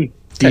Maui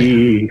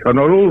ki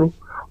Honolulu.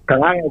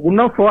 Kangai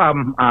kuna fo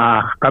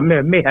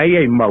kame me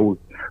ai Maui.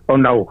 O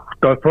nau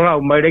to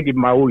folau mai le ki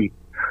Maui.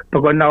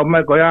 To ko nau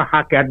mai ko ya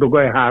ha ke atu ko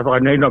ha so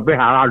nei no pe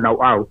ha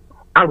nau au.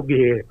 Au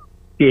ki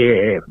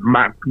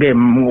ma ke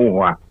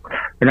mua.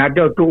 Na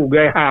to tu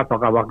ge ha pa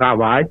ka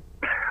vai.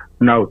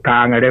 Nau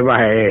tanga le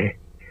vai.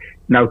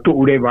 Nau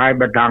tu le vai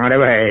ba tanga le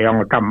vai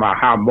yang tama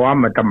ha mo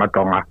ma tama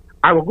tonga.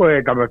 Au ko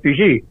e tama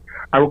fisi.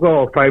 Au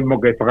ko fai mo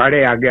ke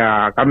pagare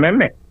a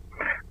kameme.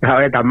 Hau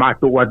e ta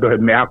mātu watu he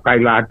mea kai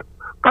lātu.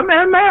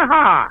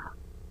 Kamehameha!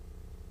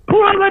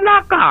 Pua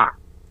manaka!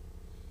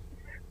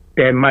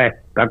 Te mai,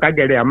 ka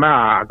kajere a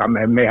mea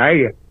kamehameha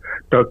ia.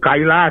 To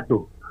kai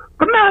lātu.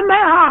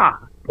 Kamehameha!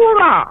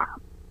 Pura!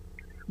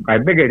 Kai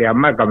pekere a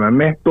mai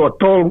kamehameha. Tua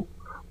tolu.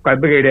 Kai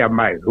pekere a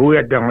mai. Hui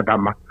a te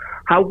ngotama.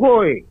 Hau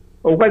koi.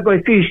 O kai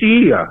koi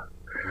fisi ia.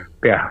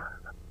 Pea.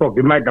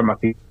 Poki mai tama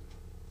fisi.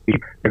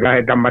 Te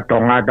kai tama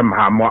tonga tama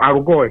hamo.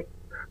 Au koi.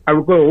 Au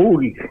koi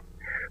uri.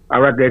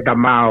 Ahora te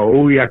tamao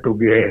ui atu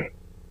ke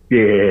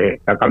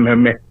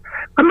kameme.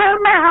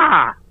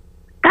 Kamehameha!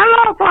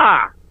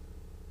 Talofa!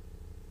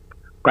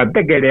 Ka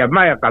pekere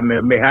mai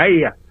kamehameha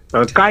ia.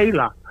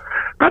 Kaila.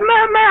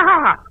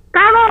 Kamehameha!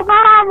 Talofa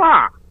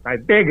awa! Ka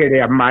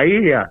pekere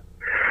mai ia.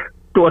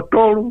 Tua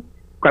tolu.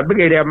 Ka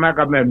pekere mai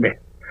kameme.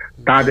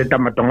 Tā te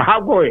tamatonga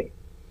hakoe.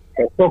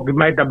 Koki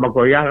mai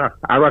tamakoia.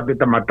 Ahora te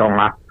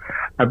tamatonga.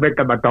 Ape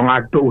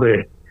tamatonga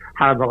tuhe.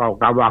 Halapaka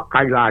kawa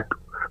kaila atu.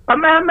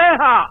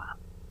 Kamehameha!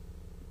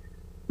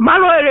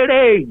 Malo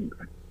ele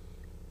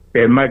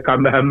pe mai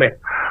kamehameha.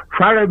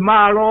 Fale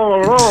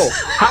malo ro.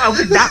 Hau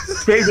ki dak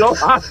te lo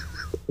ha.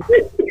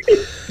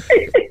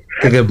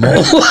 Kege mo.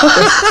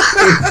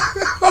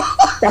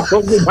 Tako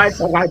ki mai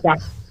tagata.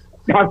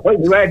 Tako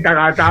ki mai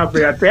tagata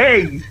pe a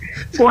te.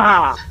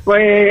 Kua.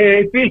 Koe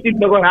fisi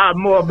me koe ha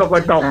mua me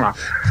koe tonga.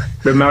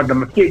 Pe mai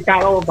o ki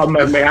taro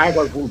kamehameha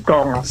koe ku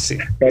tonga.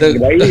 Pe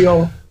ki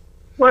iyo.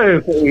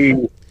 Koe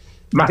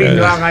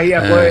mahinuanga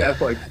ia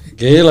koe.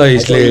 Kela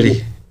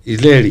isleri.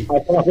 Isleri.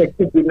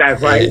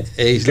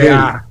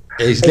 Isleri.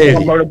 Isleri.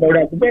 Kalau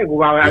boleh tu,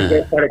 gua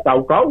ada pada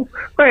kau.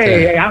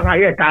 Yang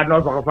ayah tanah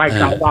pakai fai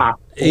kau bah.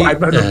 Fai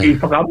berdua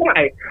pakai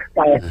mai.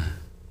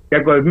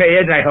 Kalau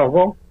meja saya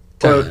hoko,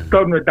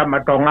 tahun utama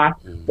tonga,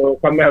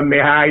 kami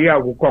mehaya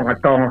bukan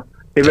tonga.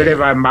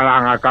 Tiba-tiba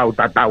malang kau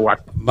tak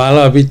tawat.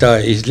 Malah bita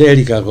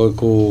Isleri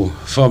kau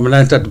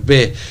formalanta tu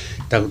be,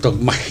 tak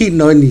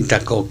mahino ni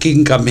tak kau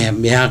king kami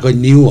meha kau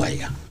niwa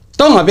ya.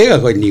 Tonga bega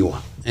kau niwa,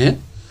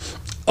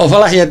 O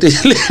falahi atu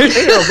Isleri.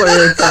 Iyo ko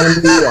yung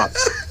tangiwa.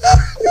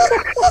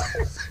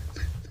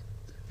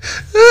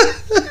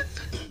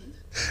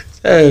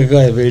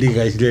 Kai veri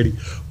ka Isleri.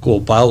 Ko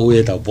pau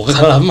e tau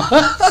pokalama.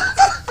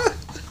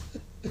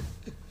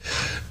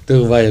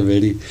 Tu vai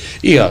veri.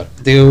 Ia,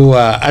 teu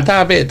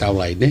atape tau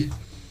lai ne.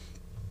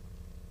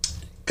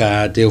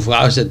 Ka teu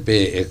fauset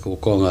pe e ko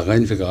konga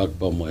kain fika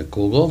akpa mo e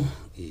kogo.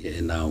 I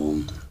e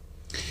nau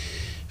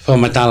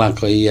whamatala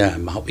ko ia,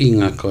 maho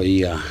inga ko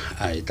ia,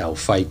 ai tau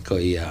fight ko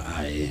ia,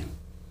 ai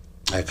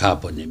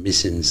carbon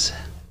emissions,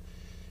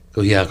 ko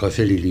ia ko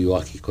whiri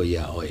liwaki ko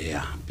ia o ia.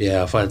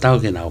 Pia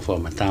whaatau ke nau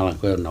whamatala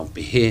ko ia nau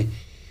pehe.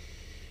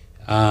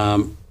 Ai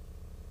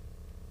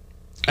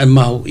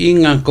maho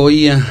inga ko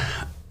ia,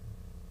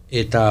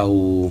 e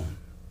tau,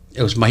 e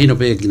us mahino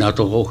pe ki nau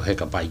toko he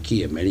ka pai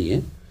ki e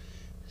meri,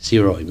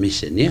 zero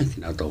emission,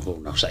 ki nau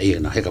toko nau sa ia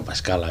nau he ka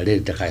paskala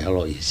re te kai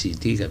halo i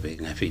city, ka pe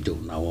ngai whitu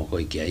nau o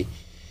koi ki ai.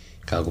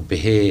 Ka ko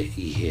pehe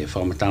I he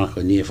whamatana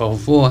ko ni e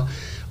whawhawhua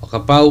o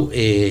ka pau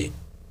e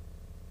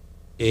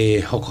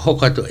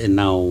hoka to e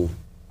nau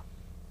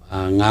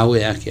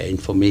ngāwe ake a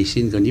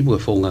information ko ni bue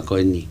whonga ko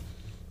ni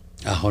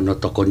a hono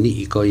toko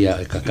ni I ko ia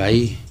e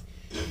kakai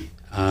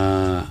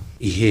I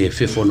he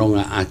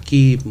whewhononga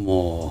aki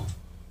mo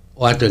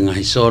o atu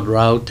ngahi sword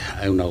route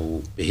au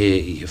nau pehe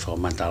I he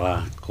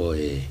whamatala ko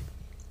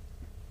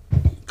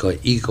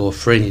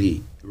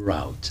eco-friendly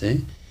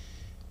route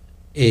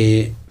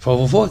e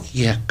whawhawhua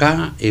ki ha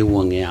ka e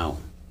uange au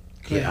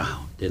ki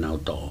au te nau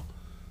tō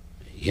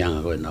I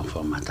hanga koe nau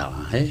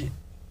whamatala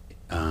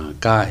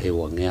ka e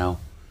uange au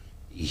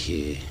I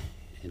he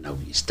nau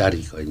I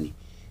study koe ni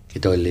ki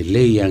toi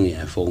le iange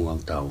e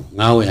whonga tau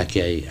ngawe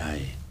ake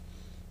ai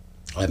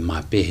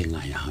mā pehe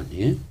ngai aho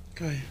ni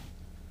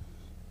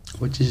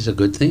which is a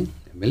good thing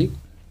Emily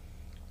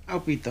au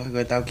pito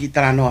koe tau ki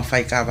tala noa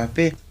whai kawa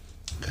pe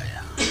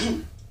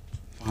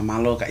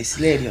Malo ka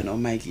Isleri no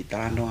mai ki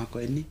tala noa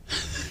koe ni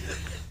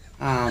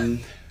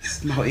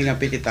Maho inga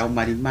peke tau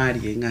mari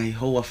e ngai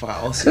hoa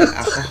whakaosi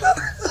ako.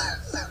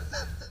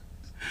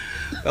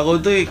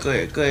 Ako tui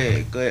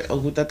koe o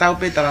kuta tau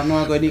pe tala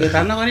noa koe ni koe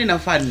tana koe ni na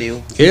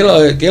whaneu.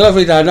 Kela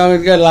whi tāna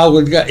ka lau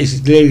koe ka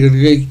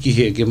isitleri ki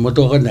he ke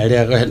moto ka nai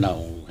rea ka he nau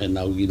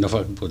ki na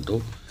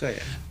whakapoto. Koe.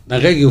 Na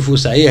kai ki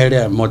ufusa i he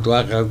rea moto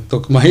aka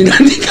toku mahina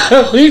ni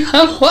ka hui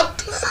ka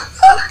moto.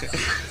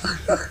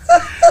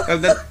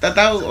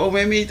 Tatau o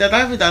memi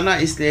tatau whi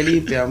tāna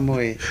isitleri pia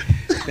moe.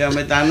 Pia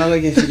me tāna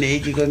koe ke whine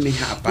iki koe mi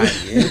hapai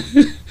e.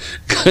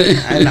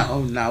 Ai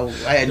nau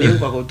ai ni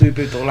ko ko tui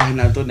pe to la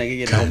na to na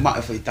ke nau ma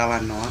foi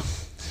tala no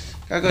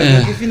ka ko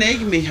ki fine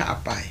ki me ha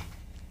pai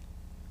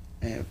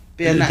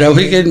pe na da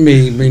weekend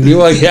me ni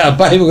wa ya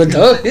pai ko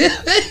to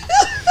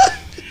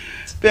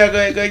pe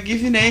ko ki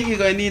fine ki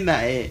ko ni na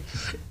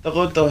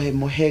to he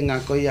mohenga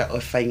ko ya o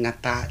fai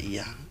ngata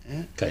ia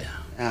ka ya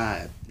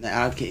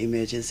na ke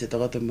emergency to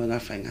mo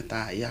nga fai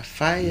ngata ia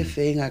fai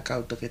nga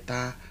ka to ke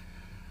ta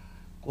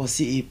ko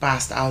si I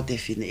passed out e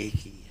fine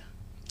ki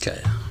ka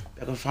ya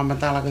pero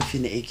whamatala ko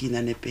whine eki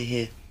na ne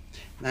pehe.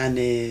 Na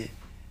ne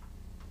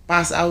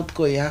pass out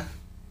ko ia,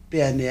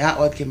 pea ne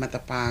aot ke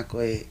matapā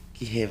ko e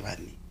ki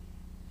hewani.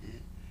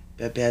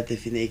 Pea te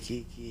whine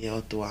eki ki e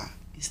otua.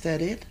 Is that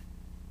it?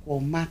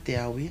 Ko mate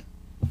au ia.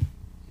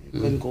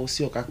 Koen ko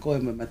usio ka koe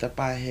me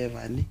matapā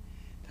hewani.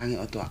 Tangi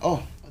otua,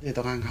 o te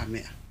tonganga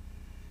mea.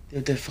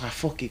 Te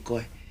whakafoki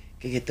koe.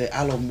 Ke te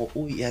alo mo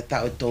ui ia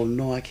tau tau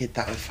noa ke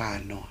tau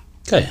whanoa.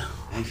 Kaya.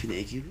 Ai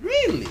whine eki,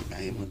 really?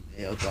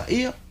 E otua,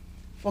 iyo.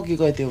 Foki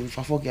koe te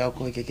whafoki au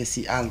koe ke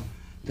si alo.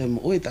 Te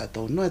mo ui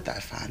tātou noe tā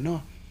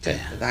whanoa.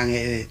 Tange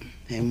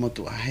he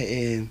motu a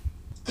he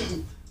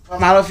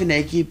whamaro whine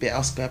eki pe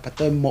aus koe pa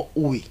toi mo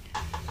ui.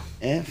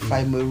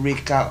 Whai mo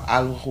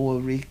alo hoa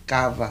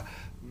recover,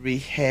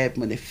 rehab,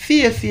 mo ne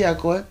fia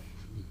koe.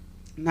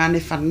 Nā ne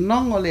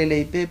whanongo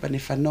lelei pe pa ne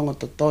whanongo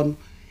to tonu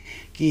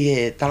ki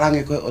he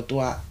talange koe o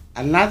tua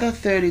another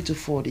 30 to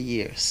 40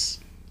 years.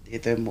 Te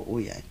toi mo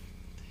ui ai.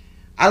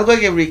 Alo koe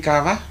ke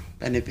recover,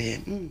 pa ne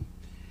pe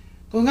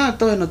ko ngā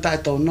toi no tai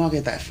tau noa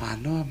ke tai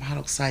whanoa,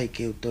 maharok sai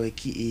ke u toi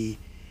ki I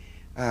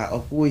o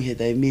kui he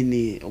tai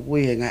mini, o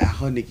kui he ngai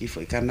ahoni ki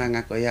fo I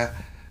kananga ko ia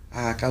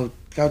kau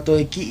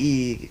toi ki I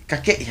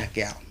kakei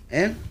hake au,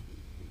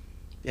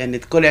 Pea ne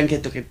kore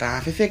anke toke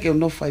tā, whewhe ke u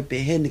no whai pe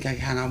he ni ka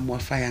hanga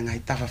mua whai ngai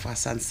tawa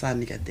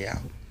whasansan ni ka te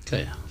au.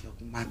 Kaya.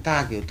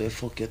 Mata ke u toi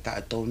whoki o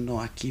tai tau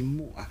noa ki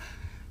mua,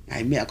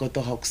 ngai mea ko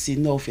to hok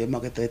sino whea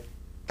mau ke toi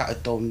tai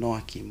tau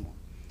noa ki mua.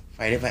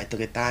 Whai rewa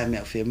toke tā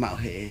mea whea mau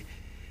he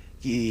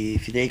ki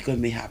whirei koe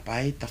me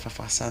hapai, ta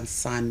whawhasan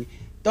sani,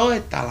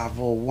 toi tala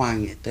vo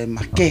wange, toi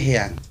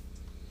makeheang.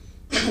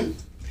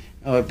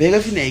 Pega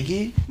whirei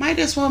ki, might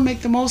as well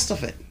make the most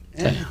of it.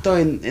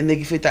 Toi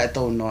neki whita e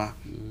tau noa.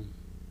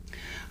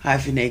 Hai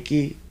whirei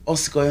ki,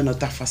 osi koe no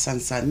ta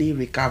whasan sani,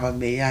 recover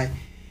me ai,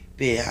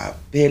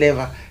 pe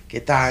lewa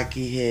ke tā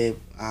ki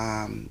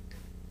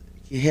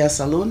hair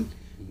salon,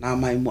 nā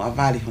mai mua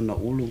wari hono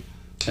ulu.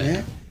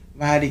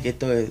 Wari ke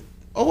toi,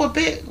 owa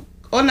pe,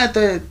 ona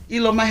to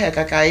ilo mahe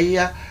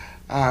kakaia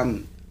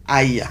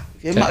aia.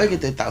 Ke mau ke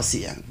te tau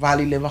siang.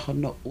 Vali le waho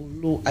no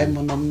ulu, ai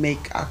mono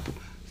make up.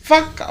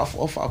 Whaka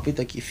of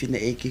apita ki whine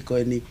eki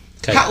koe ni.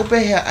 Ha upe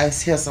hea ai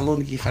hair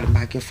salon ki whare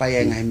maha ke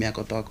whai ngai mea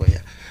ko toa koe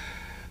ia.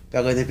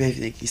 Pea koe te pe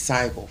whine ki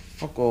sai ko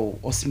whako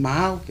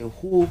osmau ke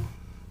hu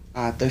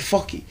toi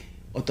whoki.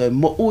 O toi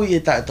mo ui e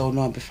tae tau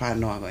noa pe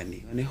whanoa koe ni.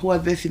 One hua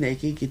pe whine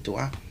eki ki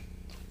tua.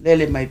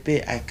 Lele mai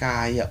pe ai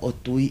ka ia o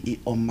tui I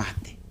o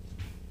mate.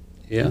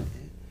 Yeah.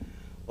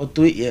 O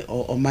tui e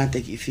o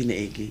mate ki whine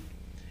eki.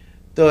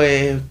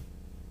 Toi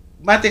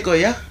mate ko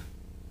ia.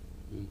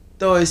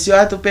 Toi sio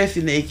atu pe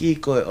whine eki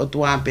koe o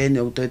tuan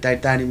pene o toi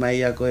taitani mai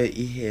ia koe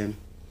I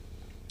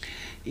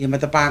he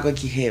matapā koe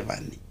ki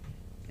hewani.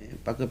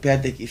 Pako pea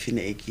te ki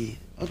whine eki.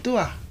 O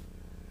tua.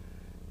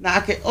 Na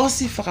ake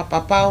osi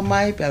whakapapau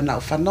mai pea na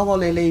whanongo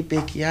lelei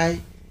pe ki ai.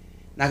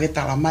 Na ke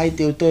tala mai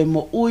te o toi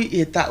mo ui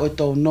I tau e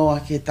tau noa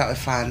ki tau e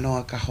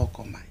whanoa ka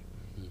hoko mai.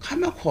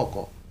 Kama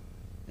hoko.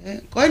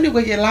 Koe ni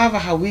koe ke lava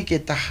hawi ke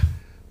taha.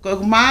 Koe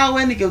ku maa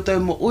weni ke utoi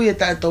mo ui e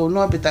tae tau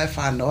noa pe tae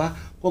whanoa.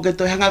 Ko ke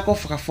toi hanga ko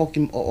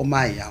whakafoki o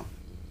mai au.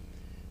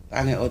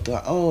 Tange o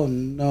tua, oh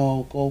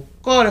no, ko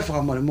kore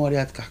whakamore mori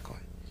atu ka koe.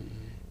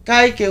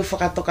 Kai ke u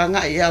whakatoka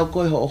ngai au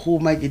koe ho o hu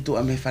mai ki tu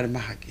a me whare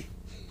maha ki.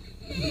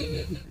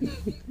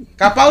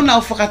 Ka pau na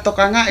u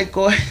whakatoka ngai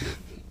koe.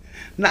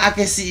 Na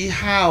ake si I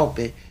hao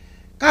pe.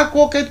 Ka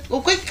koe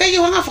kai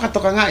u hanga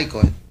whakatoka ngai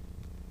koe.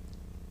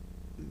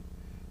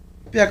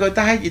 Pea koe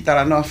tahai ki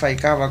tala noa whai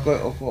kawa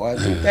koe o ko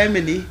atu.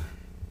 Taimeni,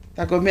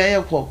 ta koe mea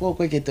iau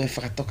koe ke toi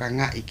whakatoka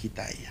ngā I ki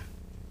taia.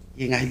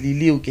 I ngahi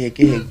liliu ke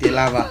he te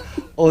lava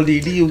o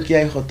liliu ki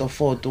ai hoto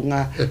whōtunga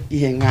I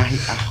he ngahi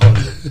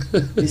ahoni.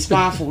 I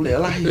smafu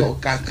leo lahi o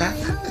kaka.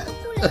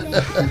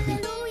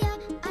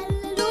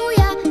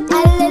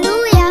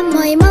 Alleluia,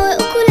 moi maue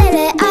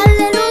ukulele,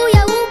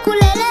 alleluia,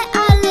 ukulele,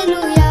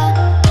 alleluia.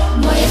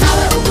 Moi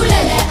maue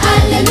ukulele,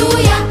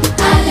 alleluia,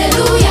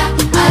 alleluia,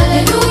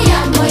 alleluia.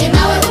 Moi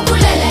maue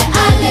ukulele,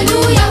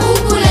 alleluia,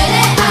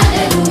 ukulele,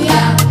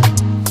 alleluia.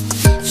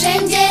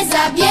 Wszędzie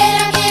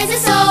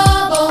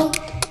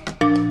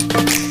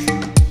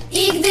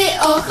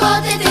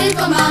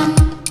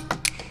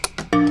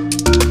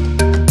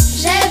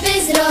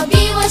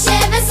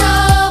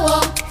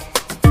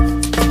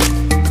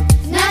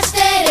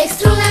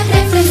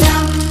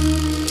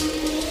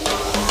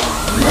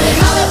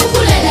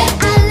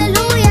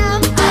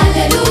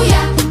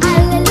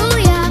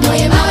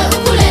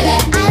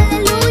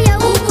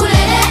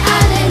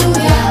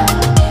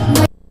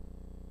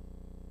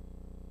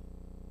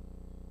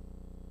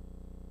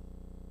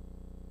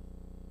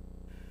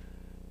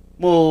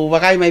mo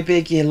wakai mai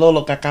pe ki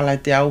lolo kakala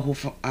te au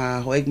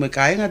ho ek me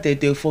kainga te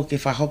fo ke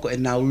whahoko e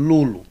nau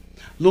lulu.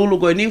 Lulu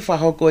koe ni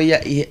whahoko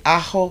ia I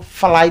aho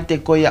whalai te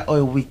koia o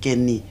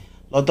weekend ni.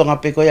 Lotonga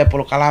pe koia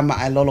polo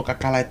kalama ai lolo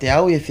kakala te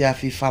au e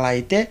whiawhi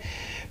whalai te.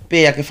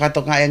 Pe a ke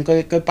whatonga e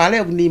koe pale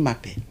o ni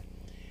mape.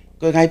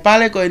 Koe ngai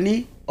pale koe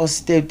ni o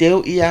si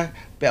teu ia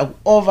pe au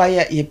ova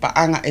ia I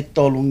paanga e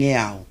tolu nge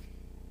au.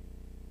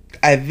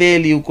 Ai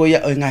value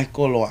koia o ngai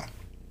koloa.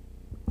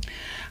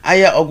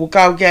 Aia o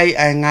kukau ke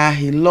ai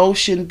ngahi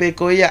lotion pe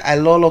koia ai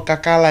lolo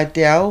kakala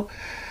te au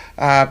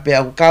pe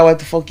au kukau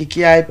atu foki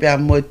ki ai pe a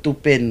moe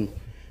tupenu.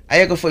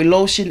 Aia ko foi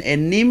lotion e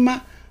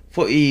nima,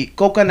 foi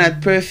coconut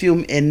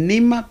perfume e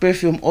nima,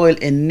 perfume oil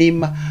e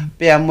nima,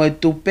 pe a moe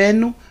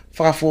tupenu,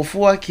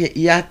 whakafofua ki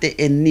iate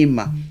e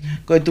nima.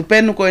 Koe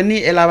tupenu koe ni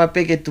e lava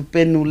peke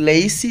tupenu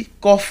leisi,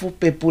 kofu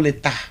pe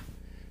puleta.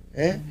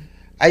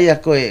 Aia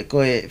koe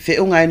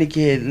whiunga ni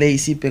ki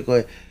leisi pe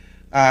koe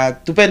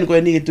tupenu koe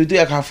ni ke tuitui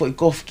a ka foi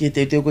kofu ki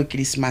te koe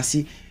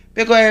Christmasi.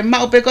 Pe koe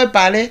mau pe koe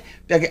pale,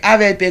 pe ke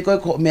ave pe koe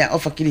ko mea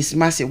ofa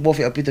Christmasi,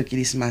 wofe opito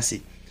Christmasi.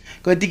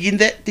 Koe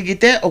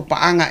tikite o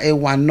paanga e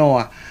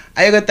wanoa.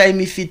 Aia koe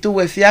taimi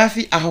fitu e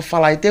fiafi, aho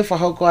whalai te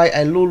whahoko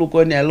ai lulu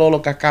koe ni ai lolo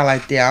kakala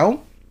te au.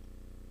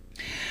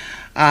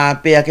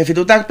 Pe a ke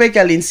fitu tak pe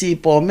kia linsi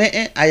po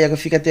mee, aia koe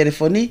fika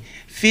telefoni,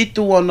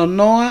 fitu ono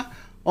noa,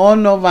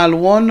 ono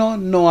valuono,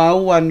 noa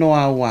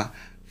ua.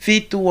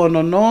 Fitu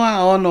ono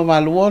noa, ono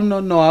valuono,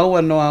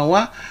 noa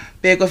ua.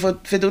 Pe koe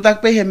fitu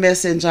tak pe he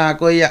messenger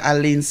koe ia a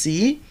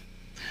linsi,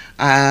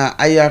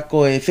 aia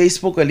koe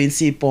Facebook e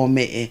linsi po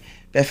mee.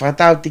 Pe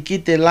whatau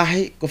tikite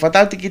lahi, ko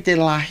whatau tikite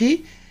lahi,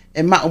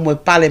 e mao moe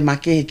pale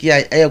makehe ki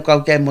ai, ai au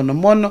kau kai mono,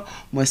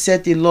 moe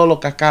seti lolo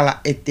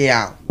kakala e te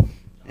au.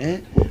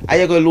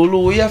 Ai koe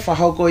lulu ia,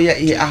 whahoko ia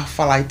I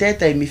whalai te,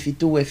 tei mi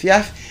fitu e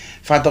fiaf,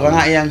 whatoka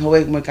ngā iang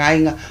hawek me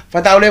kainga,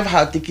 whatau lewa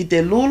hao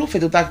tikite lulu,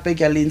 whetu tak pe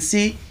kia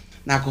linsi,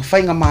 nā ko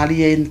whainga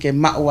maari e ke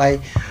mao ai,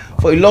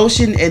 foi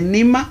lotion e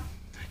nima,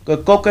 koe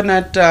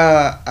coconut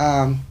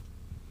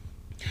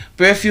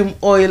perfume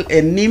oil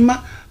e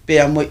nima, pe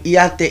a mo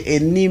iate e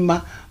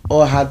nima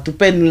o ha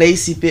tupenu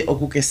leisi pe o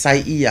kuke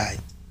sai iai.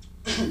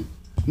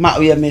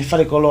 Mao ia me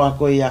wharekoloa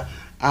ko ia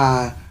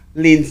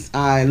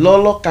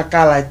lolo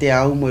kakala te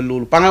au mo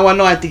lulu. Panga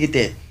wano ai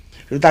tikite.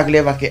 Rutak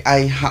lewa ke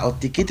ai ha o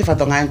tikite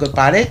whatonga ai koe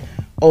pare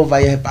o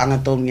vai he panga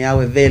tongi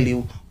au e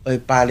value o e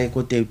pare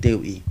ko teu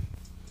I.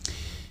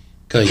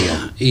 Ko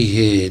ia, I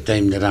he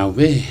taim na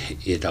rauwe,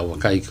 I tau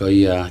wakai ko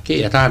ia, ke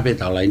ia tāpe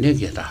tau laine,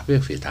 ke ia tāpe,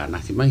 whi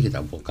tānaki mai, ke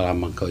tau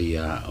pokalama ko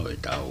ia o e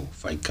tau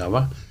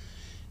whaikawa.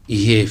 I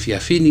he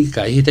whiawhini,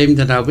 ka I he taim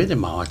na rauwe, te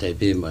maua te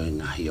pe mo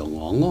ngahi o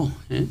ngongo.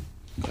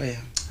 Ko ia.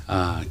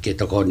 Ke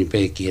toko ni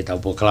pe ki he tau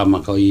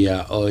pokalama ko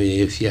ia o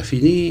e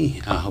whiawhini,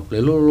 a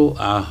hople lolo,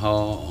 a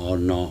ho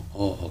ono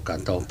o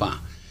katopa.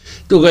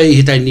 Tuka I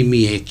he taim ni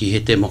mi he ki he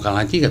te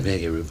mokalaki, ka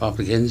pe ke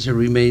Republicans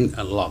remain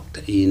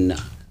locked in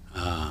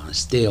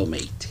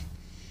stalemate.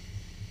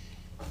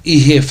 I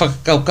he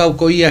whakakaukau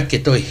ko ia ke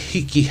toi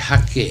hiki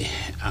hake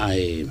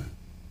ai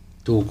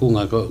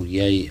tūkunga ko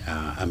iai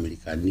a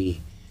Amerikani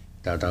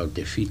tau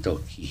te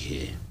whito ki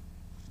he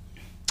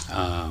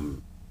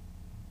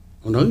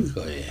unoi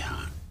ko e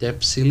debt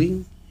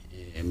ceiling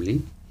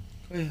Emily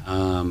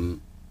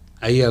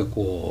aia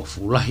ko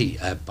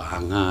fulahi a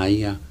paanga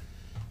aia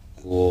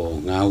ko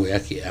ngau e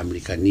aki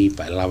Amerikani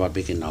pa lava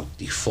peke nau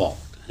default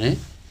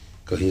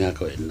ko hinga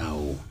ko e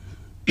nau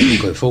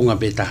ko fonga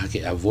be ta ke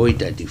avoid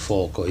that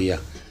default ko ia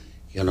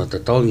ia no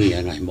tatongi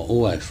ngai mo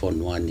ua e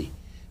fonuani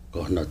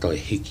ko no to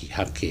hiki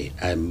hake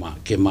ai ma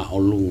ke ma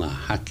olunga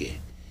hake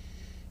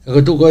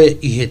ko tu ko I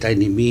he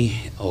tani mi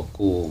o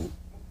ku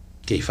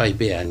ke fai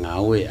be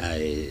nga oe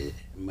ai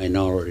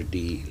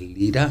minority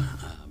leader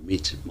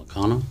Mitch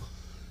McConnell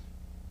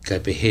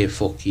ka pe he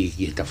foki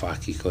ki ta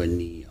faki ko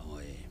ni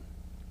o e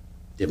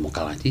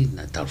demokrati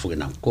na tal fu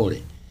na kore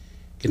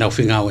ke na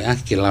finga oe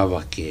ke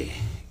lava ke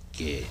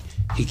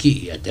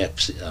hiki ia debt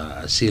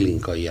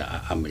ceiling ko ia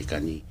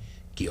Amerikani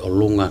ki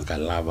olunga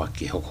ka lava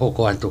ki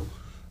hokoko atu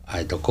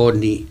ai to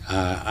koni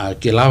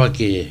ke lava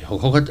ki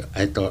hokoko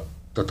ai to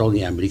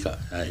tongi Amerika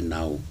ai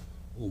nau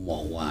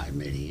umo wa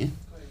meri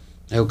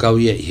ai ka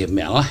ia he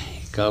mela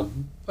ka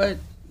but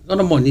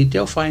gonna more need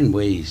to find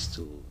ways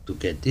to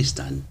get this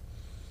done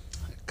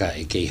ka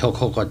ke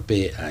hokoko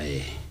pe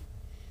ai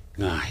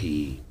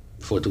ngahi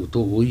fotu tu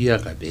uia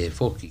ka be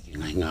foki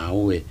ngai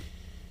ngawe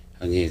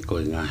ange ko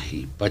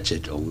ngahi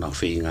budget o na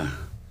finga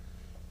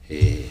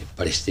e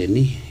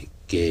Palestini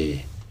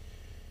ke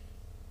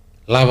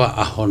lava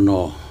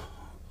ahono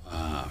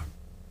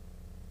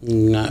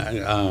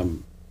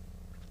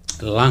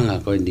langa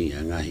ko ni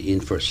ngahi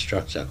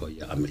infrastructure ko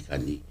ya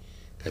Amerikani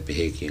ka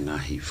pehe ke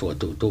ngahi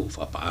fotu tu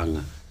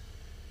fapaanga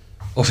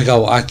o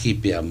fika o aki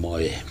pe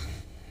moe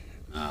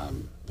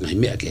ngahi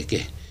mea ke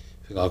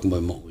fika ko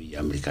mo I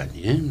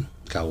Amerikani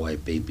ka wai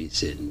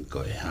babysitting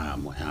ko ha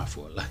mo ha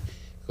fo la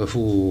ko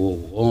fu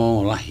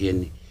o la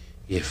hien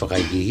e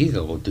whakaigigi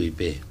ka ko tui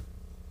pe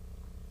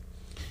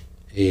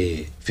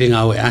e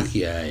whenga o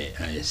aki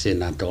ai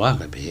senator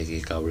ka pe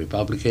ke ka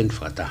Republican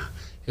whata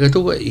E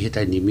tō I he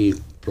taini mi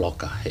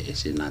bloka he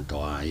se nā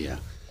toa ia.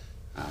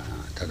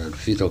 Tara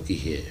whito ki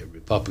he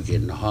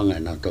Republican na hanga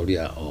nā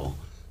tauria o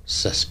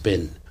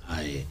suspend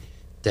ai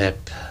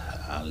tap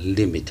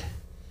limit.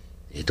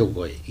 E tō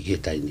I he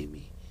taini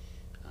mi.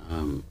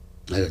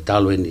 E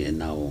talo ni e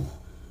nao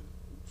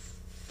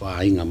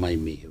whainga mai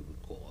mi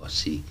ko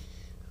asi.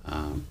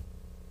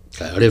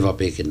 Ka rewa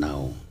peke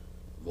nao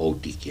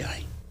vauti ki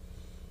ai.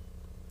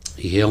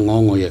 I he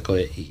ongongo ia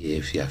koe I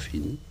he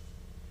whiawhini.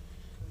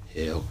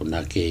 He oko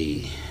nā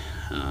kei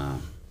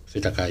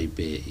whetakai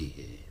pe I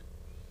he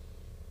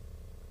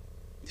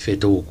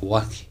whetau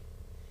kuaki.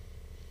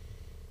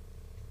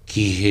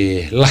 Ki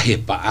he lahe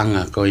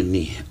paanga koe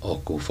ni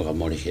o ku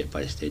whakamore he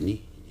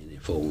paesteni. I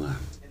whaunga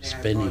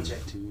spending.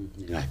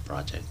 Ngai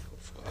project,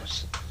 of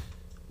course.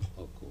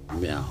 O ku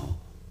mea ho.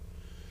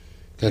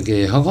 Ka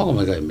ke hawhaka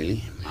mai kai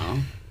mili.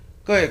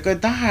 Koe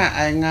taha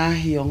ai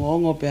ngahi o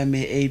ngongo pia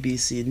me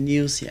ABC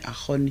News he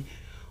ahoni.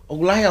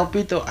 O lahi au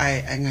pito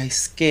ai ngai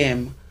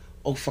scam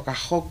o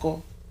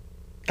whakahoko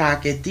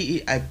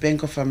tāketi ai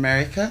Bank of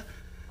America.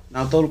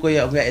 Nau tolu koe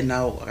au ngā e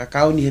nau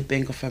kakauni he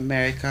Bank of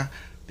America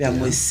pia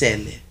moe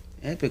sele.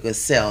 Because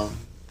sell,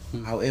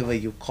 however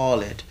you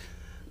call it.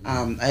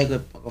 Ai ko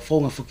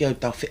whonga whuki au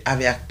tau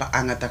ave ak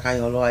paanga takai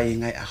holoa I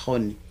ngai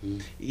ahoni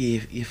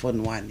I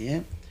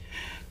whonuani.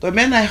 Koe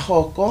mena e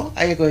hoko,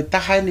 ai koe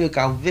tahai ni o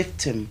kau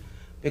victim.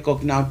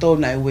 Peko nau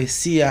tōna e we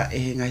sia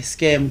e ngai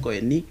scam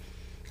koe ni.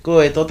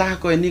 Koe tō taha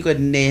koe ni koe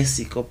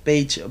nesi, ko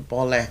Page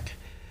Bolak.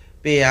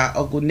 Pea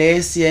o ku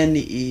nesi e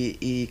ni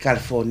I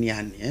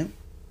Californiani.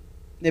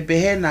 Ne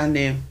pehena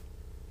ne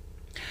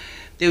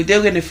Teu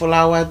ke ne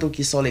Folau atu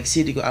ki Salt Lake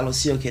City ko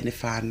alosio ke ne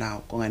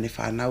whanau. Ko ngai ne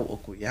whanau o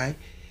ku iai.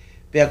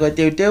 Pea koe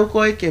teu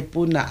koe ke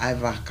puna ai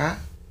waka.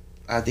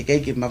 Te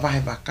kei ke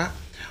mawahe waka.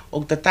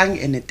 O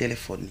tatangi e ne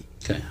telefoni.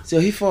 So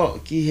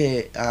hifo ki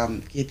he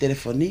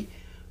telefoni.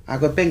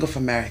 Koe Bank of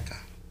America.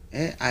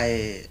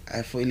 Ai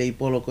fo I lei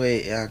polo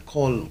koe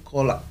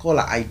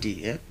caller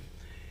ID.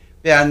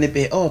 Pea ne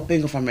pe,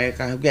 Bank of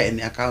America. Hugea e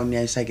ne akauni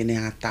ai sai ke ne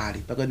hanga tari.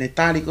 Pea koe ne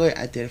tari koe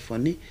ai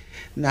telefoni.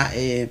 Na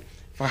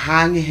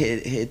whahangi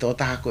he tō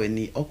taha koe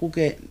ni. Oku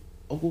ke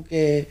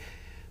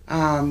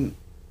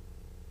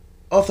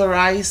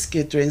authorize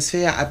ke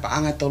transfer ai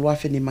paanga tolua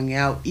whini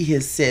mangeau I he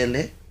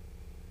sele.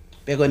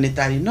 Pea koe ne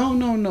tari, no.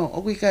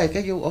 Oku I kai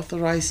ke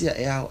authorize ia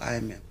e au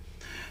ai mea.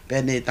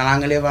 Pea ne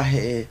talanga lewa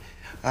he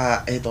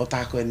tō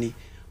taha koe ni.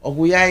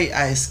 Oku iai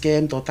ai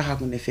scam tō taha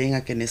koe ne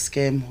whenga ke ne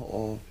scam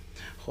ho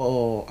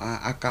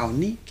account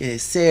ni. Ke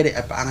sere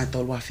ai paanga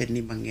tolua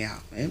whini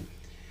mangeau.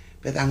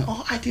 Pea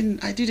tanga,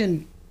 I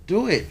didn't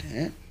do it.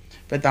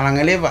 Pea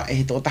talanga lewa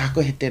he tō taha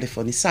koe he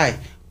telefoni sai.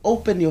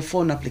 Open your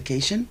phone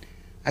application.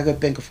 I go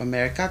Bank of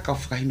America. Ka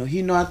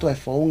whakahino atu ai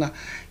whaunga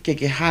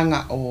ke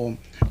hanga o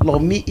lo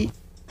mii.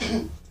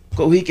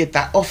 Ko hui ke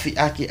ta ofi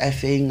aki ai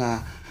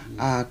whenga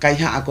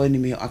kaiha a koe ni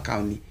miho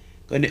akauni.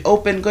 Koe ne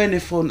open koe ne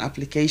phone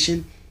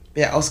application.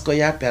 Pea osko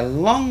ia pea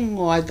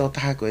longo ai tō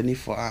taha koe ni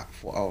for a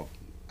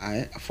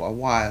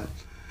while.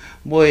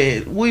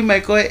 Moe ui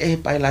mai koe e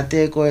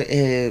pailate koe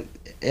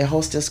e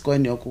hostess koe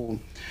ni oku.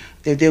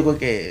 Teu koe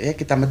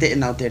ke tamate e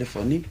nau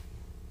telefoni.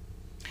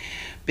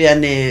 Pea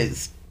ne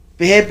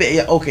pehepe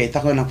ia okay,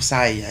 ta koe na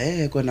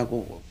kusai koe na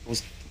ko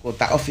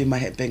ta ofi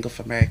mai Bank of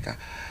America.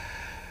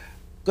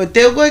 Ko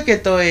teu koe ke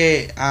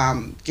toe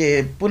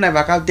ke puna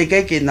wakau te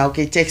kei ke nau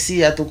ke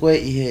taxi atu koe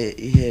I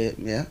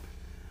he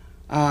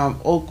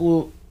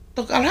oku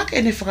tok alaka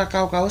e ne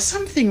whakakau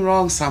something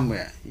wrong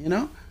somewhere, you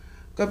know?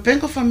 Ko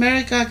Bank of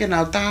America ke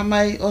nau taha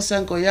mai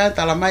osan ko ia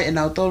tala mai e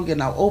nau tolu ke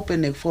nau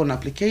open a phone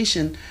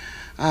application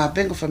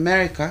Bank of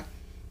America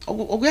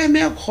oku ia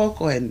mea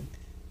koko en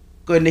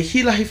ko ne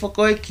hila hifo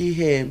koe ki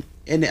he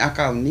ene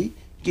akauni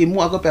ki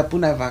mua ko pe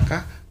puna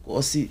waka ko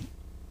osi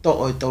to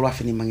o to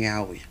lafini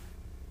mangeau ia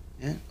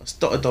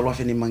to to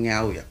lafini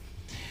mangeau ia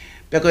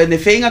pe ko ne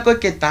feinga ko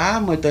ke ta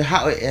mo to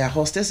ha e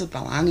hostess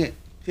ta lange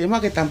fe ma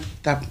ke ta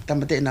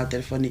mate na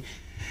telefoni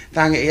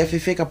tange e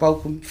fe ka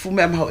pau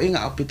fume ma ho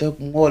inga apito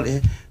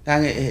ngole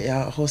tange e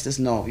hostess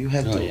no you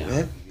have to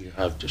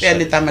pe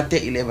ne ta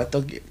mate ile va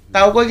to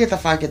ta ko ke ta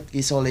fa ke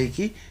ki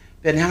soleki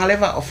pe ne hanga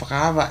leva o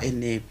fakava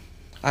ene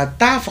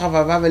ta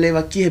fakava va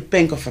leva ki he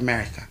Bank of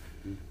America.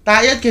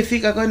 Ta ia ke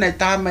fika koe nei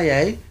tā mai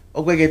ai,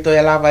 o koe ke toi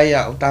alawa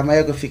ia, o tā mai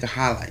au ke fika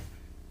halai.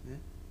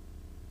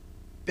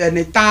 Pea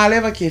ne tā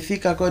lewa ke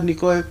fika koe ni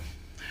koe,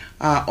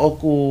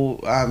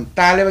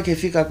 tā lewa ke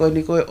fika koe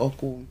ni koe,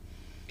 oku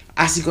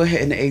asi koe he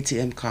ene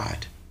ATM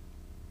card.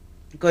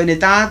 Koe ne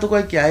tā atu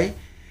koe ki ai,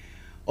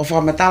 o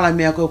whakamatala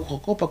mea koe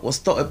kokopa ko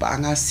sto e pa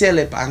anga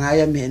sele pa anga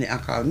ia me ene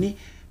akau ni,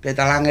 pea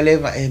talanga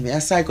lewa e mea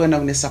sai koe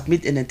nau ne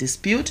submit in a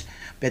dispute,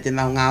 pea te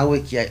nau ngā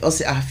ue ki ai, o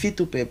se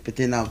ahafitu pe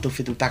te nau tu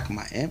fitu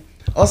takma,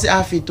 O se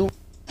afitu,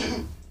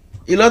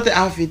 I lote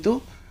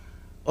afitu,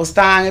 o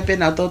staange pe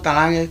nau tō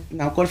talange,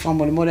 nau kore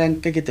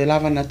whamorimore ke te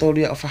lava na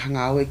tōria o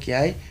whahanga aue ki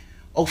ai,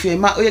 o whie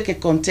ma uia ke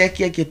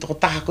kontekia ki tō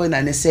taha koe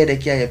na ne sere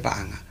ki ai e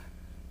paanga.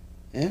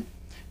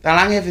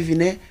 Talange he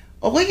whiwhine,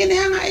 o koe ke ne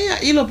hanga ea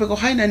ilo pe ko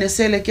haina ne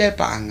sere ki ai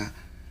paanga.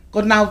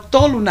 ko nau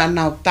tolu na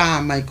nau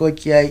tā mai koe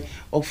ki ai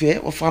o fie,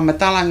 o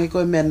whamatalangi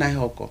koe mea nai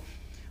hoko.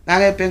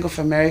 Nāngai Bank of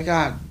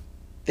America,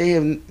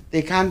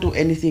 they can't do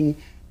anything,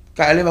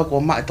 ka elewa ko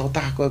mai tō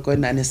tā koe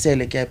na ne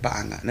sele ki ai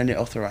paanga, na ne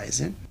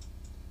authorize.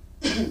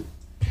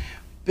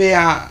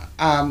 Pea,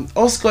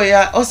 osko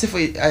ia, ose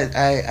fui,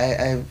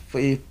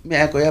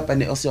 mea koe ia pa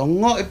ne ose o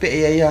ngo e pe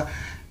ia,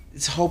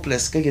 it's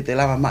hopeless, kake te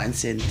lava mai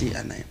senti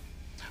anai.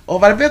 O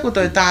valpe ko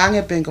toi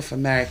taange Bank of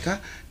America,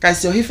 kai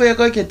se o hifo ia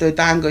koe ke toi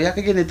taango ia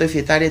kake ne toi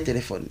fietari e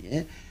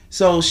telefoni.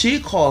 So she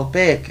called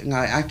back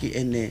ngai aki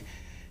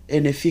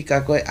ene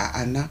fika koe a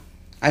ana.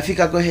 Ai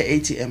fika koe he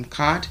ATM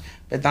card,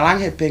 pe talang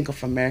he Bank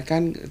of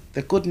America.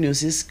 The good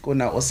news is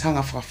kona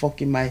osanga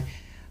whakafoki mai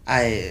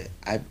ai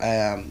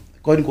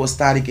koe ni ko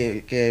stari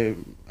ke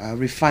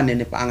refund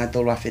ene paanga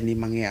tolu awheni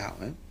mangi au.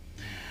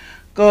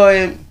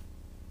 Koe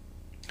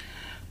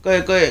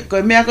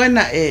mea koe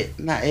na e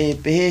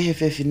pehe he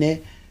whewhine,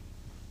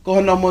 ko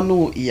hono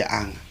monu ia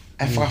anga.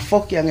 Ai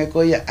whakafoki anga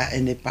koe ia a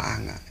ene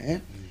paanga.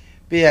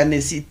 Pea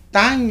ne si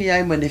tangi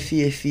ai mo ne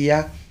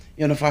fia,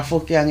 iono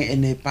whakafoki anga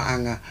ene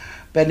paanga.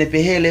 Pea ne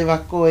pehe lewa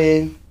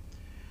koe,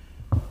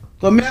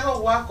 ko mea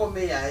ko wako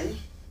me ai,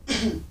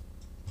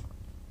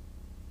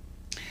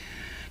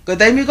 ko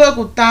taimi koe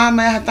ku tā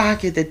mai hataha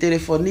ki te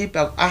telefoni,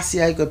 pea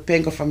asi ai koe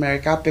Bank of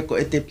America, pe ko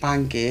e te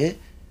pange,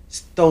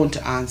 don't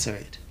answer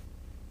it.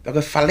 Pea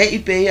koe whale i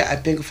pe ia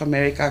ai Bank of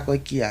America koe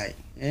ki ai.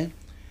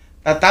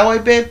 Ta tawa i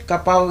pe, ka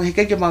pau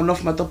heke ke mau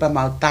nofu mato pe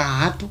mau tā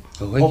atu,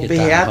 o pe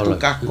he atu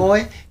ka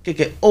koe,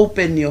 ke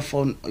open your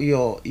phone,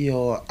 your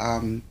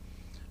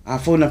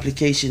phone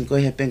application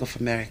koe he Bank of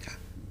America.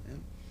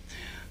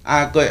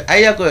 Koe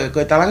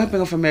talanga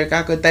Bank of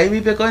America, koe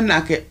taimi pe koe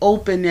na ke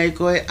open ai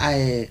koe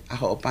ai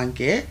aho o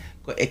panke,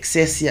 koe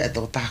access ia e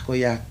tō tāko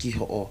ia ki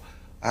ho o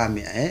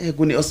mea. He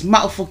kune os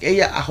maufuk e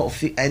ia aho o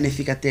ne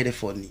fika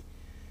telefoni.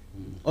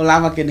 O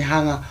lama ke ne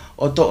hanga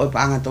o to o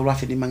paanga tō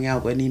rafi ni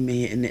mangiau koe ni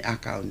mehi e ne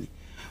akauni.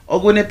 O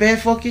kune pehe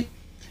foki,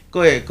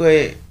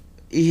 koe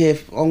i he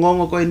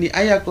ongongo koe ni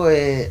aia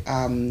koe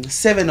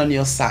 7 on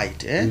your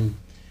side.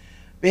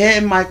 Pehe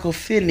e Michael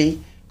Finney,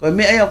 koe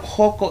me aia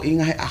hoko i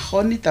ngahe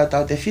ahoni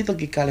tau te fito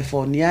ki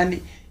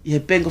Californiani i he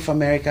Bank of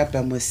America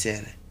pe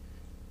muesere.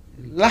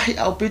 Lahi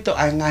au pito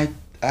ai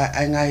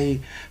ngai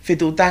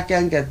fitu utake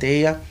anga te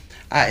ia,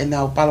 a e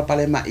nau palo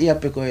pale ma ia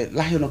pe koe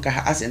lahi ono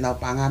kaha ase e nau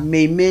panga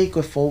mei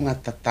koe whaunga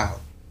tatau.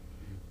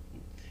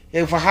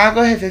 He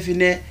whahako he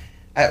whewhine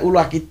ai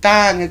ulua ki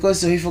tānge koe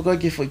so hifo koe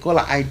ki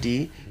whaikola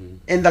ID,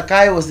 and the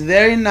guy was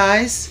very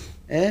nice,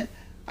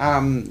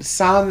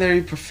 sound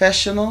very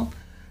professional,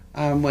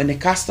 mo ene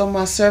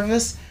customer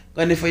service,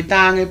 koe ne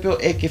whaitange peo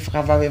e ke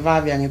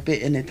whakawawewawe ange pe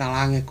ene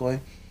talange koe,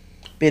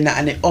 pe na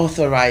ane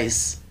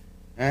authorize,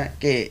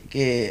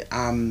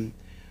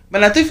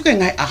 mana tuifu koe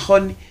ngai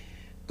ahoni,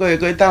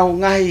 koe tau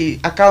ngahi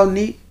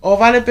akauni, o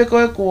vale pe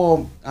koe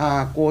ko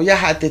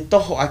yaha te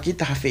toho a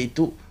kita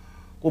hawheitu,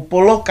 ko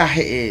poloka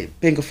he e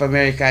Bank of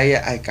America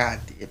ia ai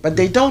kāti. But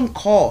they don't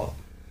call.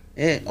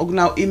 O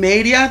nau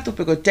immediate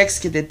pe koe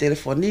text ki te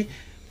telefoni,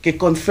 ke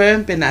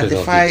confirm pe na te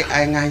whai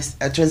ai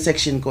ngahi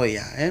transaction koe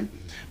ia.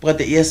 Pura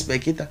te yes pe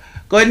kita.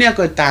 Koe nia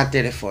koe tā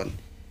telefoni.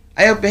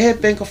 Ai o pehe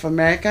Bank of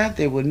America,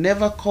 they will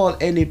never call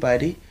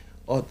anybody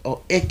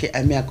o eke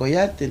ai mea koe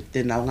ia,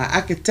 te nau ngā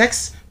ake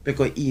text pe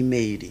koe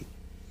emaili.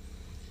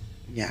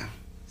 Yeah.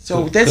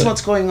 So that's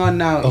what's going on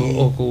now.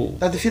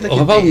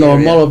 About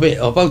normal bit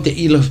about the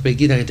ilof pe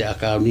kita te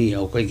akauni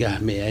o koe ka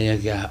me ai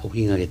ka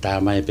uhinga ke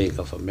tā mai Bank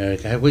of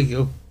America.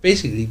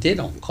 Basically they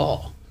don't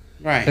call.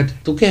 Right. But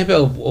tu ke pe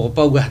o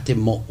pau ga te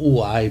mo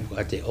u ai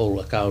ka te old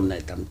account na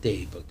tam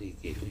te but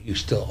you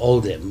still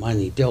owe them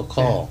money. They'll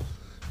call.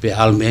 Pe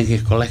al me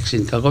ke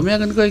collection ka ko me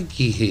kan ko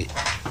ki he.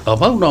 O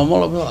pau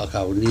normal pe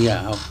akauni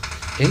a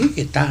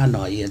ke tā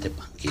no ia te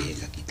panke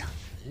ka kita.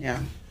 Yeah.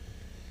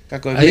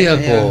 Aia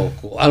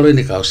ko alo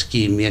ni ka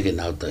scheme mea ke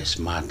nau to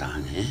smart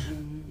ang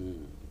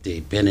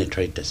they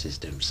penetrate the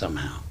system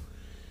somehow.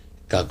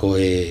 Ka ko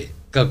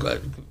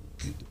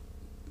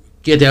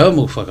ke te au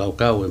mo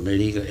whakaukau e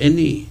merika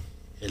any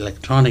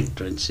electronic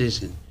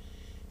transition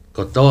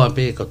ko toa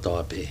pe o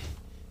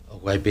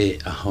kai pe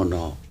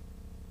ahono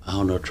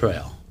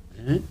trail.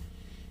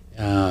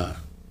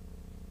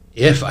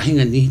 If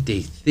hinga ni they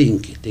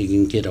think they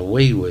can get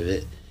away with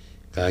it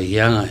ka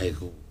ianga e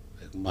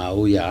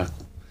mau ia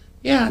aku.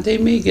 Yeah, they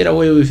may get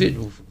away with it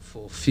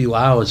for a few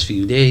hours,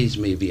 few days,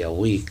 maybe a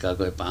week. I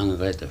go panga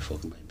go te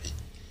fuck maybe.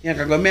 Yeah,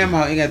 ka go mea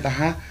mau inga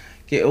taha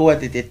ke oa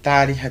te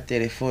tari ha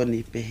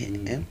telefoni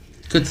pehe.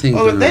 Good thing.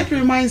 Oh, that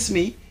reminds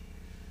me.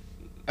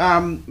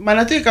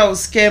 Mana tui ka o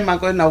scam a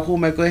koe nau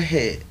hume koe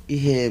i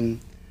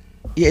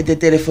te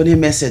telefoni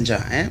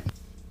messenger,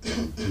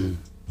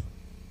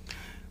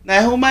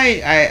 Na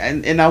humai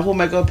e nau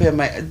hume koe pe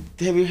mai.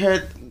 Have you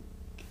heard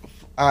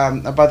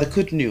about the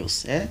good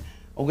news,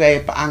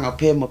 Okay, paanga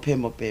pe mo.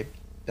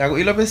 Ta ko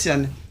ilo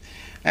pesiane.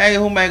 Ai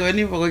humai ko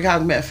ni ko ka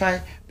me fai,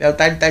 pe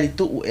tari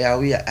tu e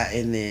au ia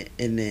ene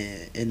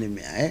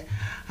me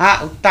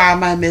Ha ta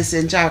mai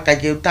messenger ka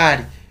ke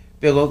tari.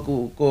 Pe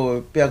ko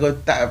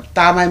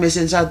ta mai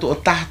messenger tu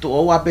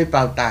o wa pe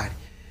pa tari.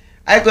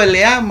 ai ko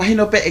lea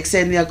mahino pe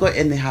exenia ko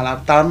ene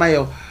hala tama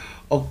yo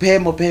o pe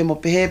mo pe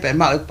pe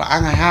ma pa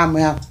anga ha mo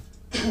ha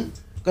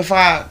ko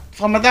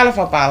fa matala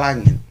fa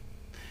palangin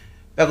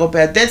pe ko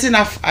pe that's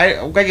enough ai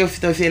o ka ke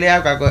fito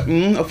filea ka ko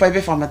o fa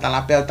pe fa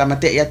matala pe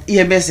tamate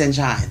ia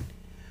messenger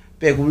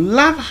pe ku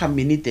lava ha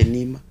minute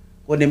nima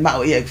ko ne ma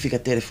o ia fika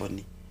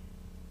telefoni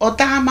o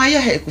tama ia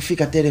he ku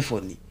fika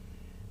telefoni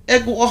e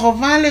ku o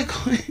vale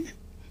ko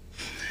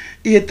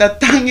i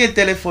tatange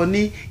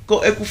telefoni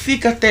ko e ku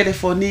fika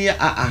telefoni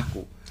a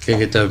aku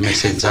que te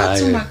messenger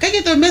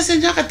que te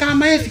messenger ka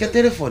tama ia fika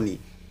telefoni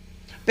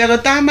pero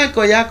tama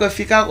ko ya ko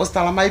fika o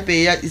stala mai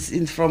pe ia is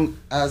in from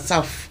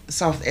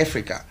South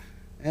Africa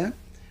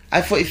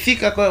ai foi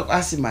fika ko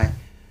asimai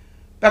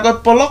pero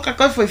poloka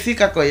ko foi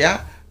fika ko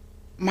ya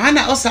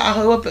mana osa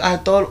a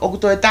tol o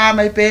to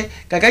tama pe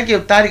ka ke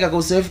utari ka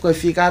ko surf ko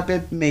fika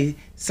pe me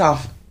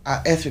South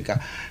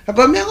Africa ka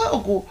ko me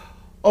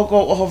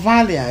o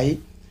vale ai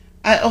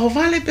o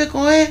vale pe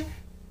ko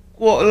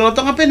ko lo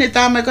tonga pe ne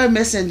tama ko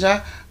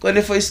messenger ko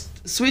ne foi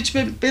switch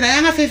pe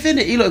na anga fe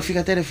ne ilo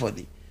fika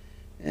telefoni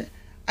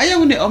ai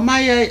une o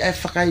mai ai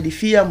fakai di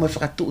fia mo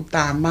fakatu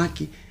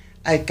tamaki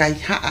ai kai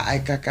ha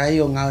ai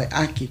kakai o ngawe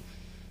aki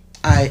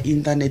ai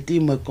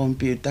interneti mo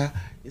computer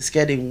is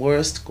getting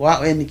worse ko a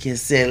eni ke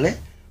sele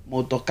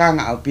mo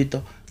tokanga au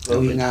pito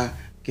ko inga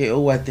ke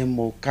o ate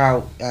mo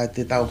kau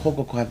te tau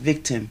hoko ko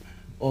victim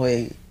o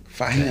e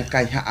fahinga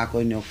kai ha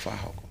ko ni o fa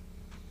hoko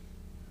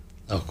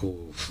aku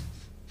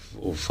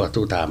o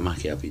fatu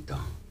tamaki au pito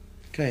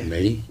okay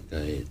meri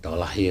ke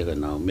tola hia ka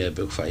na me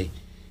be fai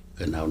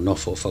ka na no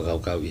fo fa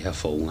ka wi ha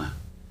fonga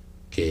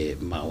ke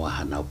ma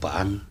wa na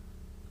paang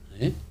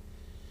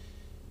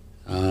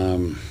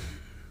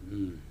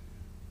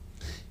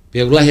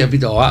Pia gula hea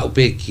pita o a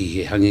upe ki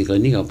he hangi ko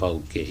ninga pau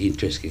ke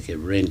interest ke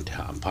rent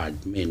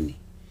apartment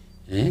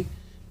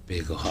pe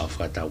ko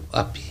hafa tau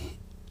api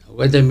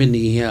weta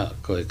mini hea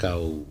ko e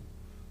kau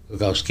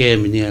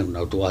scare mini hea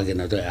nau tu ake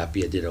nau tu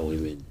api a tira o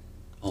imen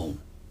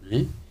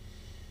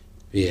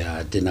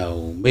pia te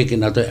nau make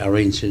another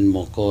arrangement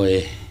mo ko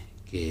e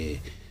ke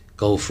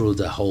go through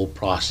the whole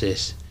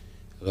process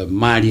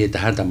maari e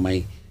tahata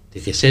mai te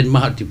ke send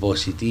maha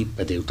deposit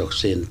pa te utok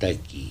send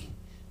taki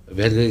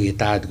Verga ke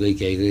taat ko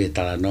ke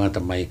tala no ta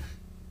mai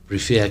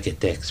prefer ke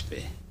tax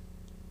pay.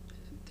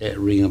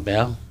 That ring a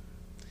bell?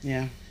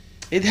 Yeah.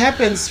 It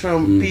happens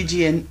from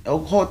PGN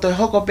o to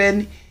hoko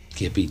ben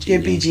ke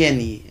PGN.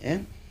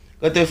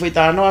 Ko te foi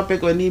tala no pe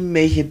ko ni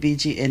me he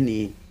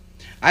PGN.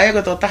 Ai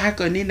ko to ta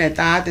ko ni na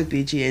ta te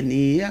PGN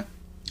ya.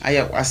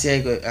 Ai o asia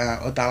ko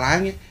o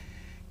talange.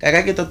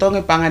 Kaka ki to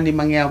tonge pangani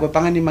mangiao ko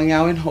pangani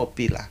mangiao en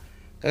hopila.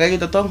 Kaka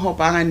ki to tong ho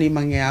pangani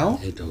mangiao.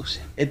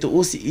 Eto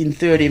usi in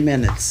 30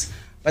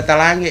 minutes.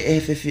 Patalange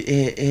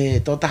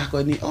to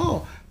tako ni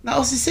na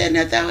o si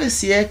sene ta o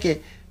si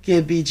ke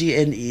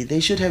BGNE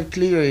they should have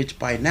cleared it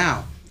by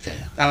now.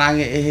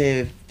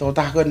 Talange to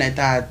tako na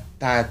ta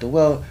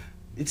well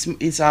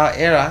it's our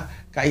era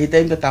ka i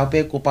tem ta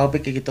pe ko pa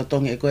pe ke to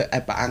tong e ko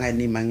ai pa anga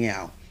ni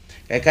mangiao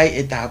kai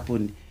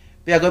etapun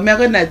pe ko me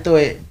ko na to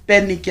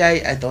pen ni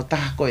kai ai to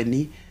tako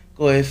ni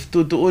ko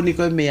tu uni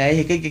ko me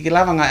ai ke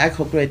lava nga ai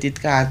ko credit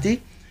card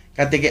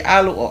Kateke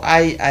alu o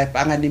ai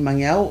pangani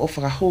mangiau o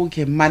whakaho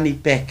ke money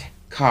back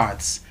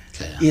cards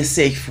i a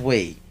safe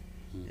way.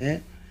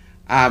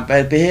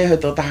 But behe ho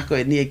to tako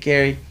e ni e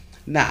keri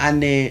na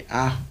ane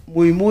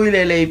mui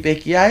lele i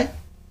peki ai.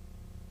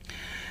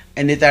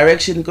 And the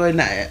direction ko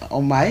na o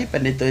mai, pa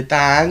ne to i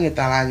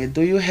talange,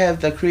 do you have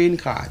the green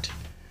card?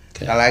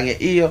 Talange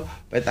iyo,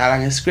 pa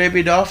talange scrape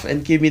it off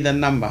and give me the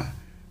number.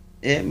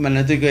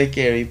 Mana tu ko e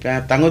keri,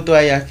 pa tangoto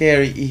ai a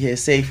keri i he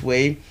safe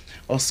way.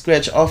 O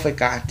scratch off a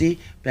kati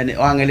pene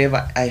o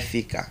angeleva ai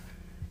fika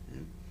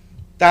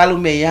talu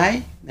me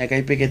ai na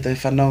kai peke to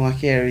fanonga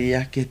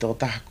keria ke to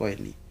tako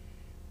ni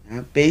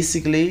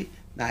basically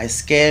na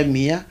scare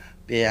mia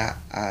pe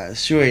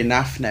sure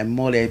enough na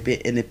mole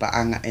pe ene pa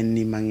anga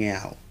eni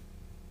mangeao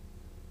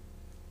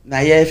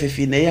na ye fe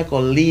fineya ko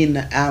Lean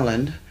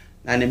Island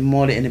na ne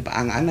mole ene pa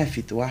anga ana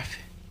fitu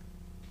afe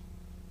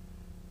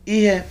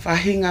ihe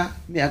fahinga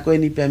me ako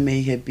ni pe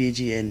me he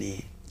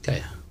PGNE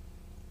kaya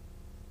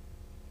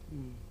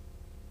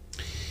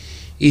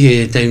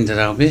Ihe time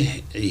tarawe,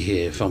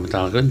 ihe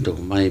whamatalagan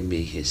toko mai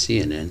me he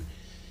CNN.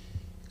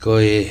 Ko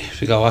e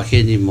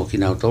whikawake ni mo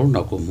ki nau tolu,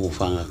 nau ko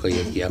muwhanga ko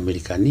i ki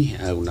Amerikani,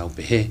 au nau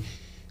pehe.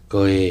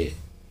 Ko e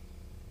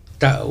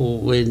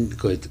tau wen,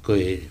 ko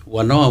e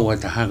wanoa wa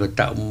taha ko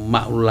tau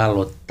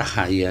maulalo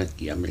taha ia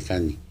ki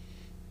Amerikani.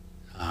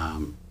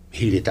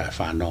 Hile ta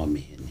whanoa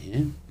me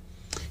hene.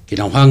 Ki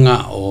nau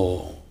hanga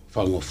o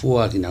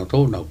whangofua ki nau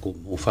tolu, nau ko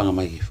muwhanga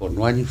mai ki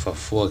whanuani,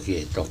 whafua ki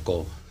e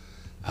toko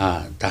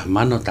ta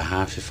mano ta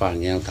ha fi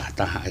fanga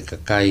ta ai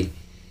kai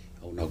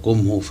una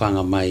gumhu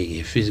fanga mai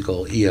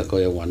physical ia ko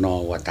e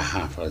wano wa ta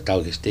ha for the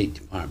Tonga State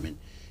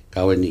Department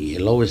ka weni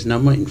lowest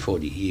number in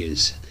 40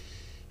 years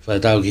for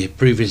the Tonga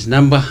previous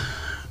number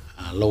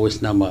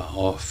lowest number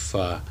of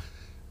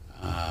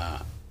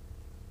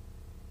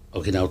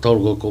okay now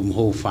tolgo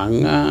gumhu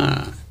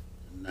fanga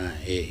na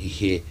e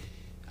he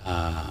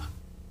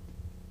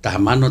taha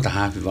mano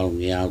taha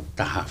whiwalungi au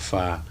taha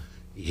wha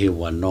I he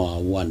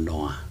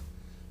wanoa.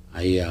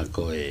 Ai a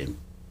ko e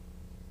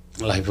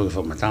lahi puke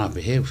whamatanga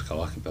pe he, ka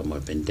waki pa mo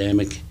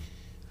pandemic,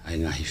 ai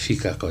ngahi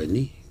whika koe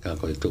ni, ka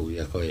koe tū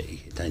ia koe I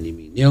he taini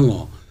mi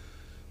niongo.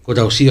 Ko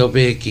tau si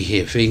pe ki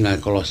he whinga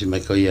kolosi mai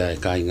koe ia e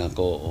ka inga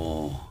ko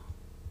o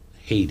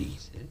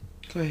Hades.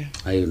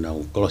 Ai una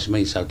kolosi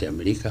mai South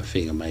America,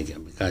 whinga mai ki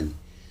Amerikani.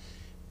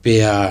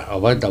 Pea a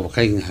wai tau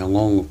kainga ha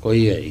ngongo koe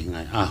ia I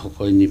ngai aho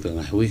koe ni pe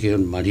ngai wiki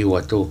on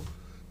mariwa tō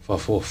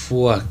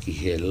whafua ki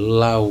he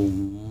lau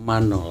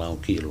mano lau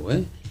kilo,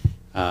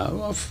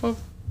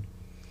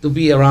 to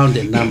be around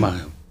that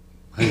number,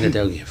 hanga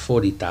tau ki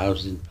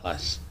 40,000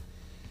 plus.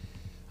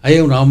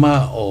 Ai una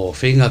oma o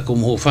whenga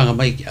kumuhu whanga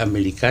mai ki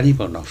Amerikani,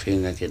 pa una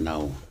whenga ke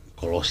nau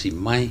kolosi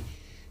mai,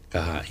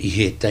 ka I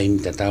he taimi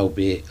tatau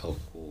pe o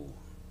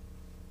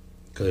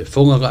ko e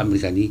whonga ko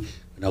Amerikani,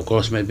 nau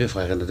kolosi mai pe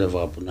whakana tau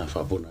whapuna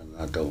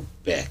na tau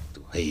back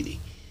to Haiti.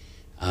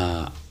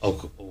 O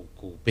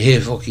ku pehe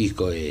whoki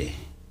ko e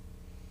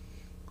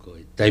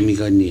taimi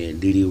ka ni e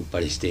liriu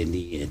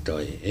Palestini e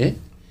toi, e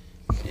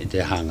te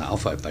hanga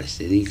awha e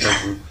Palestini ka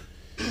ku.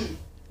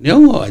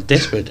 Neongo e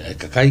desperate e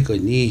kakai ko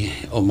ni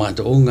o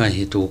mato unga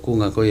he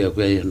tūkunga ko ia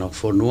kuia no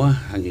whonua,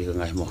 hangi ka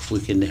ngai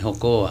mawhuike ne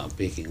hoko a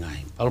peki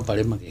ngai. Palo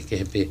parema ke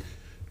kehepe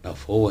nau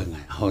whoa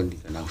ngai honi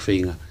ka nau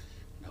whinga,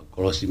 nau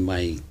kolosi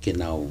mai ke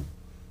nau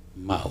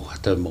mau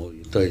hata mo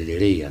I toi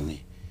rerei ange.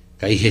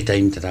 Ka I he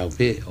taimi tatau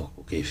pe o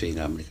ke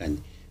whinga Amerikani.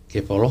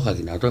 Ke poloha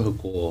ki nau tohu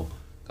ko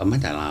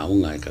kamata la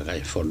unga I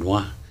kakai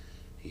whonua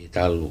I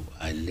talu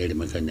ai lere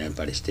makani ai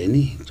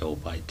Palestini, Joe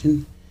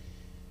Biden.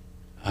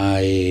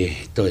 Ai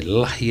toi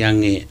lahi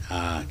ange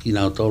a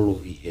kinau tolu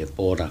I he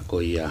pōra ko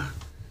ia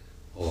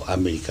o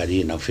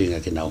Amerikani nau whinga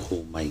ke nau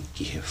hu mai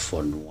ki he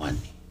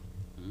whonuani.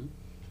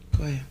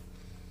 Koe.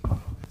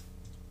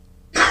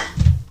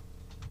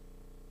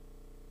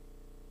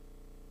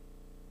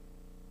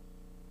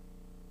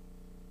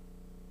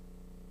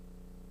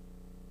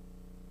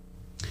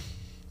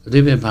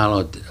 Rebe palo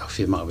a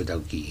whima o tau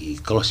ki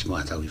kolosi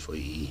mai tau I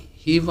fwoi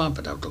hiwa,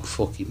 pa tau tau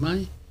whoki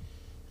mai.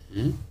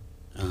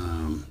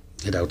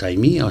 He tau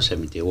taimi o se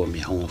mi te ua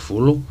mi honga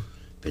fulu,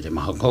 pe te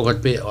maha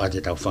kokat pe o a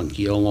te tau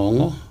whanki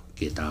ongo,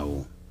 ke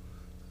tau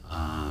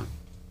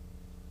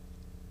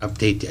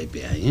update ai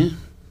pe ai,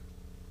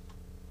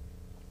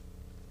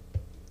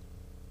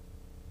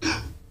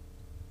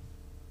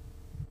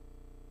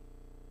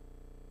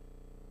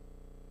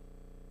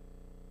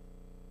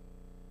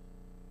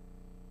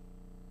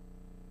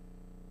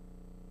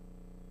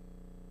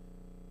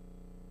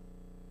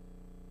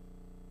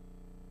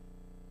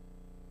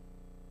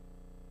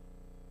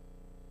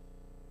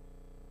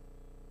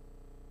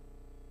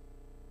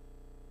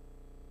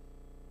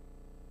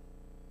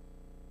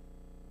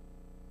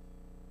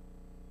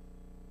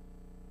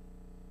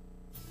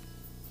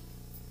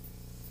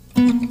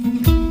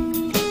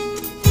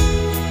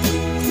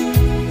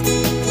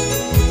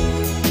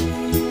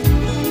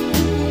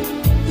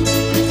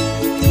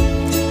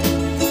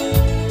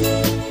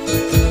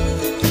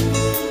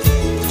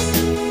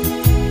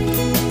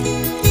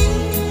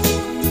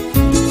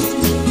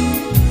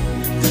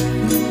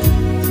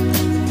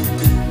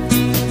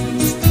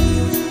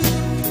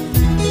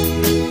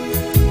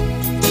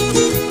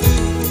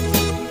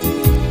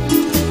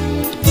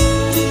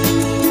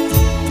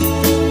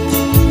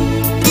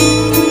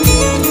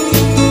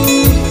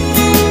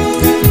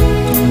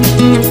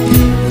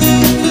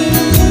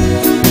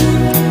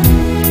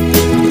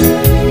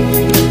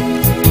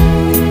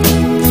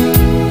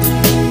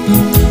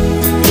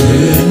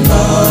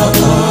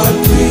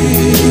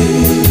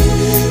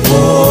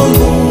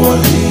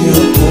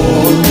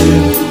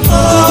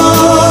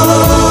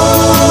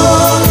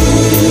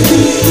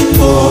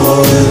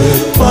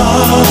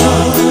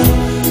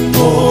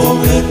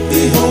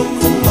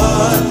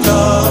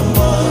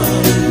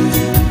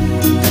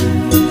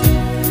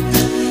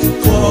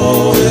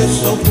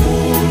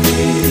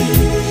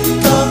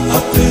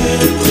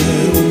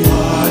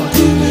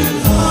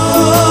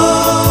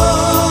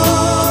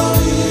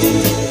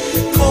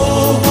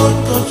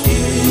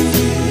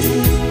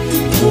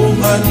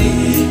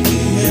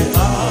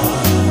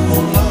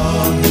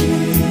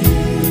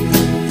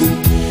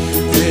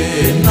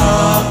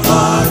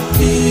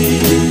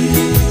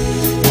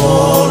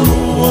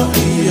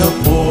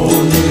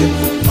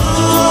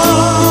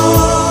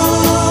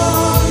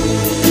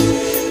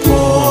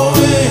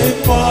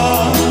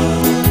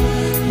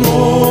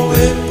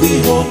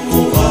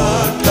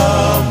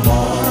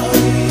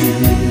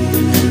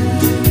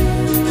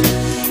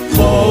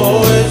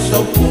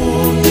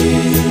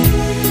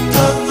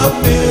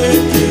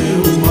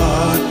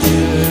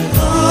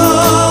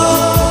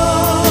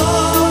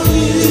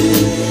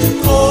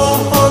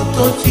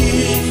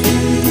 Ti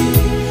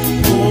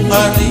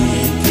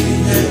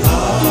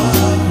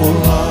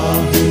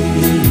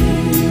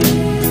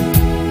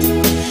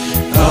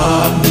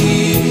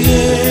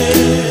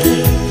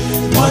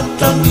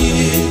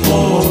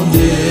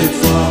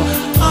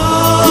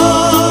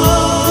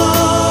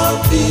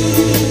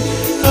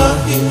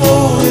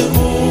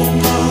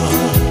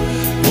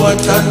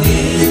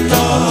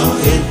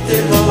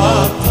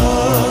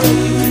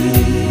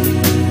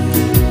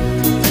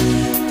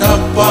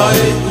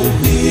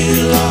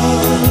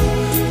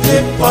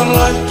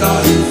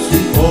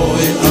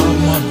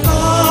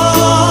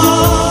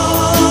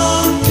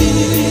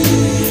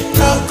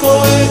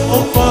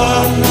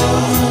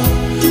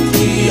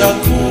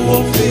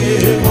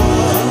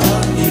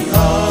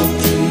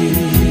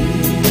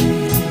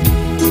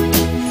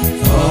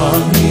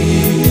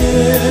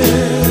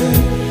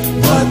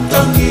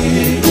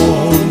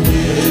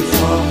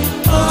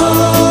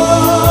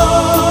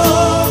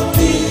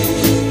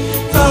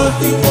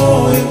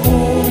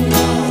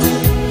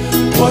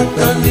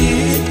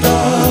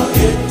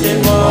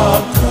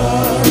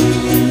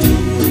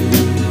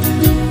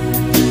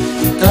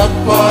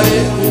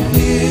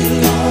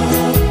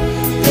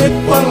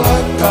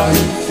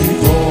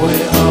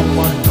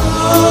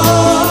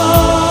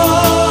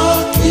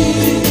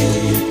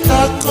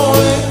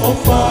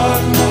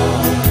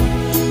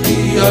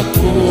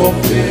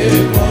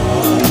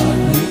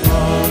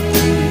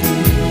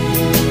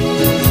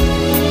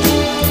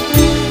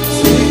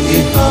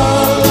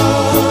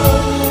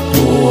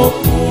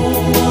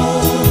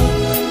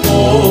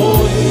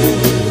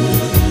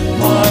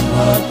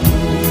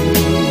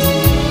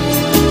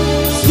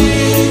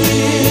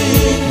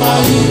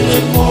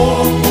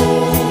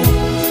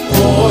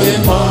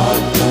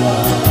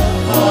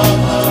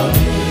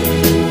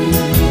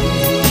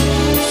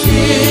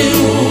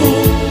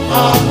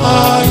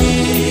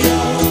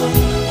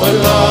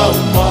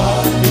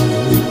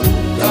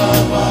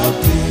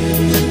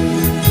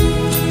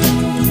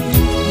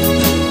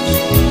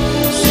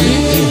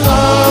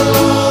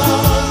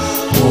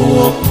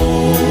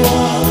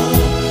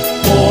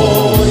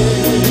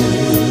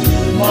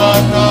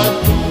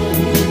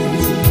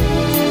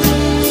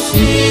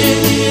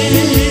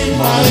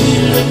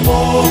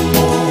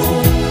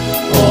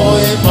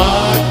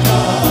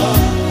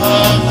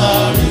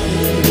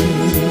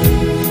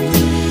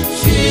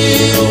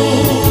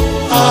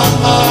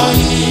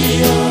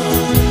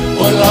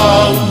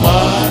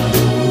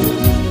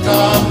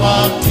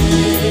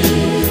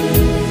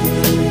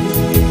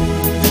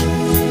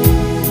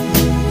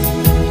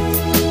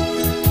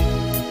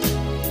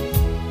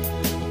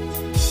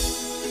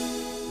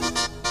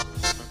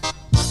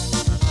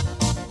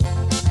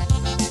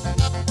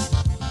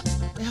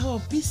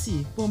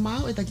Pisi, po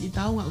mau e taki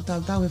tau nga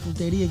utau e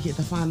futeria ki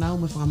ta whanau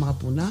me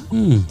whakamapuna.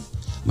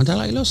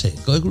 Matala ilo se,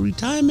 ko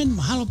retirement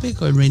mahalo pe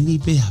ko reni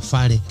pe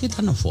hafare ke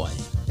tano foi.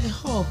 E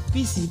ho,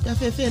 pisi, pe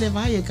fefe le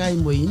vai e kai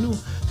mo inu.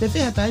 Fefe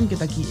hata im ke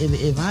taki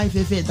e vai,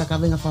 fefe ta ka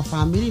venga fa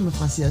family me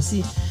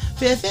fasiasi.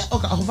 Fefe o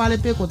ka ho vale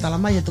pe ko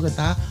tala mai e toke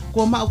ta,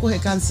 ko ma ko he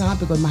kansa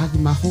pe ko mahaki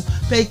mafu,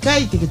 pe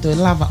kai ke to e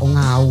lava o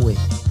nga aue.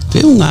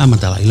 Pe unga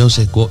matala ilo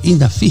se ko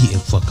inda fihi e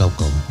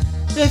whakaukau.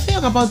 Pe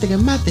feo ka pau teke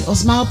mate,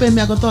 os mau pe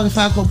mea kotoa ke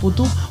whako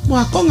putu,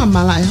 mua konga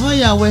mala e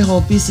hoia we ho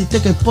pisi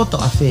teke poto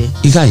a fe.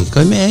 Ikai,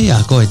 koe mea ia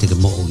koe teke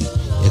moui,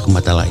 e ko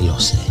matala ilo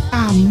se.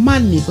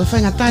 Mani, koe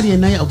whainga tari e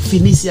nai au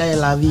finisia e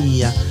la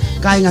via.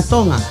 Ka inga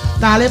tonga,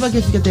 ta lewa ke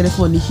whika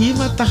telefoni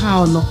hiva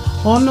taha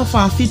ono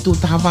wha fitu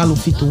taha walu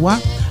fitua,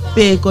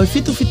 pe koe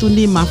fitu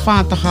ni ma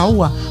wha taha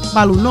ua,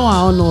 walu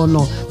noa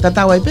ono.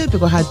 Tatawa i pepe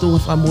ko hai tunga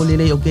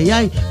whamolele o ke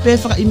iai, pe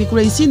whaka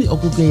immigration o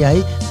ku ke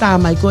iai, tā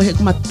mai ko he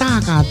kuma tā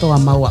kātoa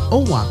maua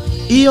oua.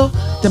 Io,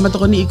 te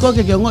matokoni i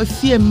koke ke ngoi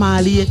fie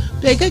mālie,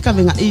 pe kai ka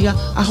venga iga,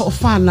 aho o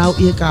whanau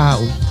i he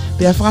kāu.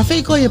 Pe a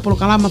whakawhei ko i he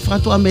polokalama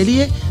whakatu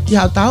amelie, ki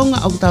hau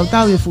taonga o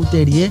tautau e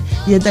futerie,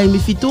 i he taimi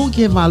fitu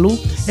ki he walu,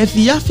 e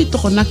fiafi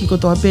toko naki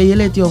kotoa pe i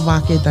le tio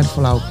Vake Tali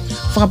Folau.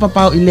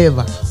 Whakapapau i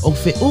lewa, o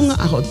whe unga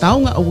aho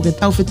taonga o ke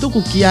tau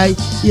whetuku ki ai,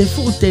 i he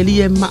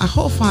futerie ma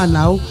aho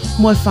whanau,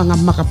 mo e whanga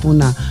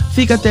makapuna.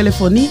 Fika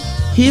telefoni,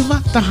 hiva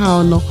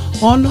taha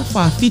ono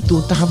wha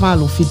fitu taha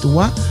walu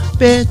fitua,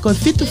 pe ko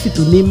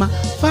fitu nima,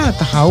 wha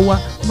taha ua,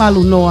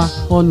 walu noa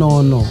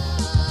ono.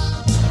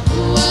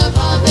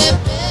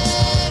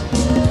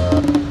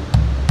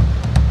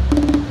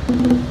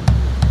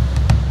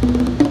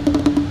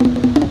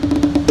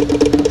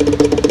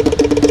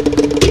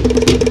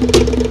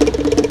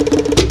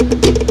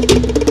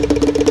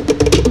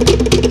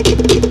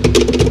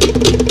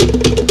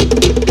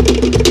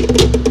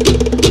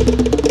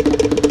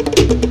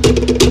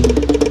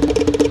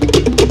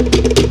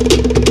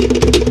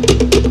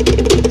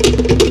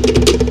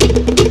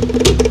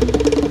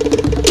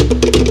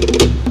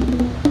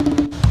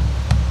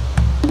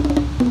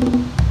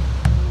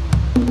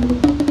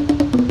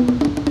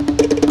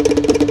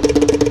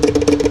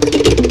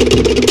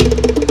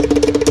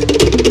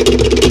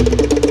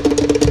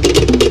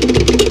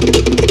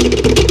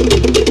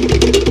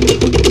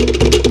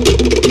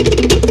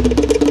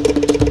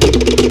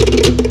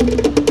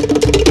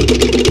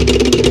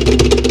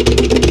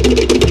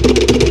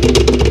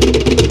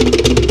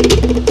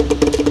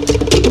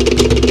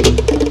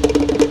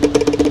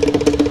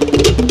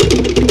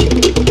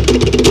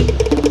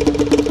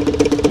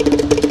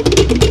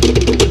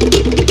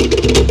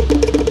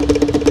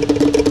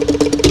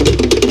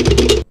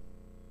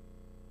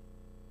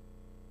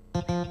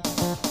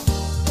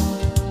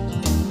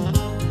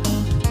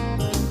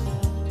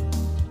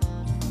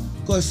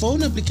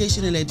 Phone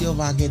application e le tio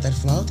Vake Tali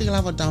Folau, te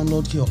lava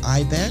download ki o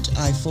iPad,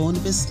 iPhone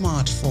e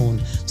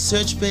smartphone.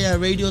 Search pe a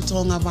Radio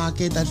Tonga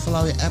Vake Tali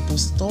Folau e Apple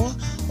Store,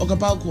 o ka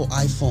pau ko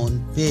iPhone,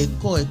 pe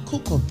ko e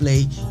Kuko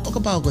Play, o ka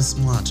pau ko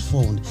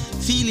smartphone.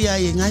 Filia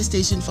e ngai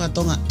station wha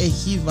tonga e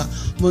hiva,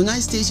 mo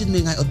ngai station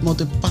me ngai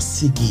otmote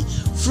pasiki.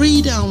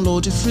 Free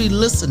download, free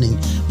listening.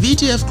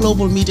 VTF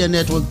Global Media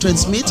Network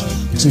transmit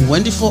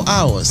 24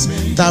 hours.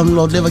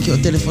 Download lewa ki o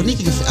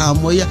telefoniki ke whi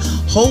moia,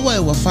 hoa e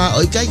wafa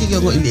o ikai ke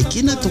kiongo ili e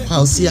kina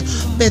tukausia,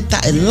 pe ta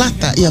e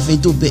lata ia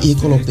wheitu pe i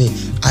kolope.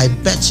 I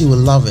bet you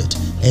will love it.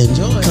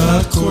 Enjoy.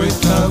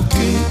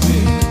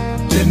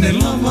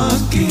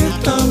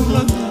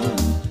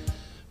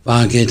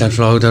 Vake Tali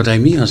Folau tau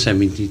taimi a se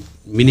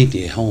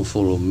miniti e honga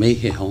folo me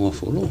he honga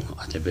folo,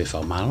 a te pe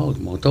whau malo ki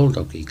motolo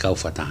tau ki kau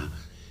whataha.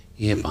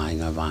 I he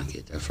paenga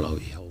Vake Tali Folau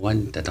i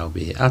hauan, te tau pe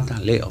he ata,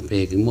 le o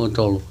pe ki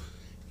motolo,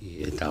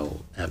 i e tau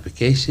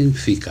application,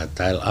 fika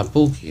tail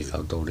apu ki e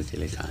kau tōre ke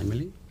le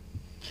kaimeli.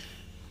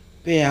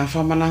 Pe a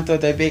whamanato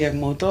te peka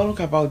motolo,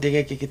 ka pau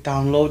teke ki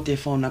download te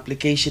phone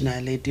application a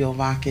le tio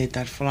Vake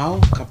Tali Folau,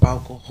 ka pau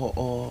ko ho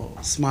o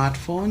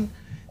smartphone,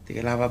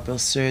 teke lava pe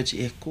search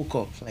i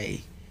Kuko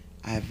Play,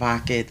 a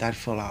Vake Tali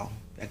Folau.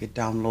 Pe ke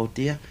download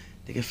tia,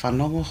 teke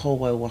whanongo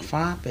hoa e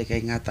wafa, pe ke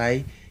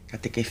ngatai, ka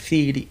teke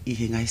whiri i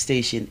he ngai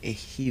station e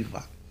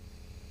hiva.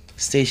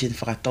 Station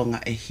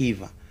whakatonga e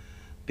hiva.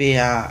 Pe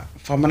a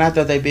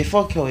whamanato te pe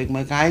whokio, ik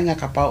mai kainga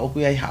ka pau oku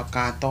ai hao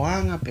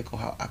kātoanga, pe ko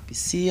hao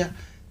apisia,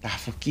 ta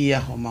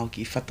whakia ho mau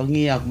ki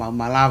whatongia ho mau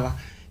malawa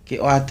ke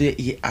o atu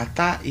i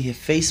ata i he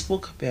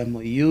Facebook pe mo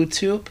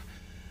YouTube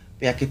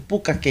pe a ke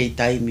puka kei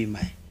taimi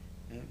mai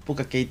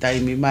puka kei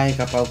taimi mai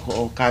ka pau ko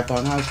o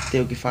kātoanga te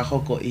o ki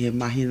whahoko i he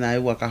mahina e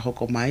ua ka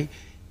hoko mai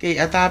ke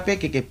ata pe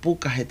ke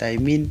puka he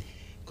taimin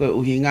ko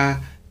uhinga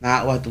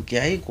na o atu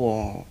ki ai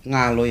ko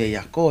ngā loia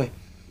ia koe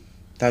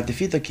tau te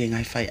whito ki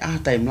ngai whai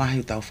taim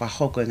lahi tau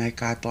whahoko ngai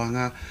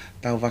kātoanga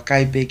tau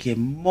wakai pe ki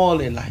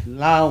mole lahi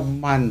lau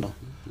mano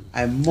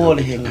ai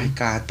mole he ngai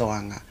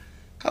kātoanga.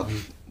 Ka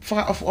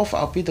whaka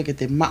au pito ke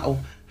te mao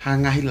ha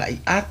ngahi lai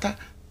ata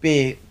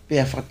pe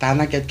a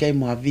whakatana ke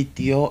mua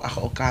video a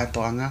o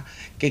kātoanga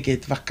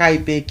ke wakai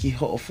pe ki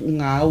ho o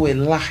funga au e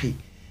lahi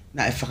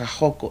na e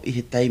whakahoko i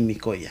he taimi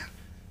ko ia.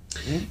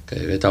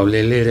 Kei we tau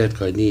lele rea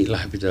koe ni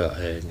lahi pita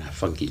ngā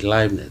funky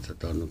live ne ta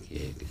tonu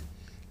ki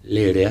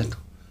le rea to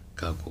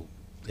ka ko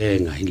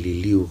ngahi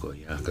liliu ko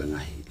ia ka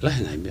ngahi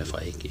lahi ngahi mea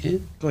whaeki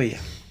Ko ia.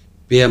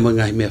 Pea ma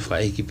ngahi mea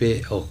whaeki pe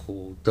o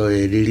ku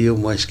toi liliu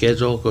mo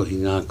schedule ko i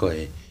ngā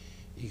koe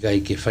i kai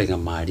ke whainga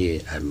maari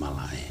e ai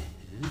malai.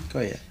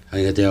 Ko ia.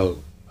 Hainga te au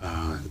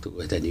tu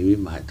e tani ui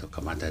mai to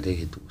kamata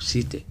reke tu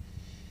site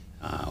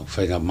o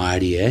whainga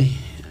maari e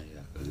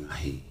ka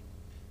ngahi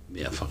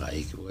mea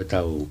whakaeki o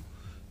tau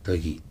toi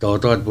ki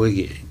tōtoa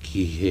pui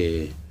ki he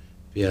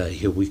pia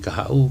he wika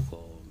hau ko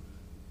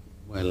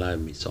Wailai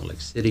mi Salt Lake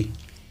City.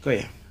 Ko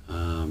ia.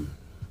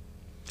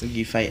 Tu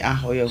ki whai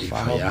ahoi au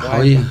whaho. Whai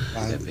ahoi.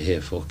 E he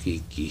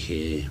whoki ki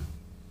he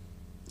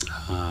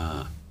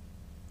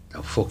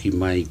tau whoki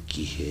mai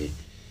ki he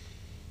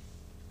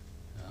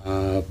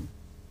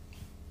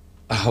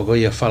ahoko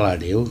ia whala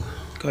reo.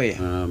 Ko ia.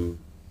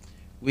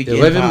 Te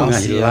wewe mga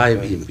hi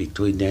live in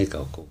between nei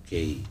ka ko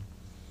kei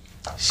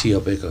sio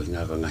pe ko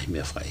ngā ka ngahi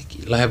mea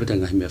whaeki. Lahe pita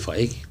ngahi mea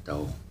whaeki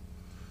tau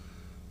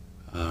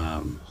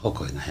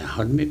hoko ngahi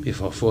ahon me pe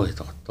whawhoi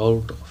toko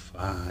tolu toko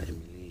wha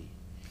Emily.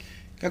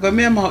 Ka koe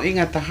mea maho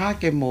inga taha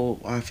ke mo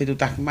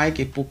whetutaki mai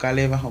ke puka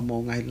lewa ho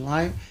mo ngahi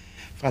live.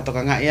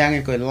 Whatoka ngā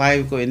eange koe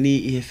live koe ni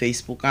i he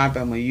Facebook a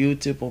pe mo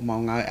YouTube o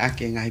mau ngā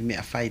ake ngahi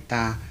mea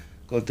whaita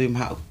ko tui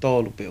maha o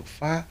tolu pe o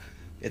wha.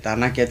 Pe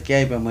tāna ke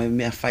atkei pe mo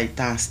mea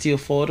whaita still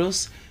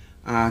photos.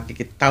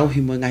 Ke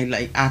tauhi mo ngahi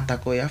lai ata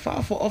koe a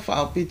wha ofa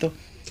au pito.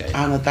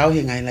 Ana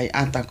tauhi ngahi lai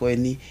ata koe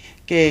ni.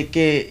 Ke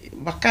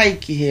wakai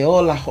ki he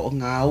ola ho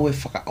ngā ue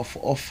whaka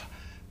ofa.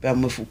 Pea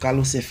mo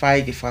fukalu se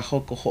whai ke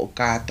whahoko ho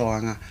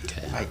kātoanga.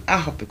 Ai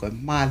aho pe koe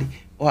mali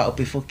o a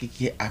ope foki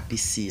ki he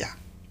apisia.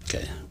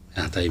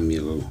 Atai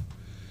miru.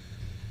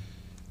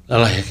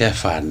 Lala he kia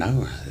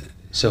whanau.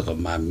 So ko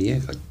mami e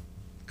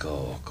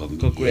ko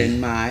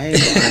grandma e.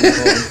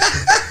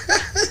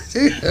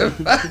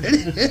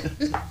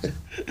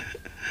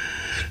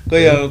 Ko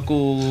ia ku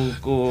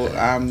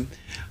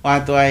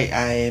wato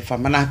ai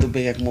whamanatu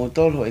pe ak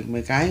motol ho ik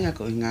me kainga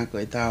ko inga ko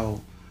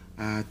tau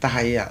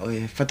tahaya o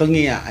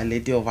fatongia a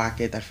le tio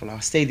Vake Tali Folau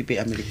state pe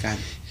American.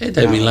 E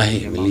tai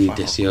milahi mili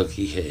te sio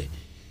ki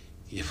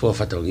he fo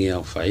fatongia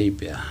o fai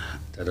pe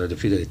taro de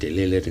fido te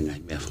lele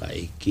ngai me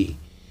fai ki.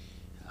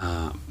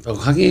 O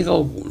hangi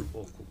ko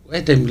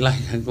e tai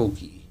milahi hango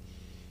ki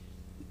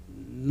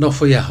no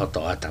foi a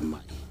hoto ata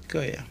mai. Ko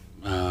ia.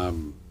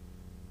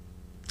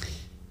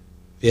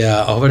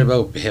 Pea aware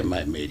bau pe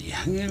mai meri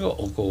hangi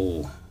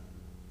ko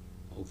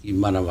ki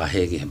mana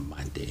wahe ki he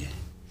mai te.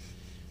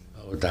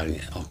 O tangi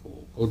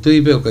o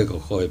tui pe o kai ko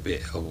koe pe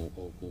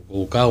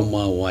o kau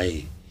ma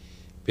wai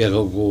pe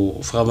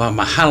ko whama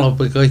mahalo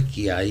pe koe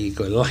ki ai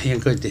ko lahi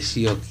koe te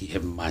sio ki he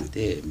mai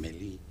te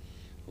meli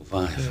o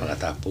whanga he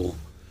whakatapu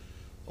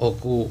o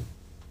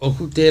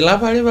ku te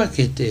lava rewa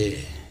ke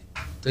te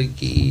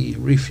ki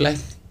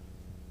reflect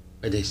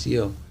pe te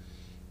sio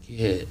ki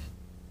he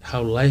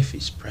how life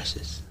is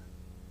precious.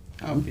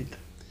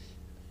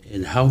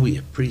 And how we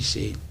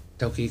appreciate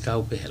tauki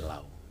kau pe he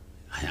lau.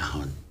 Ai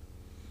ahon.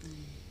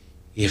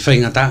 I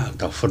whainga tā,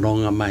 tau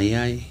whanonga mai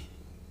ai.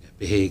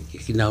 Pe he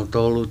ki nau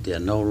tolu, they are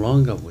no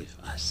longer with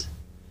us.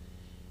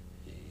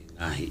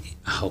 Ngahi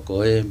aho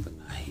koe,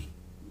 ngahi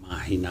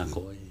mahina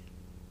koe.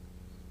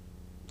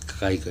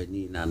 Kakai koe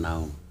ni nā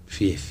nau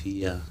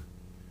fia.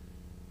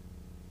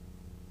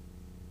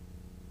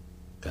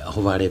 Ka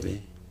aho warepe,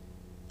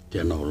 they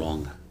are no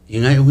longer. I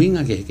ngai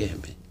uinga ke he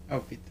me.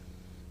 Aupita.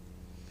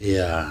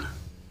 Pea,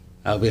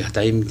 au pe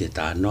hataimi te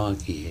tānoa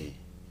ki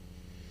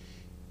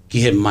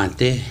he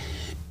mate,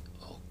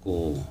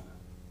 ko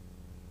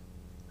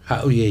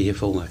hau ye ye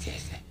fonga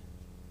keke.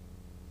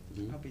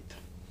 Apita.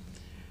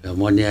 Pea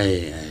mone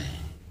ai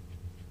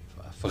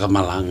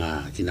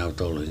whakamalanga ki nau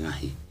tolo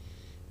ngahi.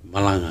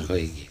 Malanga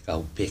koe ki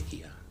kau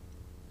pekia.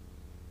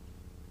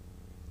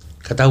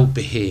 Ka tau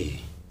pehe,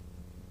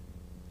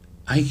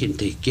 I can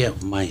take care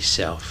of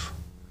myself.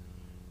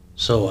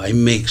 So I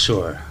make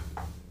sure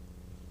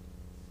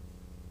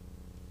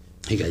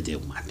hikai te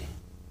umane.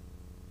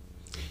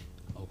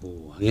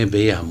 Oku hange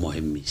bea mo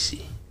he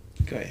misi.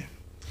 Koe.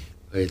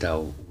 Koe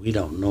tau, we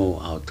don't know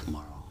our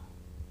tomorrow.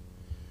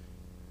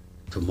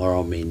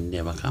 Tomorrow may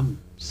never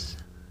comes.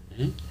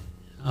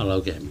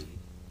 Alo ke mi.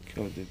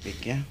 Ko te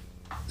pekia.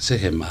 Se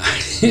he mai.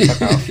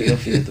 Whakawhio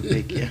te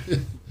pekia.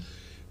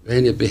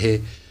 Vene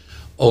pehe,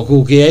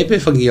 oku ke ei pe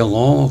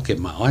whangiongo ke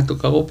maoa tu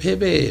kako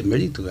pepe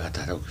meritu ka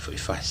tarau ki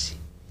whaifasi.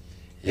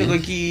 E ko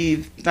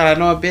ki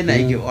talanoa pena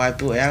i ki o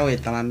atu e au e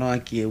talanoa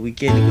ki e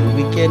weekend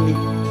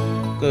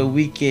ko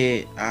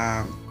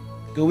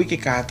wike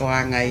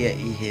katoanga ia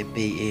i he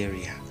Bay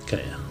Area.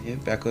 Kaya.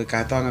 Pea koe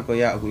katoanga ko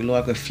ia o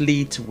iloa koe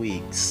Fleet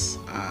Weeks.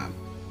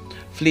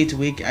 Fleet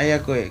Week aia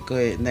koe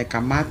nei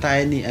kamata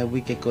e ni a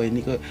wike koe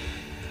ni koe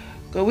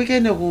wike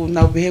ni ku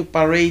nau pehe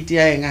parade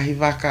ia e ngahi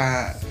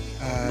waka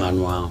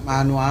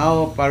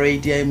Manuao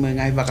parade ai mo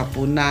ngai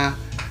Vakapuna.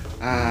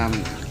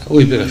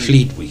 We bit a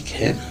fleet week,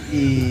 eh?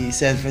 I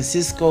San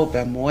Francisco,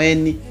 pe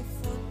Moeni.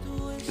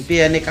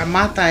 Pia ne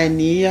kamata e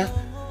nia,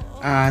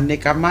 ne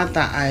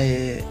kamata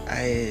ai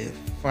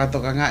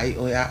whakatoka ngai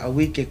o a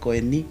wike ko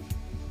e ni.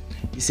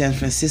 I San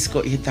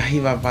Francisco I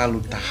tahiwa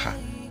valu taha.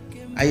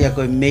 Aia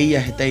ko meia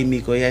he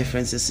taimi ko ia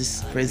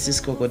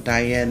Francisco ko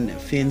Diane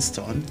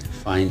Feinstein.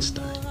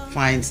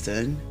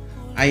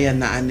 Aia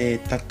na ane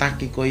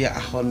tataki ko ia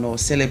ahono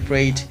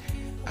celebrate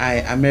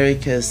ai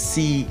America's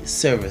Sea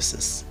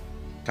Services.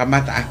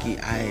 Kamata aki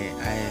ai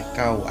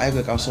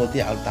kau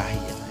sotia al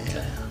tahia.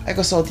 Ai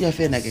ko sotia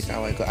fena ke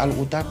kau ai ko al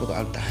utapo ko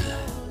al tahia.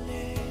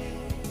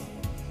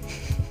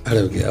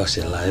 Alu ke o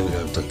se live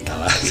ko tok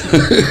tala.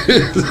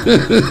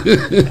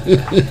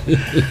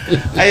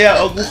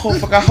 Aia o ku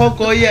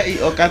whakahoko ia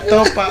I o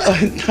katopa o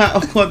ta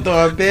o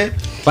kotoa be.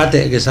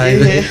 Pate ke sai.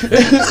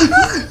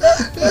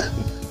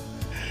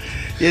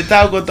 Ia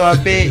tau kotoa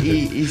be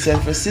I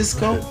San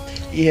Francisco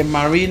I he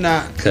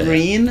Marina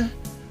Green.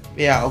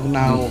 Pea o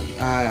nau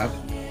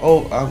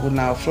I'm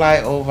gonna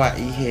fly over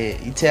I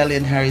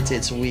Italian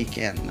Heritage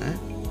Weekend.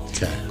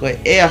 Ko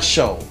air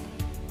show.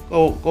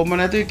 Ko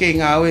manatu ke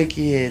ngawe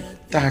ki he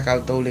taha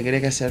kau le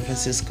San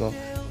Francisco.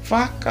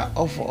 Whaka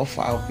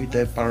ofa au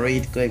pita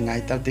parade ko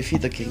ngai tau te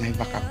fita ki ngai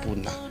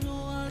Vakapuna.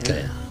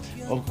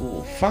 O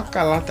ku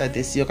whaka lata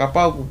te sio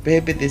kapau ku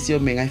pepe te sio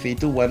me ngai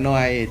feitu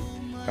wanoa e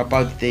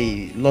kapau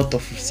te lot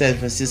of San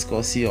Francisco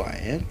sio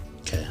ai.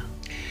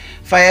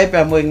 Whai ai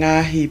pia mo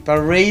ngahi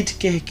parade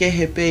ke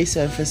he pe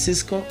San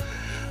Francisco.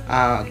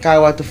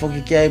 Kau atu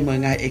whoki kia mo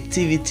ngā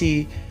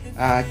activity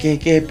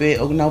ke pe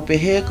o nau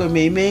pehe ko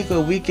me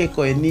ko wike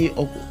ko e ni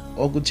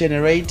o ku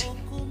generate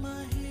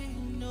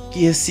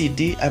ki he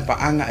CD ai pa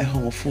anga e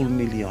hongo full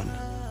million.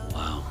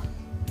 Wow.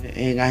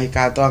 E ngahi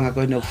katoanga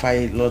ko no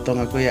whai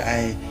lotonga ko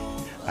ai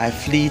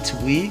Fleet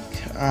Week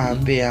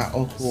pea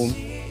o ku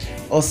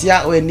o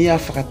sia o e nia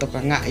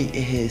whakatoka ngai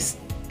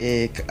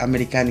e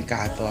Amerikani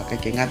katoa ka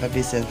ke ngata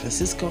pe San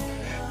Francisco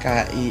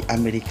ka I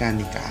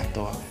Amerikani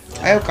katoa.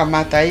 Ai o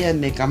kamata ia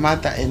ne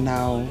kamata e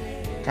nau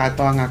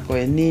katoanga ko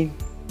e ni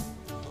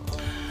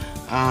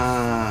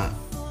I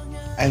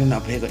don't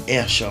know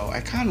air show. I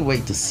can't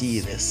wait to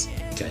see this.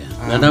 Okay.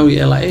 Na nau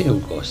I LA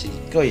o kosi.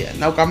 Ko ia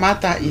nau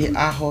kamata I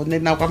aho ne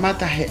nau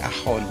kamata he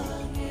ahoni.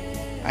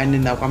 Ai ne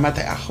nau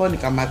kamata ahoni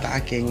kamata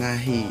ake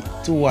ngahi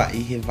tua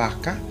I he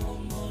vaka.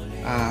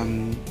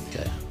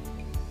 Okay.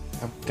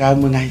 Ka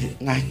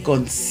ngai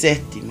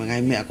konseti ngai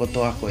mea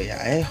kotoa ko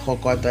ia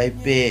hoko atu ai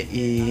pe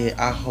I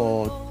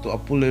aho tu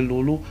apule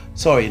lulu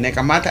ne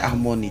kamata aho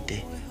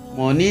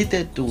monite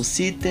tu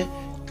site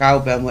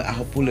kau pe mo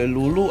aho pule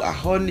lulu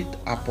ahoni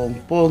a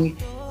pongpongi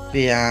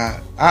pe a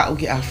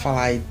uki a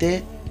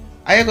falaite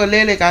ai ko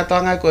lele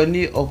katoanga ko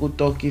ni o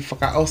kutoki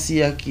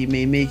whakaosia ki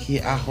me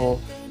ki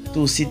aho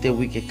tu site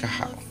wike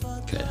kahao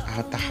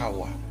aho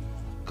tahawa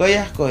ko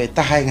ia ko e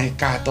tahai ngai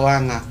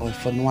katoanga o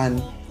whanuani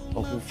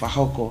o ku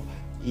whahoko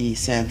I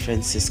San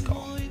Francisco.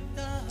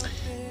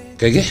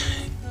 Kage?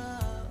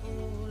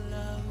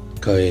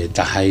 Ko e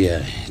tahai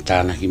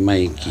tāna ki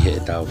mai ki he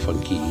tau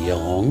whanki I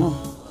ongo.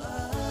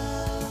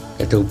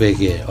 Ka tau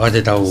peke o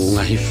te tau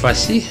ngahi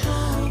whasi,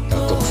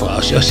 tau tau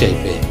whaosi ai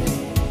pe.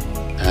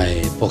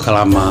 Ai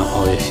pokalama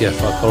o e whia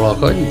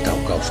whakoloko ni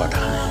tau kau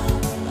whatahai.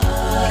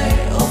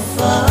 Ai o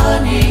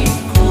whani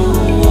ku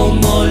o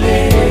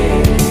mole.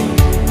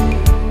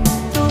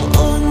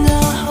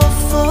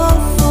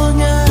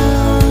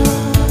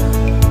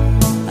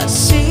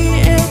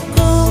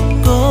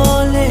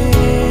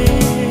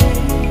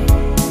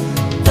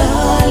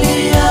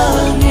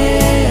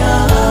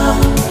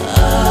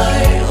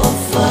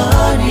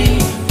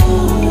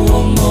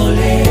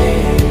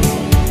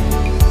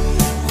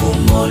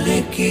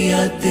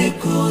 Te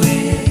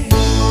koe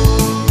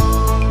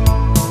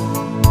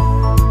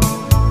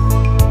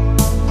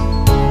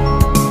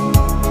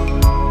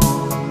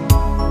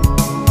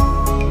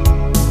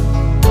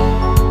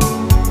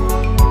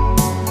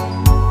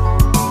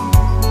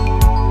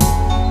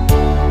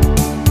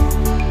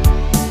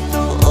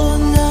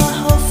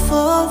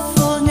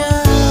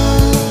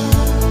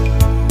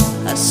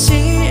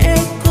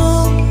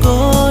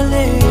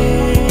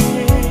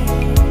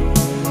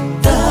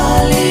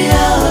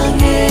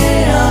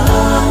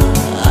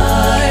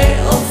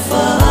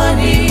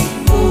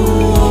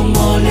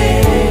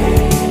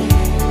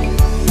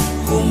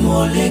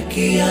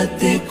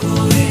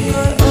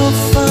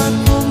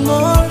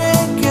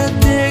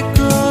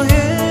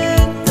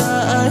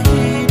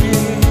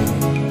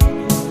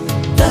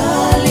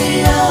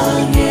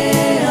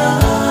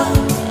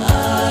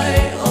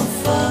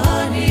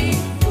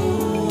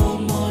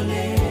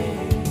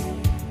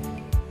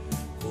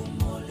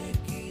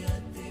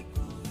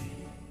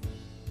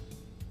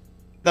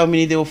Tau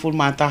mini te o fulu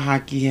mataha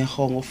ki he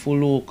hongo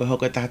fulu ko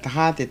hoko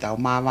tahataha te tau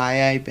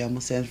mawai ai pe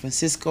mo San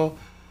Francisco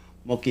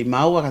mo ki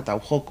maua ka tau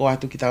hoko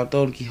atu ki tau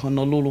tonu ki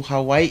Honolulu,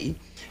 Hawaii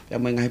pe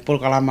mo ngai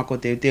polkalama ko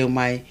te teu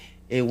mai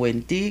e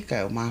wenti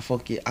ka o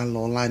mafoki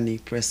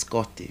Alolani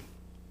Prescotti.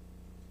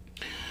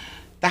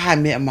 taha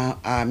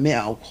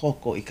mea o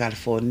hoko I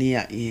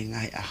California I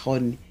ngai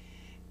ahoni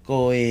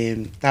ko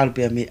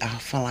talpia me a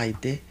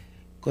whalaite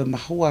ko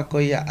mahua ko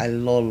ia ai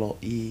lolo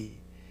I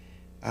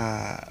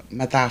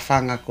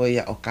matawhanga ko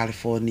ia o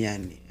California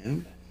ni.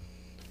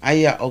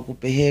 Aia o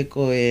kupehe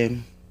ko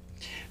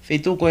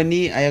whetu ko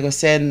ni aia ko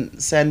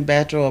San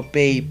Pedro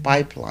Bay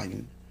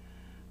Pipeline.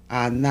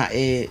 Na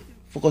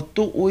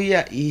whukotu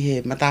uia I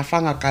he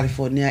matawhanga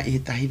California I he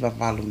tahiwa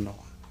walu noa.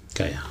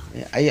 Kaya.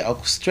 Aia o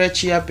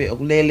stretch ia pe o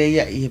lele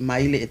ia I he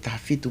maile e taha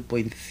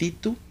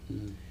 5.5.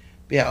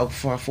 Pea o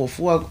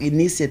whafofua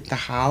inise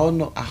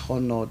tahaono a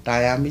hono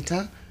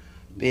diameter.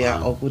 Pea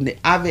o kune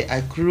ave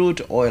ai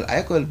crude oil.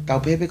 Aia ko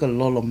taupepe ko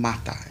lolo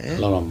mata.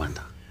 Lolo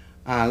mata.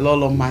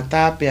 Lolo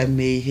mata pea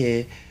me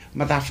he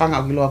matawhanga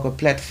o kiloa ko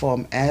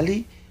Platform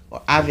Alley.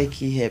 O ave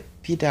ki he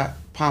Peter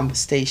Pump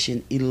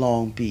Station I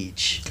Long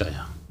Beach.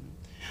 Kaya.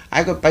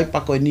 Aia ko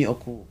paipako ni o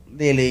ku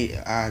lele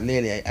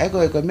ai. Aia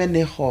ko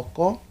mene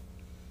hoko.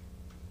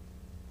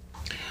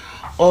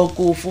 O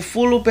ku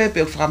fufulu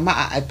pepe o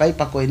whamaa ai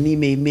paipako ni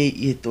me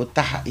I to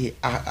taha I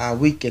a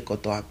wike ko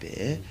toa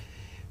pe.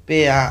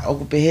 Pea o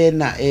ku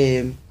pehena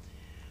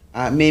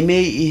me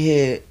I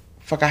he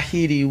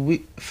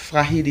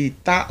whakahiri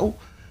tau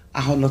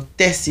a hono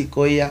tesi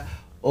ko ia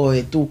o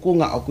e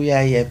tūkunga o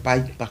kuia I e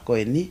paipako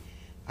ni.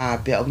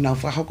 Pea o nau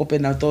whahoko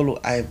pena tolu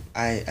ai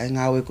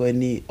ngawe ko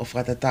ni o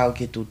whakatatau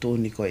ke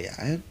tūtūni ko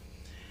ia.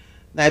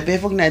 Na e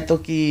pefok na e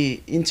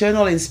toki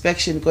internal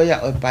inspection ko ia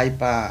o e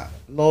paipa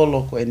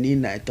lolo ko e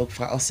nina e toki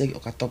whaoseki o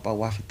ka topa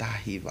wafi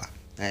tahiwa.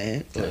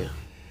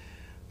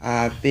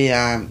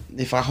 Pea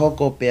ne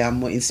whahoko pea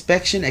mo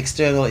inspection,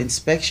 external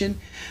inspection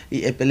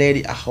I e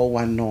peleri a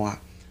hoa noa.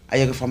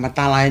 Aia ko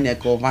whamatala ene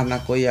ko wana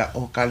ko ia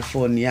o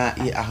California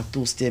I a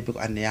tūstepe ko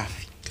ane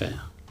afi.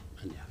 Kaya.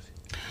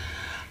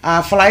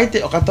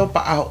 Whalaite o ka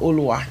topa a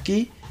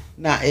uluaki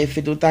na e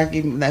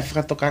whetutaki na e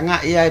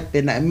whakatokanga ia e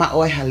pena e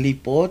mao e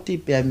halipoti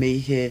pea me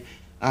he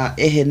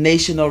he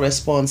National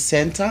Response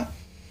Center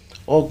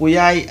o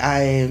kuiai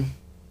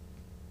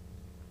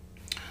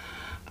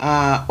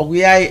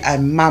ai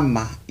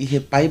mama I he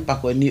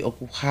paipako ni o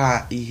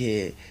kuha I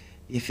he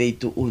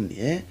wheitu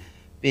uni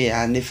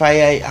pea ne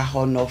whai ai a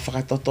hono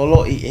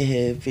whakatotolo I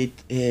he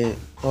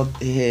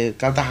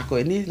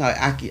kautahako ni ngau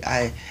aki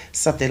ai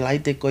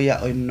satellite ko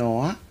ia o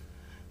noa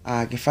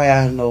ke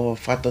whai no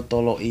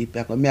whatotolo I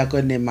pea ko mea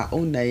koe ne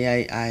mauna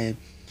I ai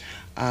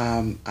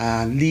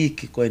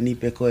leak koe ni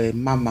pe koe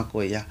mama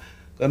koe ia.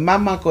 Koe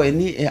mama koe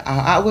ni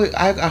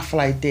a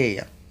flaite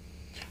ia.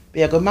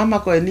 Pea koe mama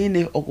koe ni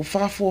ne o ku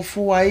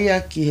whafuafua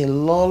ia ki he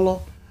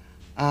lolo.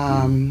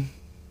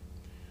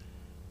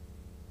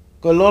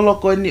 Koe lolo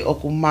koe ni o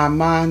ku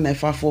mama ne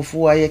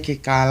whafuafua ia ke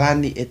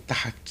kālani e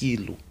taha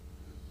kilu.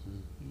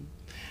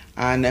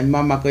 Na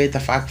mama ko eta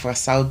whakawha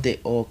saute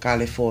o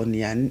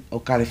California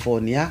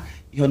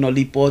I hono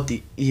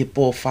lipoti I he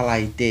pō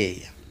whalaite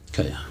ia.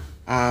 Kaya.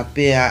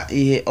 Pea I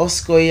he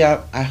osko ia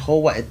ai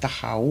hoa e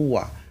taha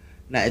ua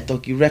na e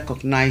toki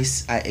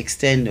recognize ai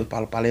extend o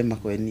palapalema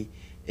koe ni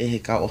e he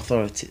ka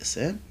authorities.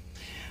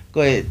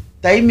 Koe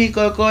taimi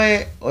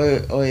koe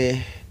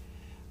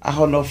a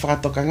hono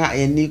whakatokanga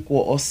e ni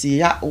kua osi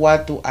ia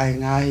watu ai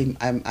ngahi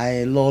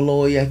ai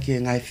lolo ia ki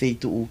ngai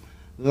wheitu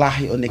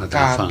lahi o ne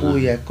kāpu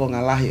ia ko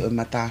ngā lahi o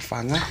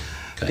matawhanga.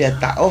 Pea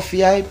ta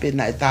ofi ai, pe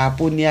na e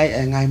tāpuni ai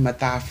e ngai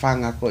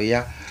matawhanga ko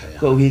ia.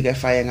 Ko uhi kai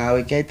whai ngā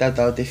oi kei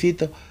tau te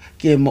whito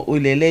ki e mo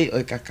uilelei o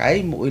i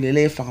kakai, mo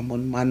uilelei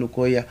whakamon manu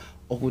ko ia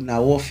o ku nā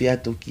ofi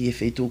atu ki e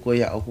wheitu ko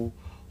ia o ku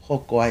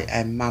hoko ai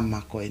ai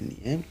mama ko e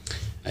ni.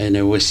 And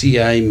I was see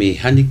ai me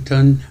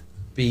Huntington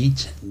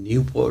Beach,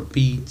 Newport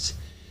Beach,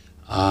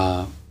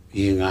 I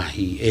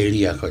ngahi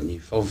area ko ni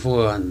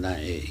whawhua na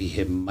I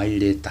he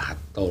maile taha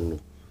tolu.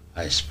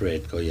 I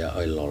spread ko ia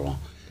oi lolo.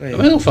 Ka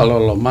mea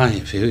whalolo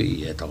mai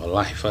whihui e toka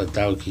lahi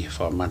whaatau ki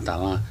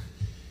whamatala.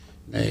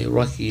 Nei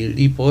raki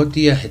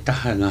lipotia he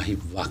taha ngahi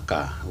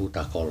waka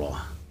uta koloa.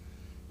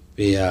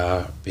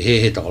 Pea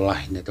he toka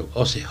lahi ne toka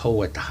ose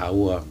hou e taha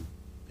ua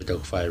pe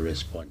toka whai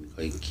respond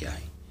ko I ki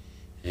ai.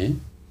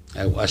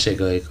 Ai ase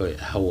ko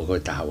haua ko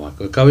taha ua.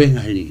 Ko kawe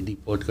ngahi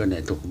lipoti ko ne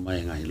toka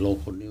mai ngahi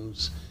local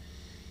news.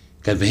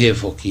 Ka pehe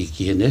foki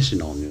ki he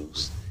national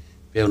news.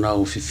 Peo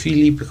nau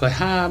whiwhili pe koe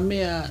haa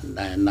mea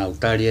na nau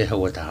tari e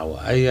haua ta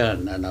haua aia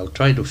na nau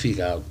try to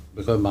figure out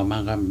pe koe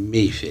mamanga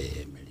mewhi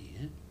e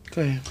meri.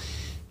 Koe.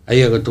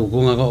 Aia ko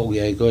tūkunga ko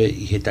uki ai koe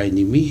I he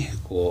tainimi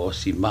ko o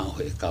si mao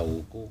he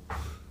kauku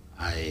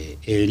ai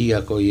e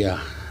lia ko ia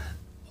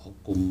o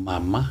ku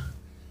mama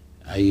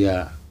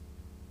aia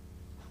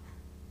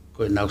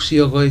koe nau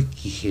sio koe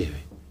ki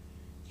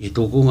he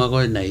tūkunga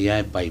koe na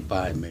ia e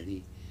paipa e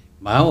meri.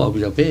 Mao au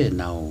bila pe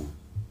nau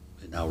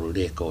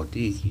le ko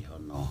tiki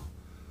hono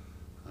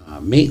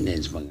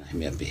maintenance mga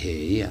mea pehe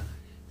ia.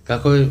 Ka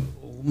koe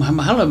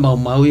mahala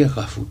mau ia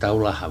ka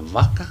futaula ha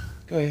waka.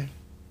 Koe.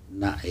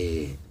 Na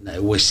e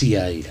wesi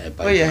ai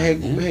pai. Koe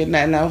he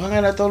na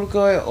hanga na tolu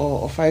koe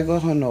o whai koe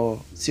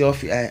hono si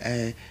ofi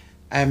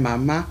ai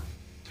mama.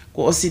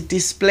 Ko o si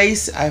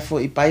displace ai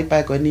fo I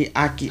pai koe ni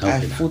aki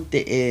ai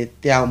fute e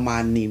te au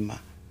manima.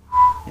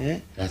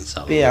 That's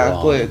a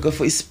Pe ko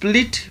for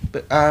split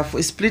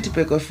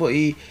pe ko for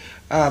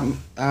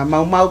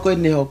mau ko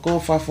ne ho ko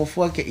fa fo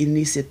ke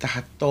inise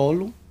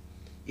tahatolu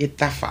e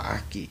tafa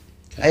aki.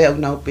 Ai au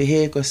nau pe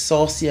he ko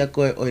sosia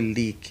ko o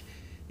leak.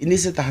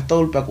 Inise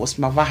tahatolu pa ko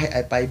smavahe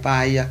ai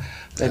pai ya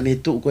pe me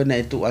tu ko na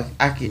tu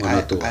aki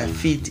ai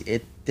fit e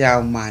te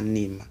au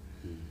manima.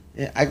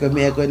 Ai ko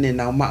me ko ne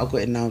nau ma ko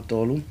e nau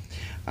tolu.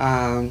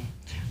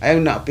 Ai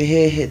na pe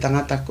he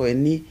tangata ko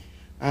ni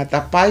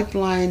the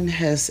pipeline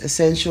has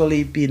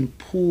essentially been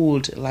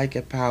pulled like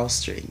a power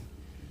string.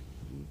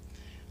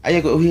 Ai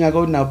ko hinga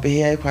ko na pe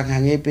he kwa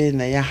hange pe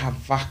na ya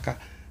havaka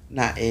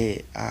na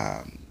e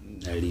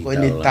ko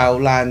ni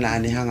taula na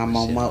ni hanga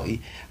mau I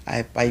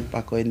ai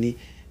paipa ko ni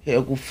he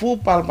ku fu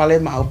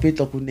pale ma au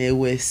pito ku ne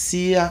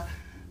wesia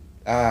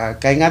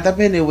kai ngata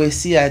pe ne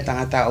wesia e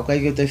tangata o kai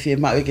ke te fie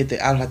ma ke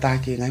te ala ta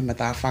ki ngai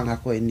mata fanga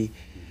ko ni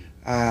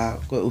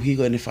ko uhi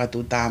ko ni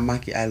fatu ta ma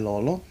ki ai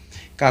lolo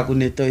ka ku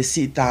ne to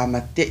si ta ma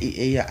te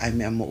I ia ai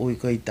me mo ui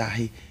ko I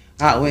tahi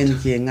wen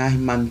ki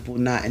ngai man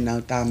puna e na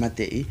ta ma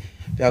te I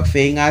pe ak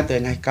fe nga to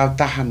ngai ka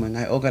ta ha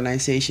ngai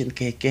organization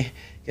ke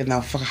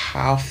na fa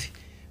half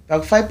pe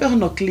ak fai pe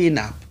no clean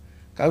up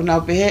ka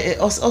na pe he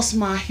os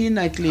ma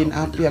hina clean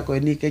up ya ko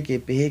ni ke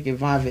pe he ke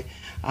vave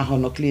a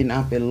hono clean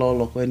up e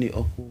lolo ko ni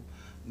oku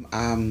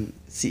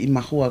si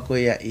imahua ko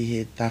ya I he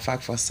ta fa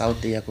fa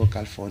south ya ko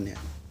California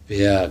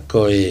Pea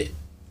koe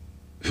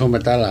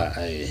whamatala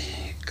ai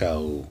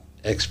kau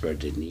expert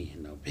ni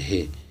no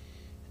pehe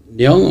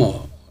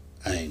neongo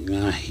ai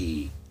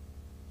ngahi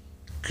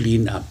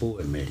clean up o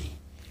emeri.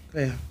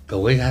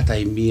 Kau e gata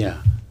I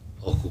mia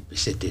o ku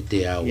pesete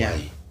te au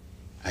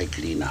ai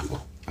clean up.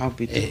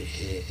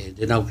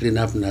 De nau clean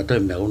up na toi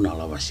me una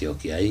la wasio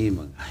ki ai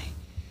mangai.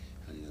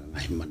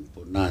 Ngai man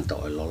po na to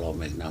lolo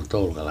me na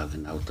to kala ke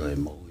na to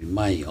mo I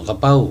mai o ka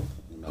pau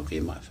no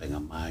ke ma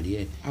fenga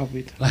mari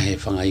la he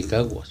fanga I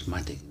ka was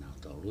mate na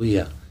to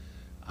luia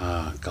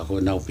ka ko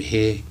na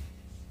pe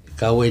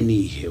ka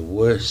weni he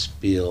worst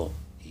spill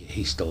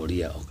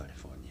historia o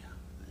California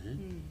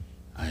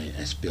ai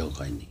spill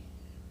ka ni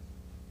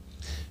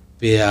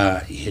pe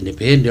he ne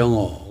pe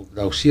ndongo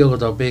da usio ko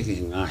to pe ke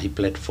nga hi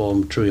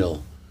platform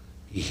trail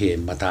I he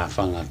mata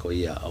fanga ko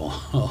ia o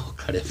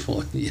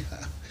California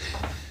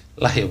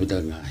la he buta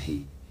nga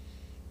hi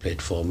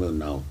platform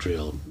now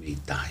trail me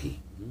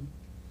tahi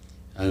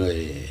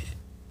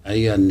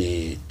ai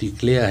ane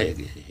declare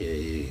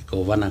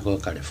ko wana ko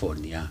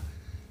California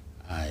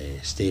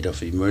ai state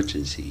of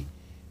emergency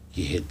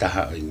ki he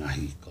taha o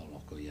ngahi ko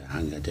loko ia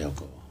hanga te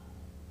ko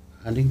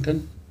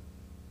Huntington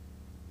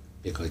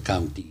pe ko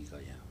county ko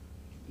ia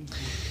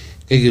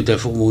ke ki te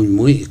fu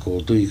muy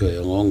ko tu ko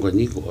ngongo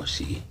ni ko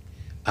si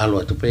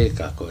alo to pe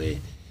ka ko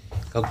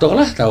ka to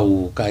la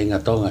tau ka inga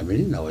tonga me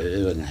ni na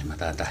ngai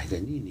mata ta ka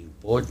ni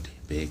port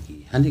pe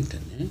ki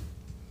Huntington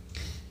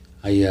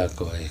ai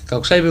ko ka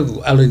sai be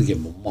alen ke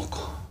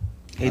momoko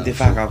e te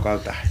fa ka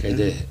ta e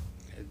de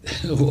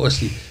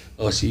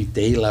o si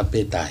te la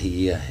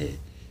petahi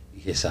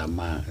he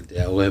sama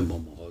te au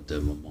momoko te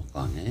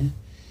momoko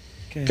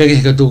ka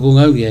ke tu ku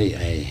ngau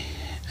ai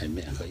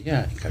me ka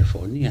ia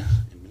California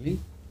Emily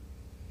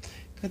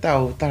ka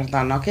tau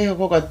tartana ke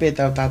ko ka pe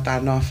tau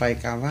no fai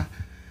ka wa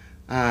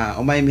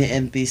o mai me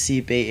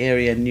NPC Bay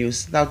Area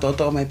News tau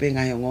to mai pe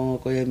ngai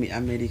ngo ko mi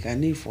America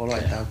ni follow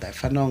tau tai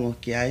fanongo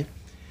ki ai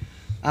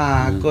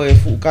ko e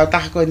fu ka ta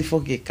ko ni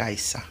fo ke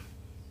kaisa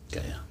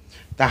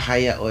ta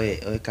haya o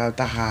ka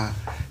ta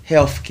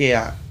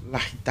healthcare la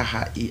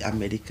ta I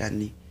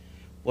Americani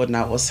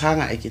ona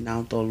osanga e ki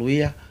na to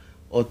luia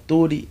o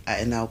turi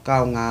a na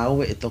ka nga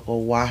o e to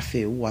ko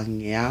wafe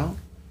wangeao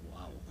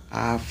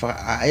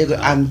ai go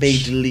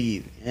unpaid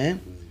leave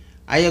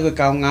ai go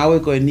ka nga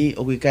o ko ni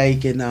o kai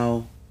ke na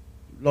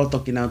loto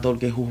ki na to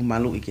ke hu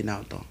malu ki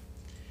na to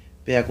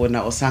pe ko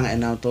na osanga e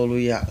na to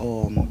luia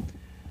o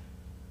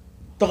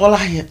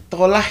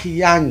tokolahi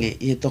yange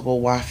I toko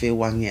wafe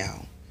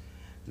wangeao.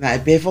 Na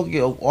e pefo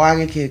ki o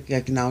wange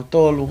ke na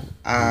tolu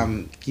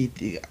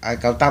ki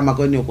ka tama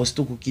ko ni o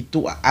kostuku ki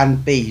tu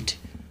unpaid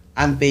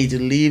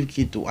leave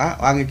ki tu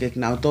wange ke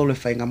na tolu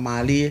fa nga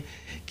mali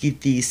ki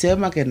ti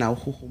sema ke na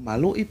hu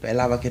malu I pe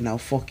lava ke na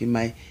foki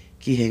mai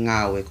ki he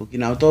ngawe ko ki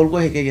na tolu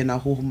ko he ke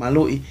na hu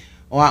malu I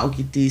o a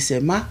ki ti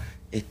sema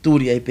e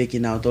turi ai pe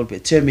ki na tolu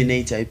pe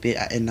terminate ai pe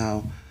a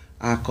na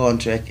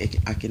contract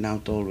a ki na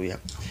tolu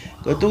ya.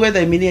 Ko tu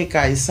e mini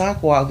ka isa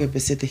ko a ke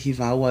pesete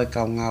hiva wa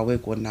ka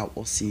ngawe ko na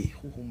osi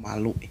hu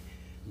malu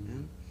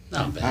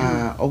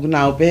o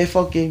na o pe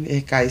foki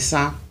e ka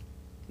isa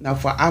na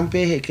fa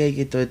ampe he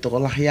ke to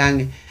la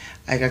yange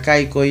ai ka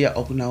kai ko ya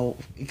o na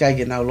I kai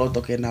ke na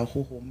loto ke na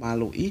hu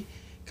malu I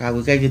ka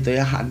ko ke to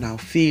ya na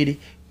firi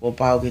o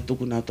pa o ke tu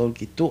na to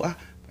ki tu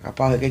ka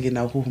pa ke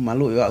na hu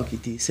malu o ki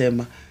ti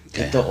sema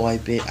ke to o ai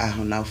pe a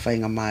na fa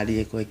nga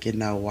mali ko ke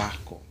na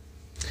wako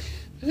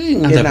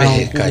ngata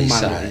pe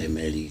kaisa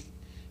Emily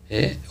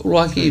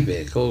Lucky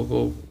be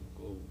go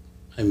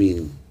I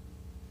mean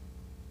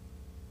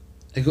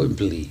I couldn't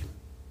believe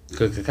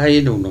ko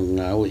kai no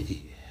nga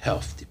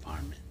health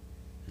department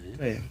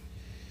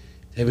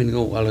Having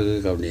go all the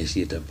go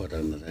nesi the but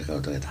on the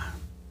go to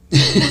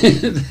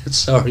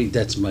sorry,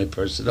 that's my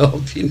personal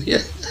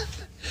opinion.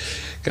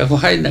 Ka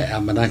whaina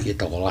a manaki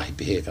to lahi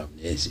pehe ka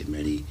nesi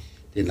meri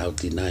te nau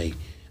tinai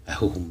a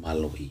huhu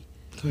maloi.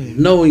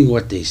 Knowing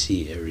what they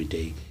see every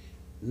day,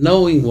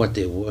 knowing what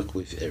they work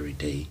with every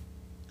day.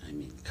 I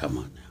mean, come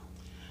on now.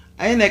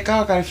 Ai nei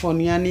ka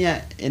California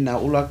e na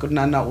ula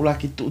na ula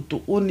ki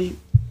tu uni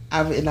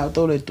ave e na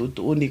tole tu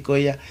uni ko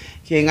ia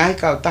ke ngai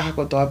ka taha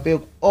ko to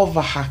ape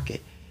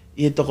overhake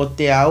I to ko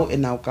te au e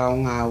na ka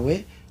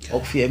ngawe o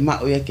fie ma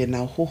o ia ke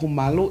na huhu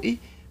malui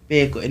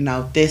pe ko e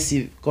na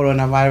tesi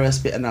coronavirus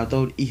pe na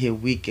to I he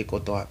week ko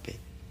to ape.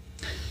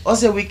 O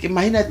se week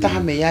mahina taha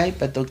me ai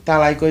pe to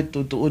talai ko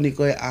tu uni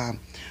ko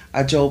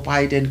a Joe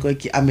Biden ko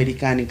ki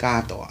Amerikani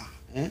katoa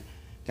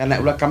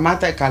kana ula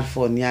kamata e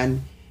California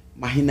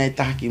mahina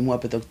taha ki mua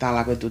pe to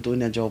tala ko tu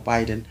uni Joe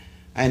Biden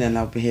aina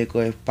na pehe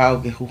ko e pau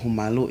ke huhu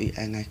malui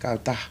ai ngai ka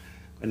taha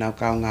ko na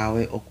ka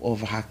ngawe o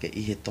overhake I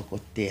he to ko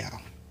te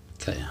au.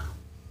 Kaya.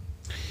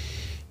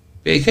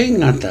 Pe kai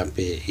ngata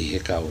pe I he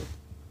kau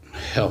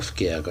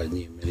healthcare ka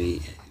ni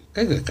meri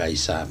kai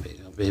sabe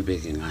pe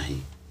ke ngahi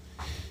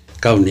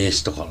kau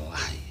nes to ko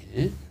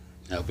lahi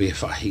au pe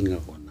fahinga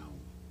ko na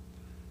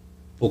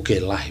poke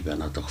lahi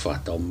bana to fa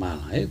to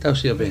mala tau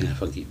sia be nga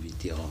faki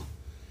video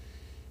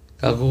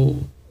ka ko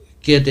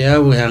ke te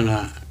au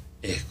hanga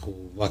e ko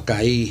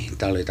wakai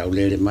tale tau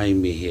lere mai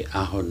me he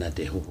aho na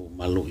te huhu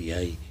malu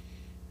ai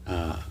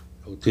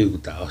ko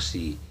tu ta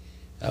osi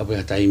abe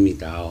taimi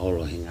ta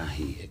holo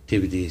hingahi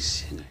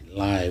activities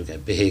live ka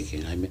behe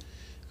ngai me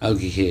au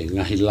ki he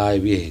ngahi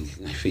live e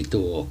ngai fitu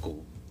o ko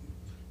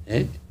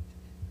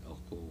o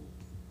ko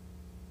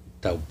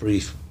tau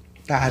brief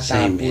ta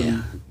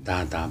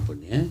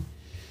pun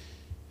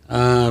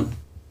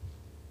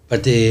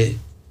but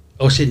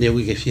ose ne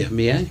we ke fia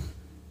me ai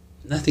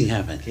nothing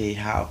happened ke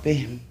ha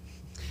pe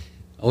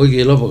o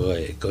ke lopo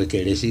ko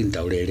ke resin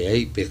tau le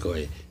ai pe ko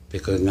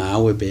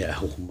ngawe pe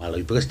ho malo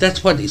because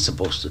that's what it's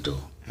supposed to do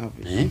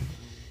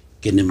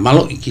ke ne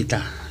malo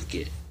ikita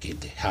ke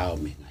te hao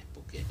me ngai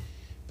poke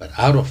but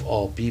out of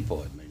all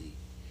people many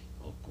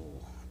oko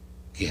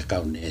ke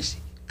ka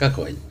nesi ka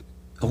ko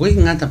o we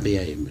ngata pe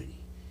ai many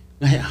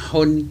ngai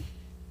honi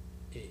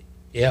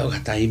e o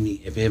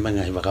taimi e pe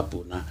manga I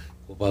wakapuna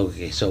ko pau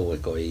ke so e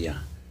ko ia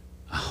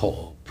a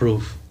ho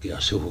proof ke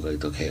a suhu ka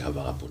to ke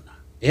wakapuna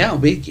e a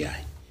be ki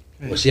ai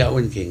o sia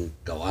on king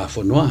ka wa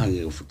fo no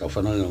hangi fu ta fa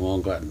no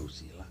ngonga no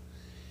sila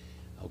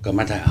o ka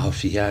mata a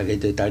fia ke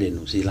te tali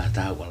no sila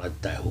ta wala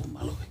ta ho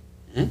malo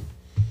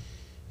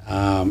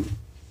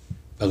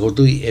pa go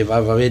tu e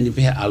va veni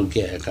pe al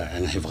ke ka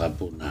nga he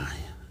wakapuna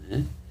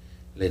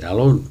le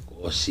dalon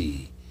ko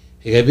si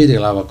he ke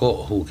vide lava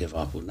ko hu ke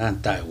wakapuna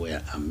ta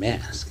wear a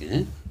mask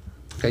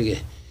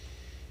kage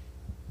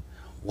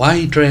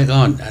why drag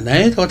on and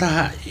I thought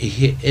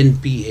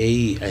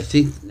NPA I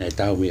think na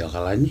tau mi o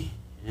kalani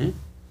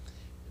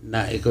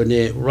na e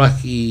kone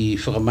raki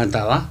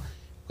whakamantala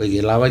koe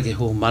ke lawa ke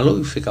ho malo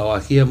I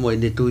whikawakia mo e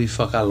ne tui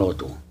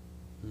whakaloto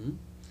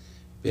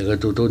peka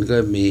tutun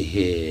koe me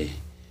he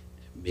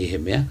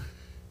mea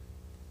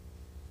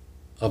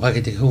o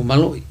pake te ho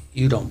malo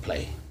you don't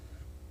play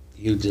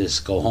you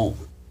just go home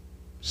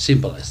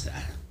simple as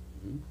that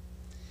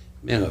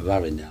mea ka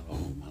vare nea ho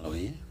malo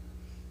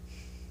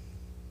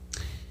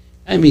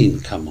I mean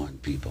come on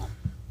people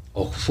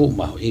o fu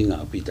maho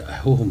inga pita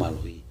ho malo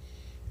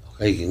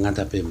kai ke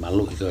ngata pe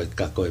malu I koe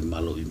kako e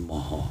malu I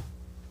moho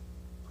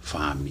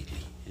family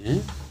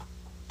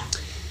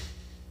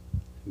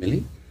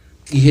meli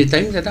I he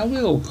time ka tau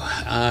o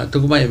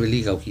tuku mai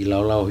meli kau ki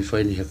lau I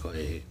whaini he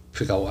koe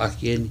whikau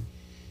aki eni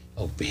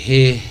o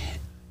pehe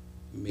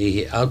me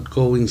he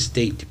outgoing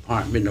State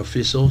Department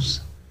officials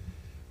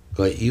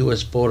koe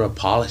US border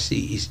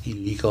policy is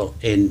illegal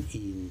and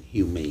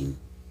inhumane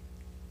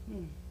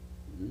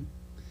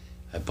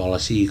a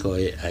policy koe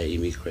a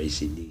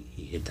immigration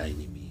I he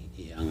taini mi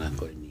anga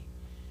ko ni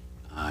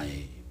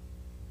ai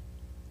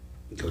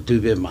ko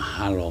tube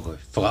mahalo ko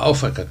fa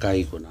ofa ka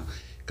kai ko na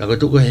ka ko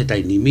tuko he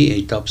tai ni mi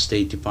a top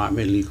State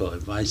Department legal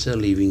advisor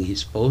leaving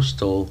his post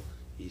told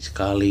his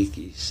colleague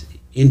is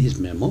in his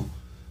memo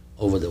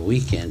over the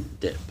weekend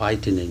that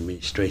Biden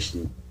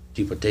administration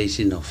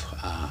deportation of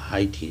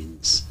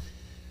Haitians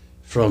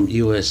from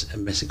US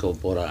and Mexico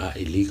border are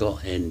illegal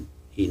and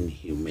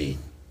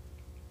inhumane.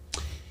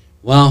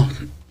 Well,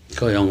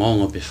 ko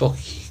yongongo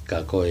befoki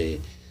ka ko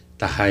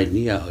tahai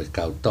nia o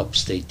kau top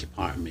State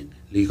Department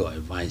legal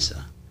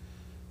advisor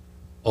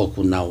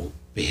oku nau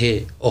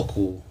pehe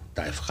oku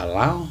tai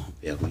whakalao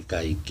pe aku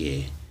kai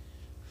ke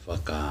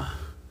whaka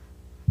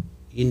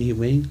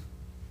inhumane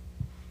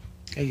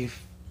kai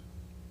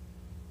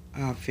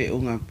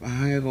whiunga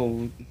pahai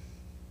ko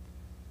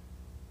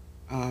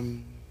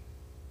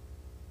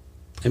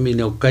I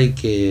mean o kai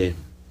ke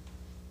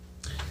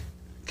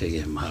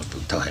maha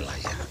puto he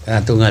lai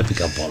tungai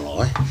pika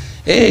polo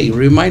hey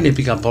remind me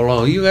pika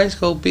polo you guys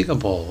go pika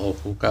polo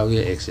o kau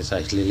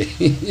exercise lili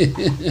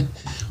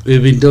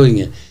we've been doing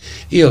it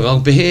io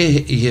kau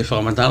pehe I he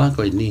whakamantala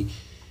ko ni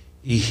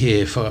I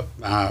he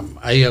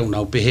ai au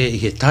nau pehe I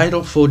he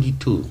Title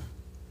 42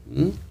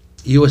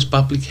 U.S.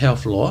 Public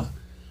Health Law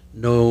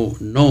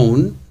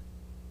known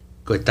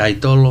ko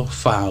taitolo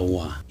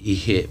whaua I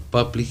he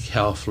Public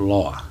Health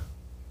Law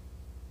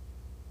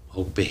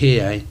o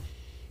pehe ai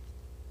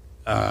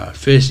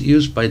first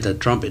used by the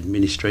Trump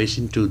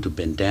administration due to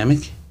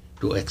pandemic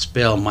to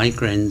expel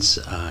migrants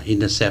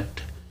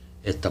intercept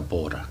at the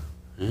border.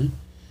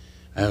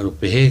 Au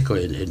pehe ko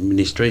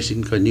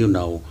administration ko niu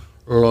nau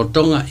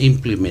lotonga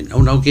implement.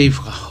 Au nau gave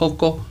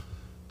hoko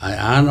ai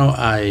ano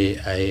ai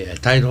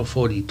Title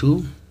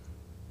 42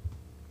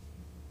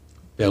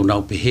 pe au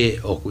nau pehe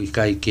o ku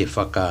ikai ke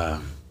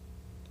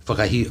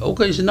whakahi.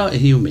 Okay, is not a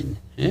human.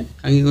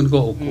 Angi kon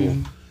ko oku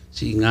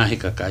si ngahe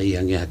kakai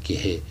angi hake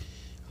he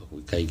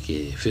kai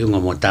ke whiunga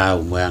mo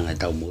tau moanga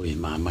tau mo I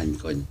mamani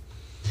kon.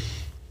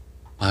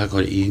 I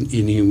got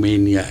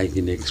inhumane, I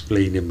can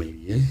explain it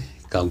me.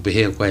 Kang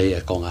pehe koe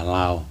e konga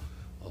lao.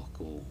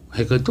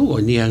 He ko tu o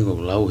ni ango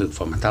lau he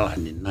whamatala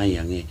ni nai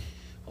ange.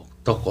 O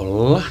toko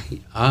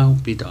lahi au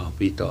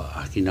pito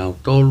a ki nau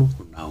tolu,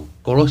 nau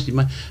kolosi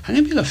mai.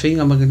 Hange pika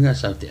whinga maganga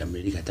South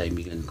America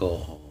taimigan ko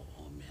o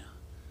mea.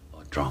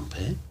 O Trump,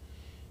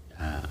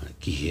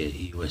 ki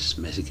he US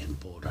Mexican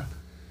border.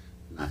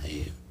 Na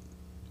e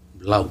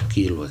lau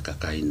kilo e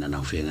kakai na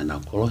nau whinga nau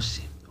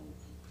kolosi.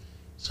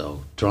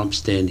 So Trump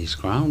stand his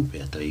ground,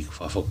 pe to I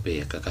whafok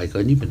pe kakai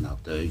ko ni penau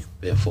to I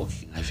pe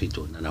foki ngai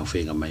fitu na nau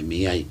whinga mai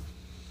mi ai.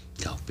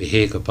 Kau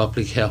pehe ko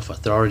Public Health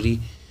Authority,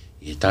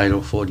 I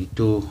Title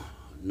 42,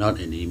 not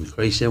an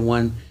immigration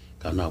one.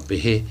 Kau nau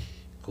pehe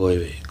ko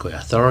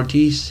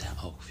authorities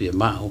o whia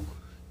mao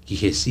ki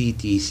he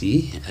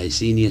CDC, a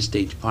Senior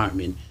State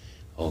Department,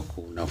 o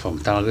ku nau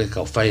whamatala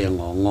kau whai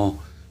ngongo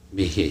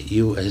me he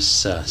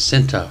U.S.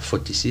 Center for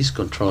Disease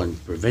Control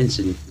and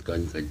Prevention, ko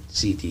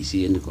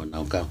CDC and ko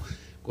nau kau.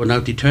 Ko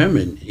now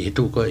determine I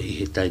tuko I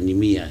he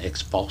tainimia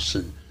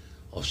expulsion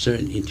of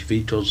certain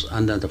individuals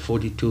under the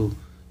 42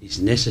 is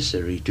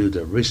necessary due to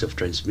the risk of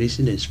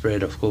transmission and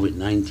spread of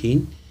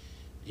COVID-19.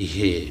 I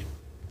he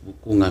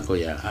kunga ko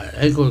ya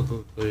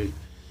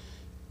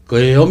ko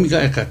e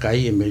omika e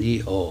kakai e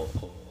meri o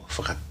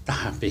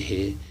whakataha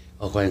pehe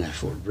o koe ngai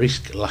for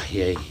risk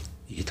lahi ai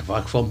I te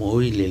whakawha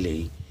I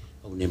lelei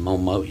o ne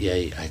mau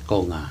I ai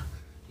konga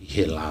I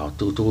he lao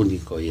tutuni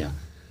ko ia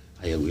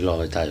ai au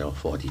ilo e Title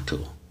 42.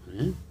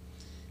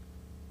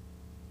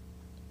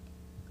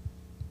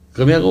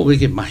 Ka mea ko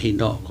ke mahi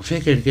no, ko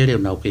whea kere o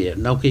nau ke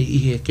I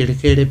he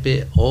kere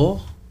pe o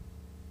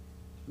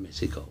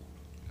Mexico.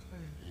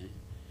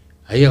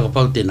 Ai ako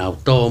pau te nau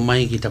tō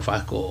mai ki ta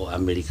whako o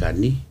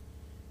Amerikani,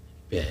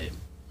 pe,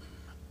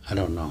 I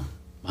don't know,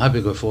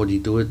 mahape ko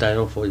 42,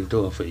 Title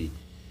 42 a whi,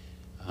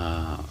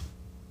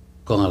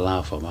 konga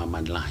la wha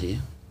mamani lahi,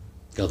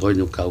 ka koe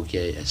nu kau ki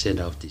a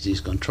Center of Disease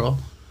Control,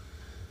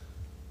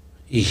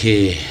 I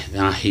he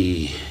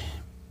ngahi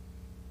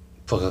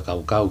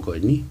whakakau koe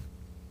ni.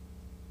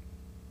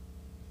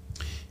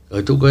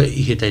 Ko tuko I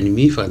he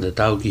tainimi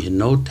whanatau ki he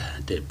note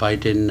that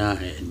Biden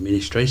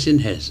administration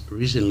has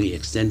recently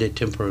extended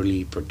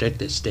temporarily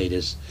protected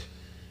status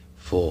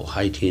for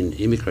Haitian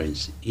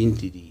immigrants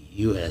into the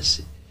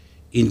U.S.,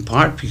 in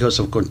part because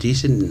of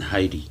conditions in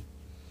Haiti.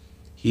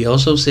 He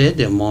also said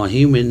that more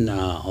human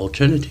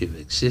alternative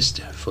exists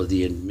for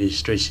the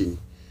administration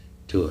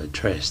to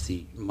address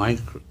the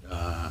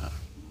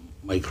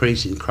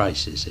migration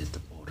crisis at the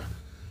border.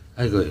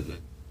 I go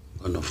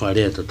on the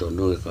Friday to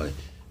know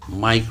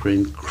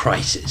migrant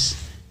crisis.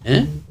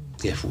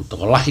 Ke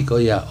futolahi ko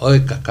ia oe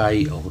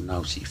kakai o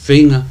nau si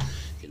whinga,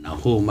 ke nau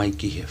ho mai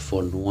ki he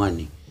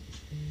whonuani.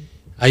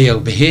 Ai au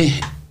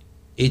behe,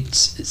 it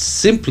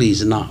simply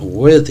is not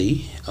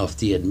worthy of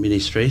the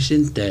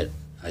administration that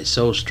I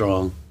so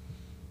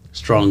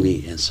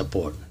strongly and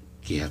support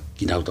ki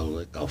nau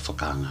tau kau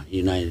whakanga.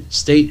 United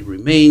States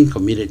remain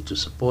committed to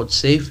support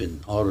safe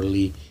and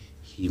orderly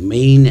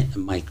humane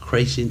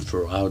migration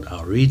throughout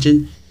our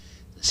region.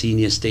 The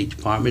Senior State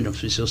Department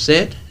official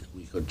said,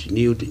 we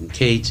continue to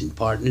engage in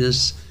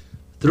partners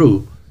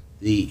through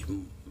the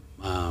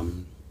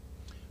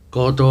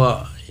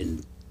Kotoa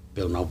and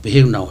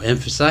now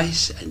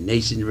emphasize a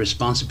nation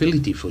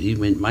responsibility for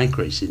human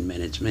migration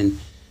management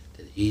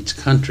that each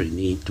country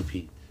need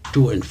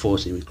to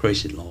enforce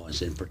immigration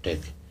laws and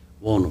protect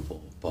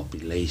vulnerable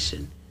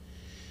population.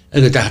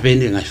 Aga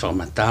tahapende ngai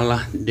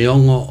whamatala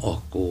neongo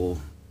o ko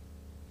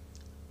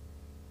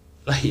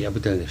lahi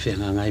abutanga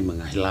whenga ngai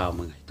mga hilau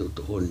mga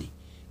tutu honi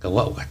ka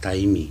wau ka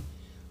taimi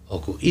o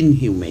ko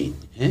inhumane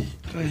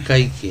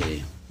kai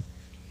ke.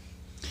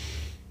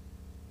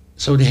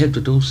 So they have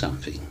to do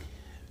something.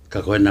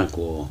 Ka koena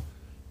ko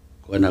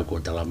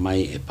tala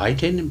mai e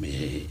paiten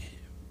me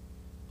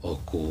o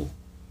ko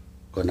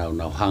kona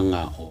nau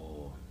hanga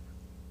o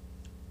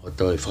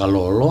toi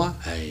whaloloa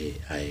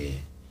ai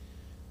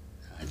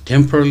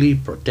temporarily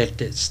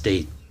protected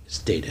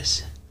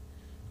status.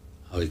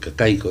 Au ka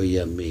kai ko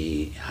ia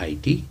me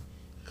Haiti,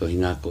 ko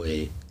inga ko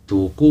e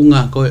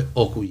tūkunga ko e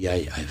oku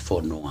iai ai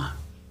whonoa.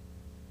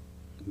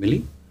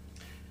 Mili?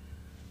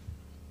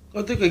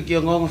 Ko te ko ki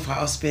ngonga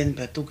fa ospen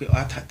pe tu ke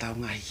ata tau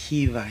ngai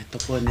hiva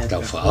to ko ne Tau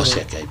wha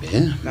ose kai be.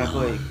 ka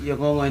ko yo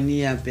ngonga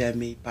ni pe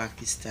me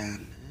Pakistan.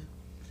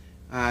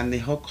 Ne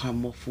hok ha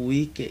mo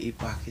fui ke I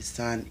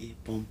Pakistan I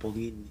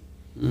pompongini.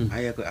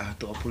 Aya ko a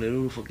to pule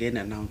lulu fo ke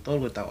na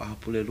tol ko tau a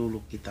pule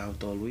lulu ki tau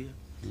tolu ia.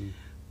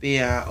 Pe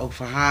o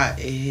fa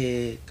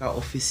he ka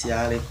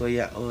officiale ko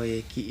ia o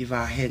ki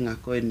iwa henga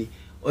ko ni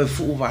o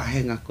fu wa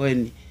henga ko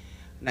ni.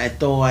 Na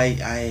to ai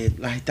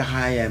la ta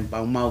hai ba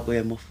mau ko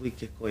mo fui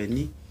ke ko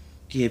ni.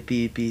 Ki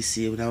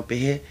BBC una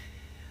pehe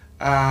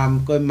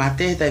ko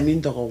mate ta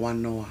min to ko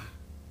wanoa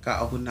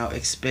ka o now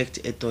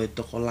expect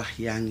to ko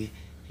lahiange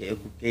he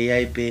ku ke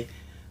ai pe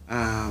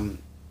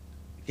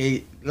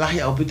ke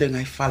lahi au pite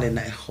ngai fale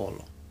na e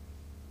holo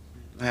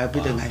ngai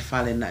pite ngai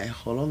fale na e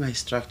holo ngai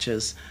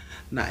structures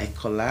na e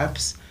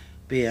collapse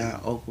pe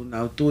o ku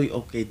now tui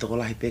o ke to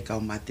lahi pe ka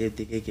mate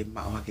te ke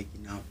ma o ke ki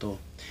now to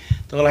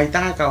lahi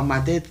ta ka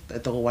mate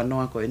to ko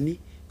wanoa ko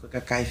ni ko ka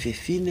kai fe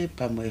fine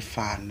pa mo e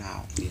fa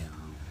now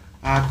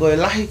ko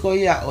lahi ko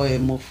ia o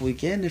mo fui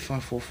ke ne fa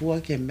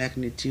fofua ke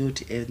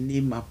magnitude e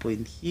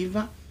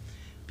 5.hiva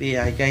pe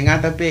ai ka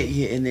ngata pe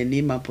I ne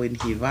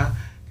 5.hiva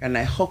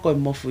kana hoko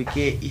mo fui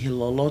ke I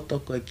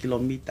loloto ko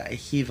kilomita e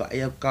hiva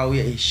ia ka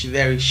ia is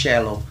very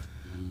shallow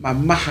ma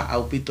maha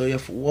au pito ia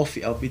fu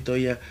wofi au pito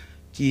ia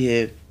ki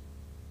e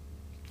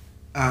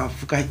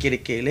fukai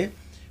kele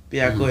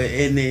pe ko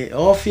ene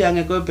ofi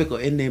ange ko pe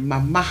ko ene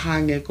mamaha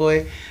ange ko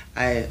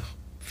ai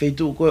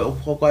feitu ko o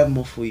hoko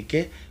mo fui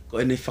ke ko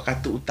ene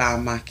whakatu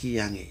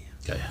utamaki ange.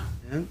 Kaya.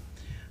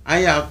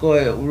 Aya ko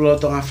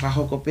uloto nga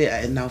whahoko pe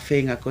a nau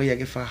whenga ko ia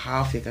ke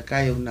whahawhi ka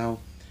kai o nau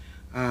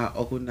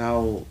o ku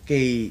nau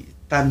kei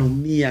tanu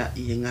mia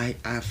I ngai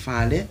a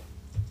whale.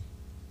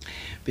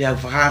 Pe a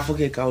whahawhi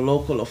ke kau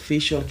local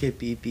official ke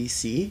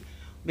BBC.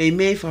 Mei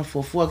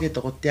whafofua ke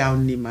toko te au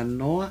ni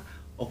manoa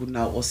o ku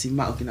nau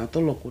osima o ki nau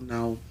tolo ku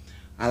nau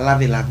a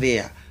lave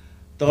lavea.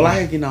 Tō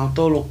lahe ki nau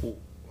tolo ku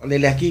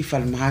lele aki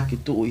whalmaha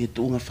ki tuu I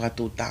tuu nga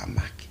whakatu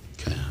utamaki.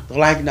 Tō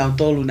lai ki nau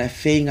tolu na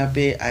whenga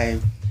pe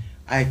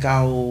ai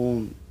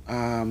kau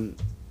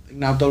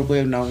nau tolu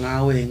koe nau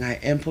ngau e ngai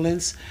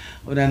ambulance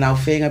o na nau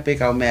whenga pe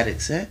kau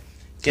medics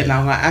ke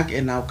nau ngā aki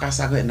e nau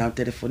kasa koe nau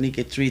telefoni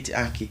ke treat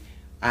aki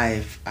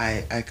ai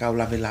kau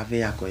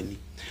lave a koe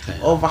ni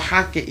o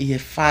wahake I he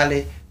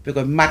whale pe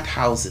koe mud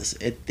houses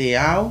e te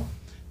au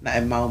na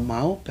e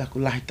mau pe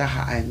aku lahi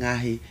taha ai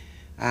ngahi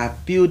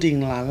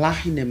building la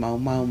lahi ne mau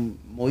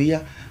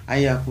moia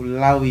ai aku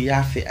lau I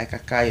afe ai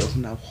kakai o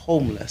nau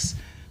homeless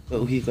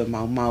ko uhi ko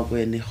mau ko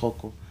ne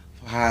hoko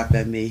fa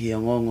pe me hi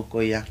ngongo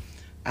ko ia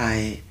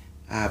ai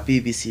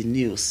BBC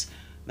News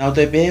na o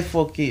te be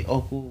foki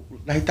o ku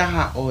lai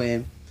taha o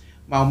e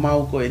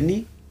mau ko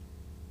ni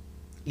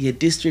I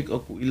district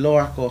o ku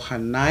Iloa ko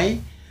Hanai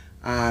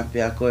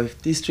pe ko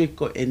district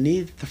ko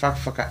eni te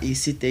whaka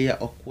isi te ia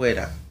o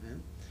Kwera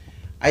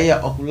ai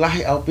o ku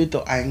lahi au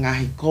pito ai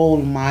ngahi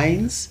coal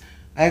mines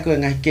ai ko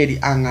ngahi keri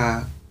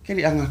anga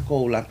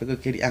coal pe ko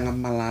keri anga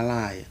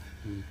malala ia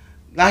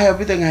lahi au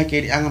pito ngahi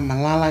keri anga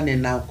malala ne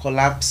nau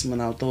collapse mo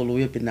nau tolu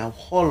ia pe nau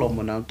holo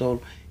mo nau tolu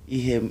I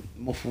he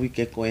mofui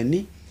ke ko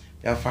eni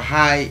pe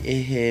whahai e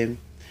he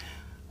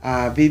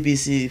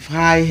BBC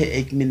whai he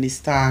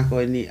administer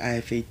ko eni ai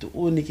feitu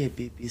uni ke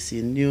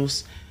BBC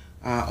News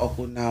o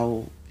ku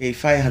nau ke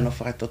whai hano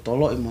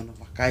whakatotolo I mono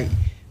wakai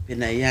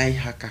pena iai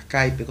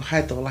hakakai pe ko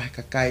hai to lahi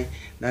kakai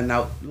na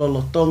nau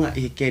lolotonga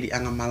I keri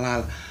anga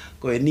malala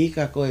ko e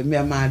nika ko e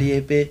mea maari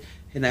e pe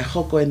he nai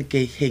hoko e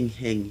kei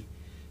hengi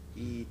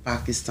I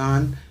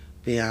Pakistan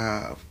pe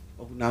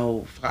o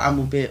nau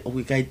whaamu pe o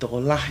kai toko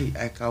lahi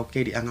ai kau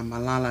keri anga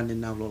malala ne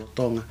nau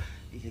lolotonga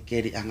I he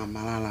keri anga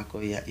malala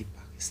ko ia I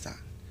Pakistan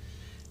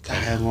ka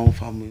ngong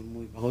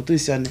whamui ko tu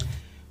isione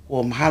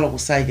ko mahalo ko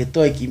sai ke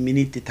toi ki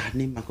miniti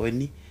tahnima ko e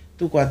ni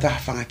tu ko ta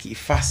fanga ki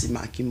fasi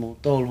ma ki mo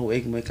tol ho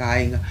ek mo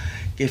kainga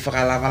ke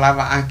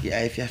lava aki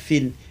ai fia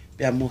fin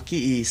pe mo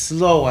ki I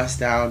slow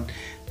us down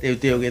te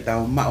ke ta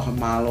ma o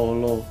malo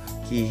lo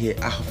ki he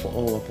aho fo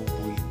o po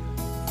pui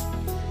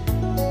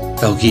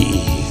Tau ki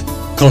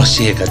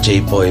klosi ka J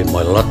boy mo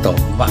loto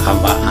va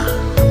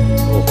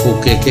o ku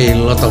ke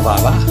loto va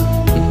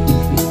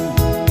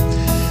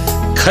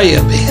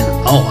kaya be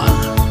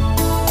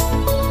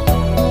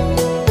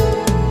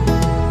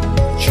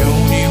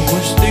Joni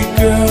was the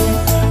girl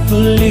who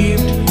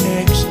lived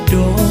next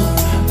door.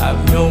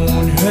 I've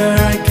known her,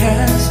 I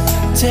guess,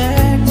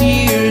 10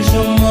 years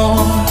or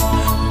more.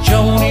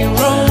 Joni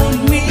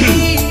wrote me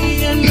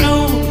a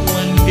note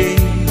one day,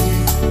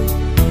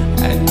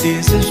 and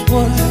this is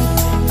what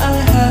I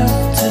have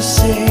to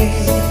say.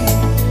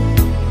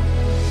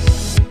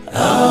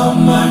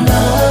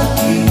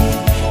 Amanaki,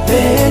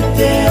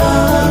 vete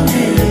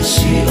ane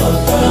si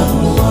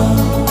otawa.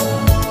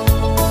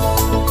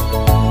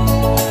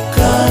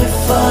 Kai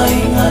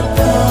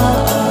whaingata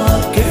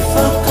ke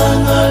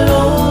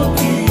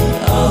whakangaloki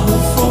ahu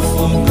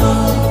fofonga.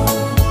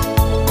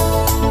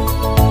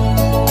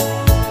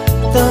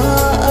 Ta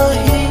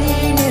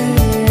ahine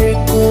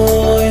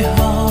koe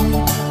hao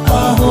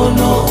aho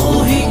no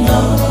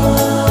uhinga.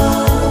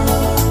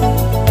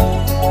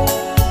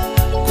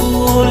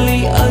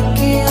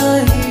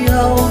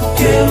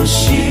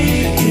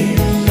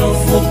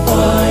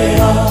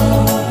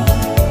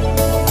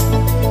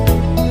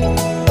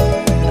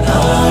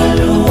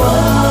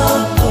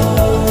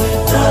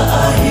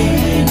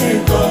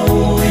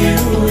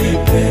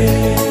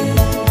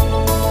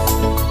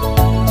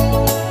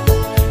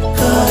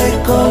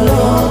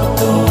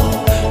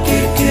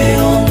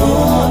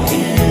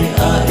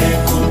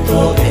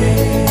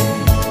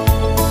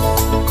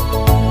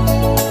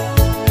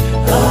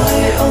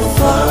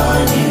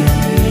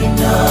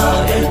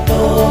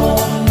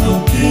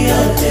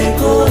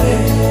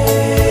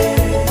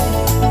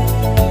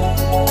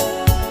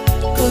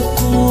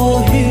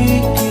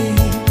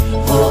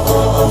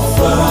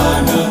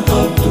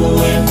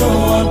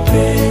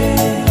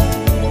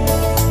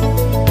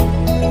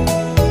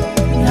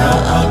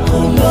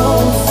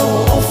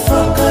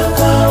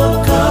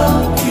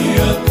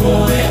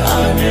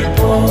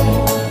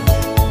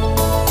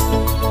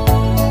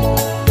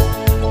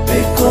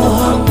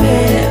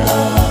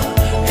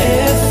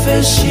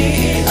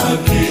 feshi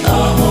aki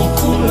aho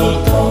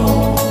kuloto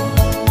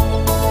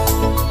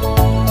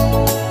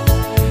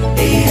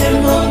Ihe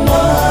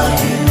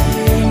mamahi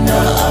na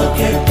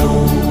ake tu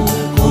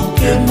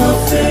kuke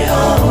mafe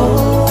aho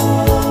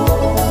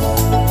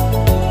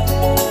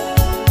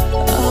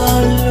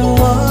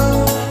Alua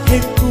he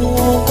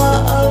kuowa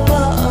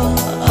awa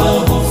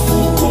aho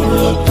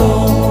fukuloto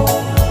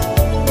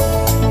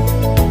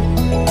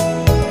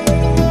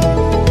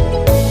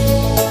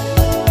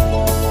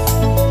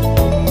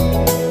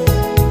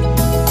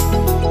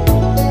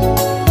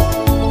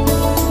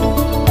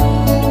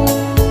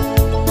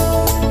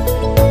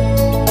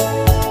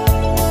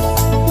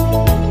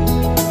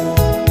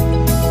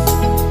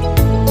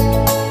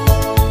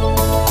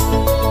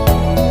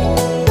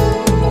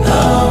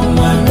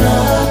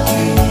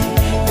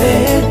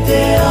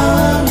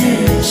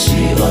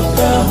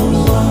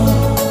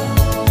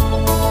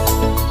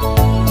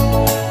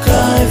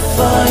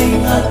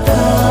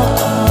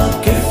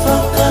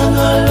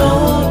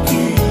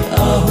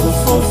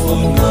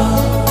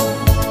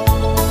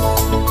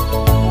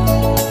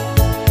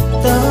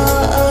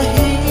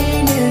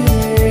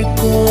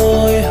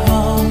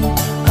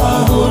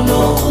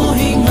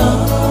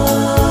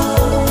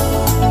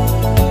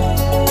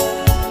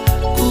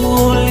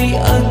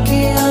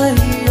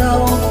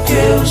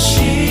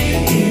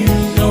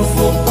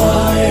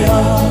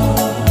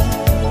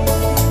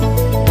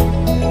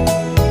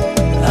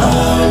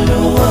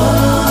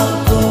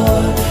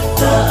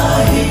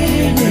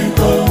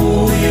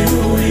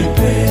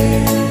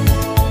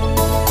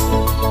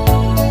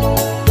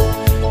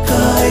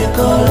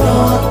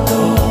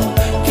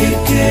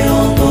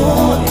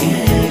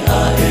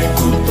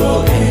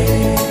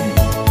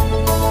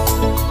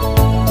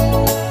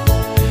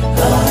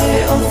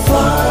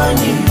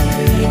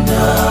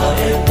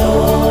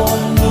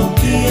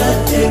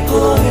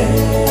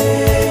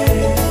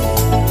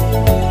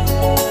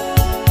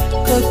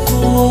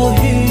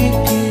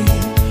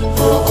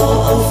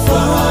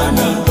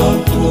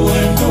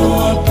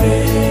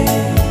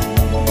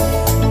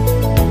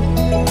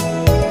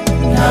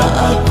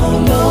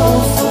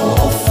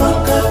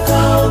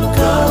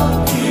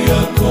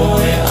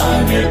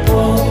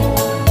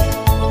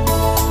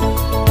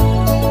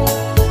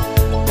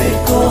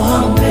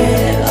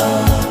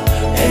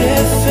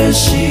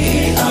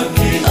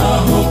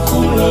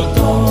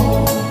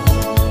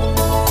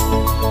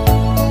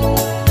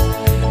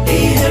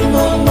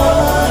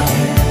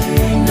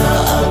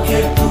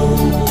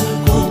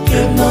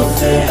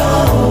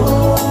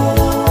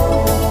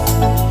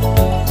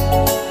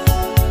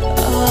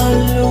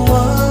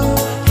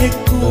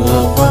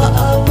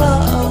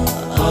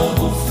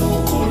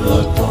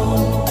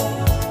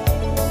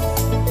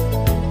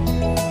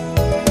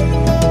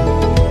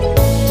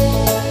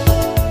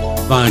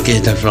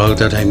Vake Tali Folau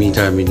tai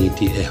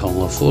miniti e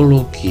honga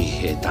fulu ki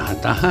he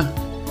taha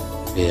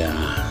e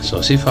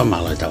so sifa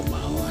malo tau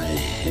mau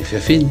e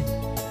fefin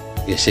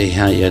e se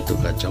hai atu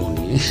ka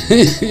Johnny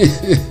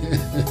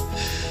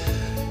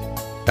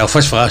tau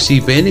fas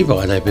frasi beni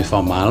ba dai pe fa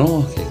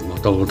malo ke mo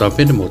to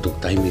pene mo tu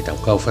tai mi tau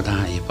kau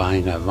fata e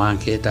painga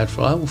Vake Tali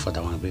Folau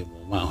fata wa be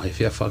mo mau he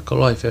fa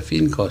kolo e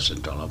fefin ko se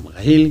tola mo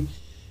hili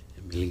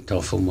mi to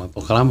fo mo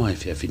po kala mo e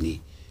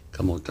fefini ka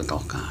mo to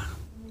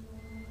ka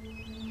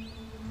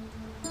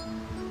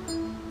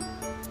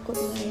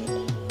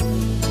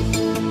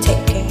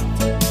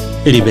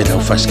Ele beta o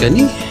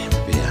fascani,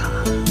 bea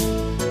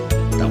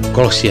tau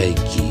kolosia i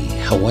ki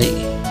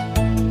Hawaii,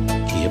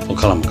 ki e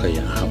pokalam ka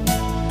ia hau.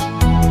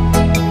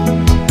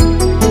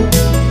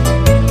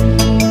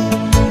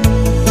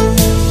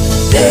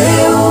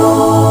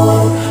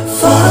 Deo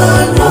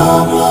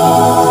whanongo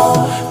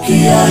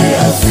ki ai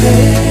a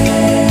whe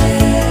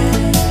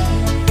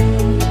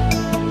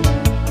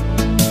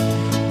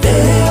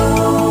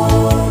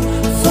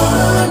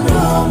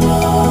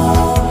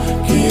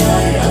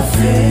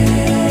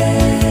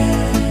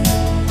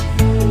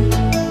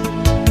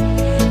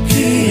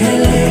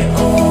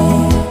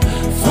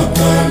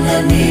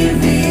Ni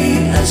vi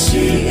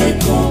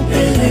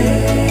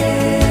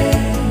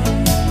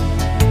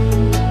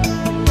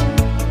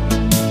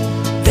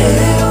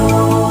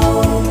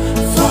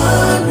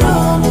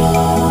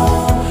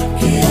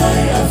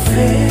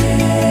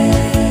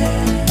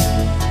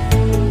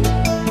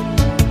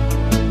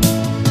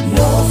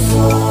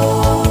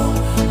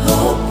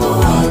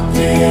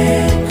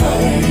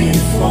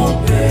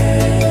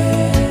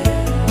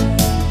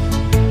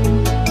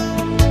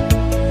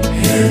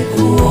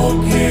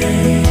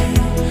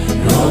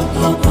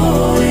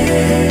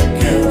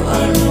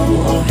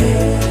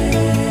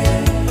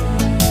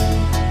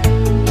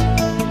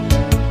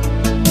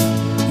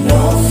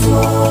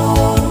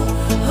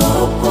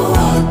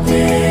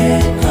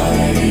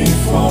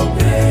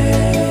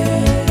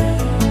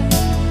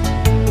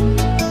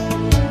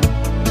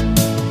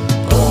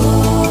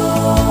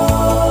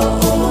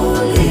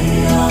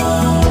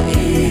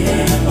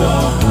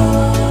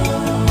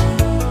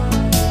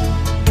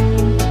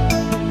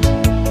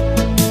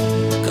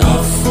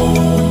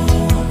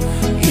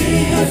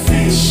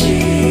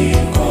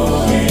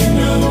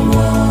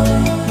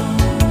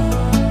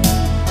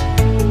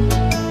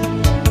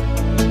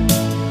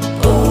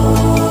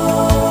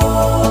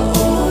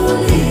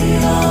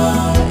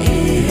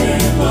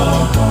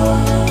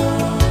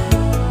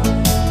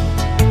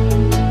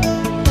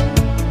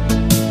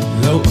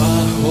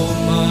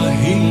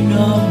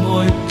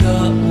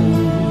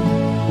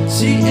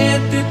Si e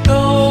te tō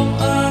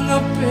anga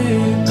pe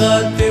ka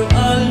te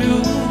alu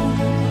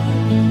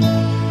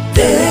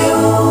Te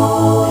o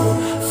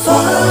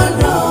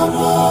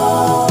whanongo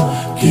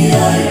ki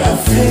ai a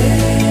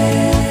whē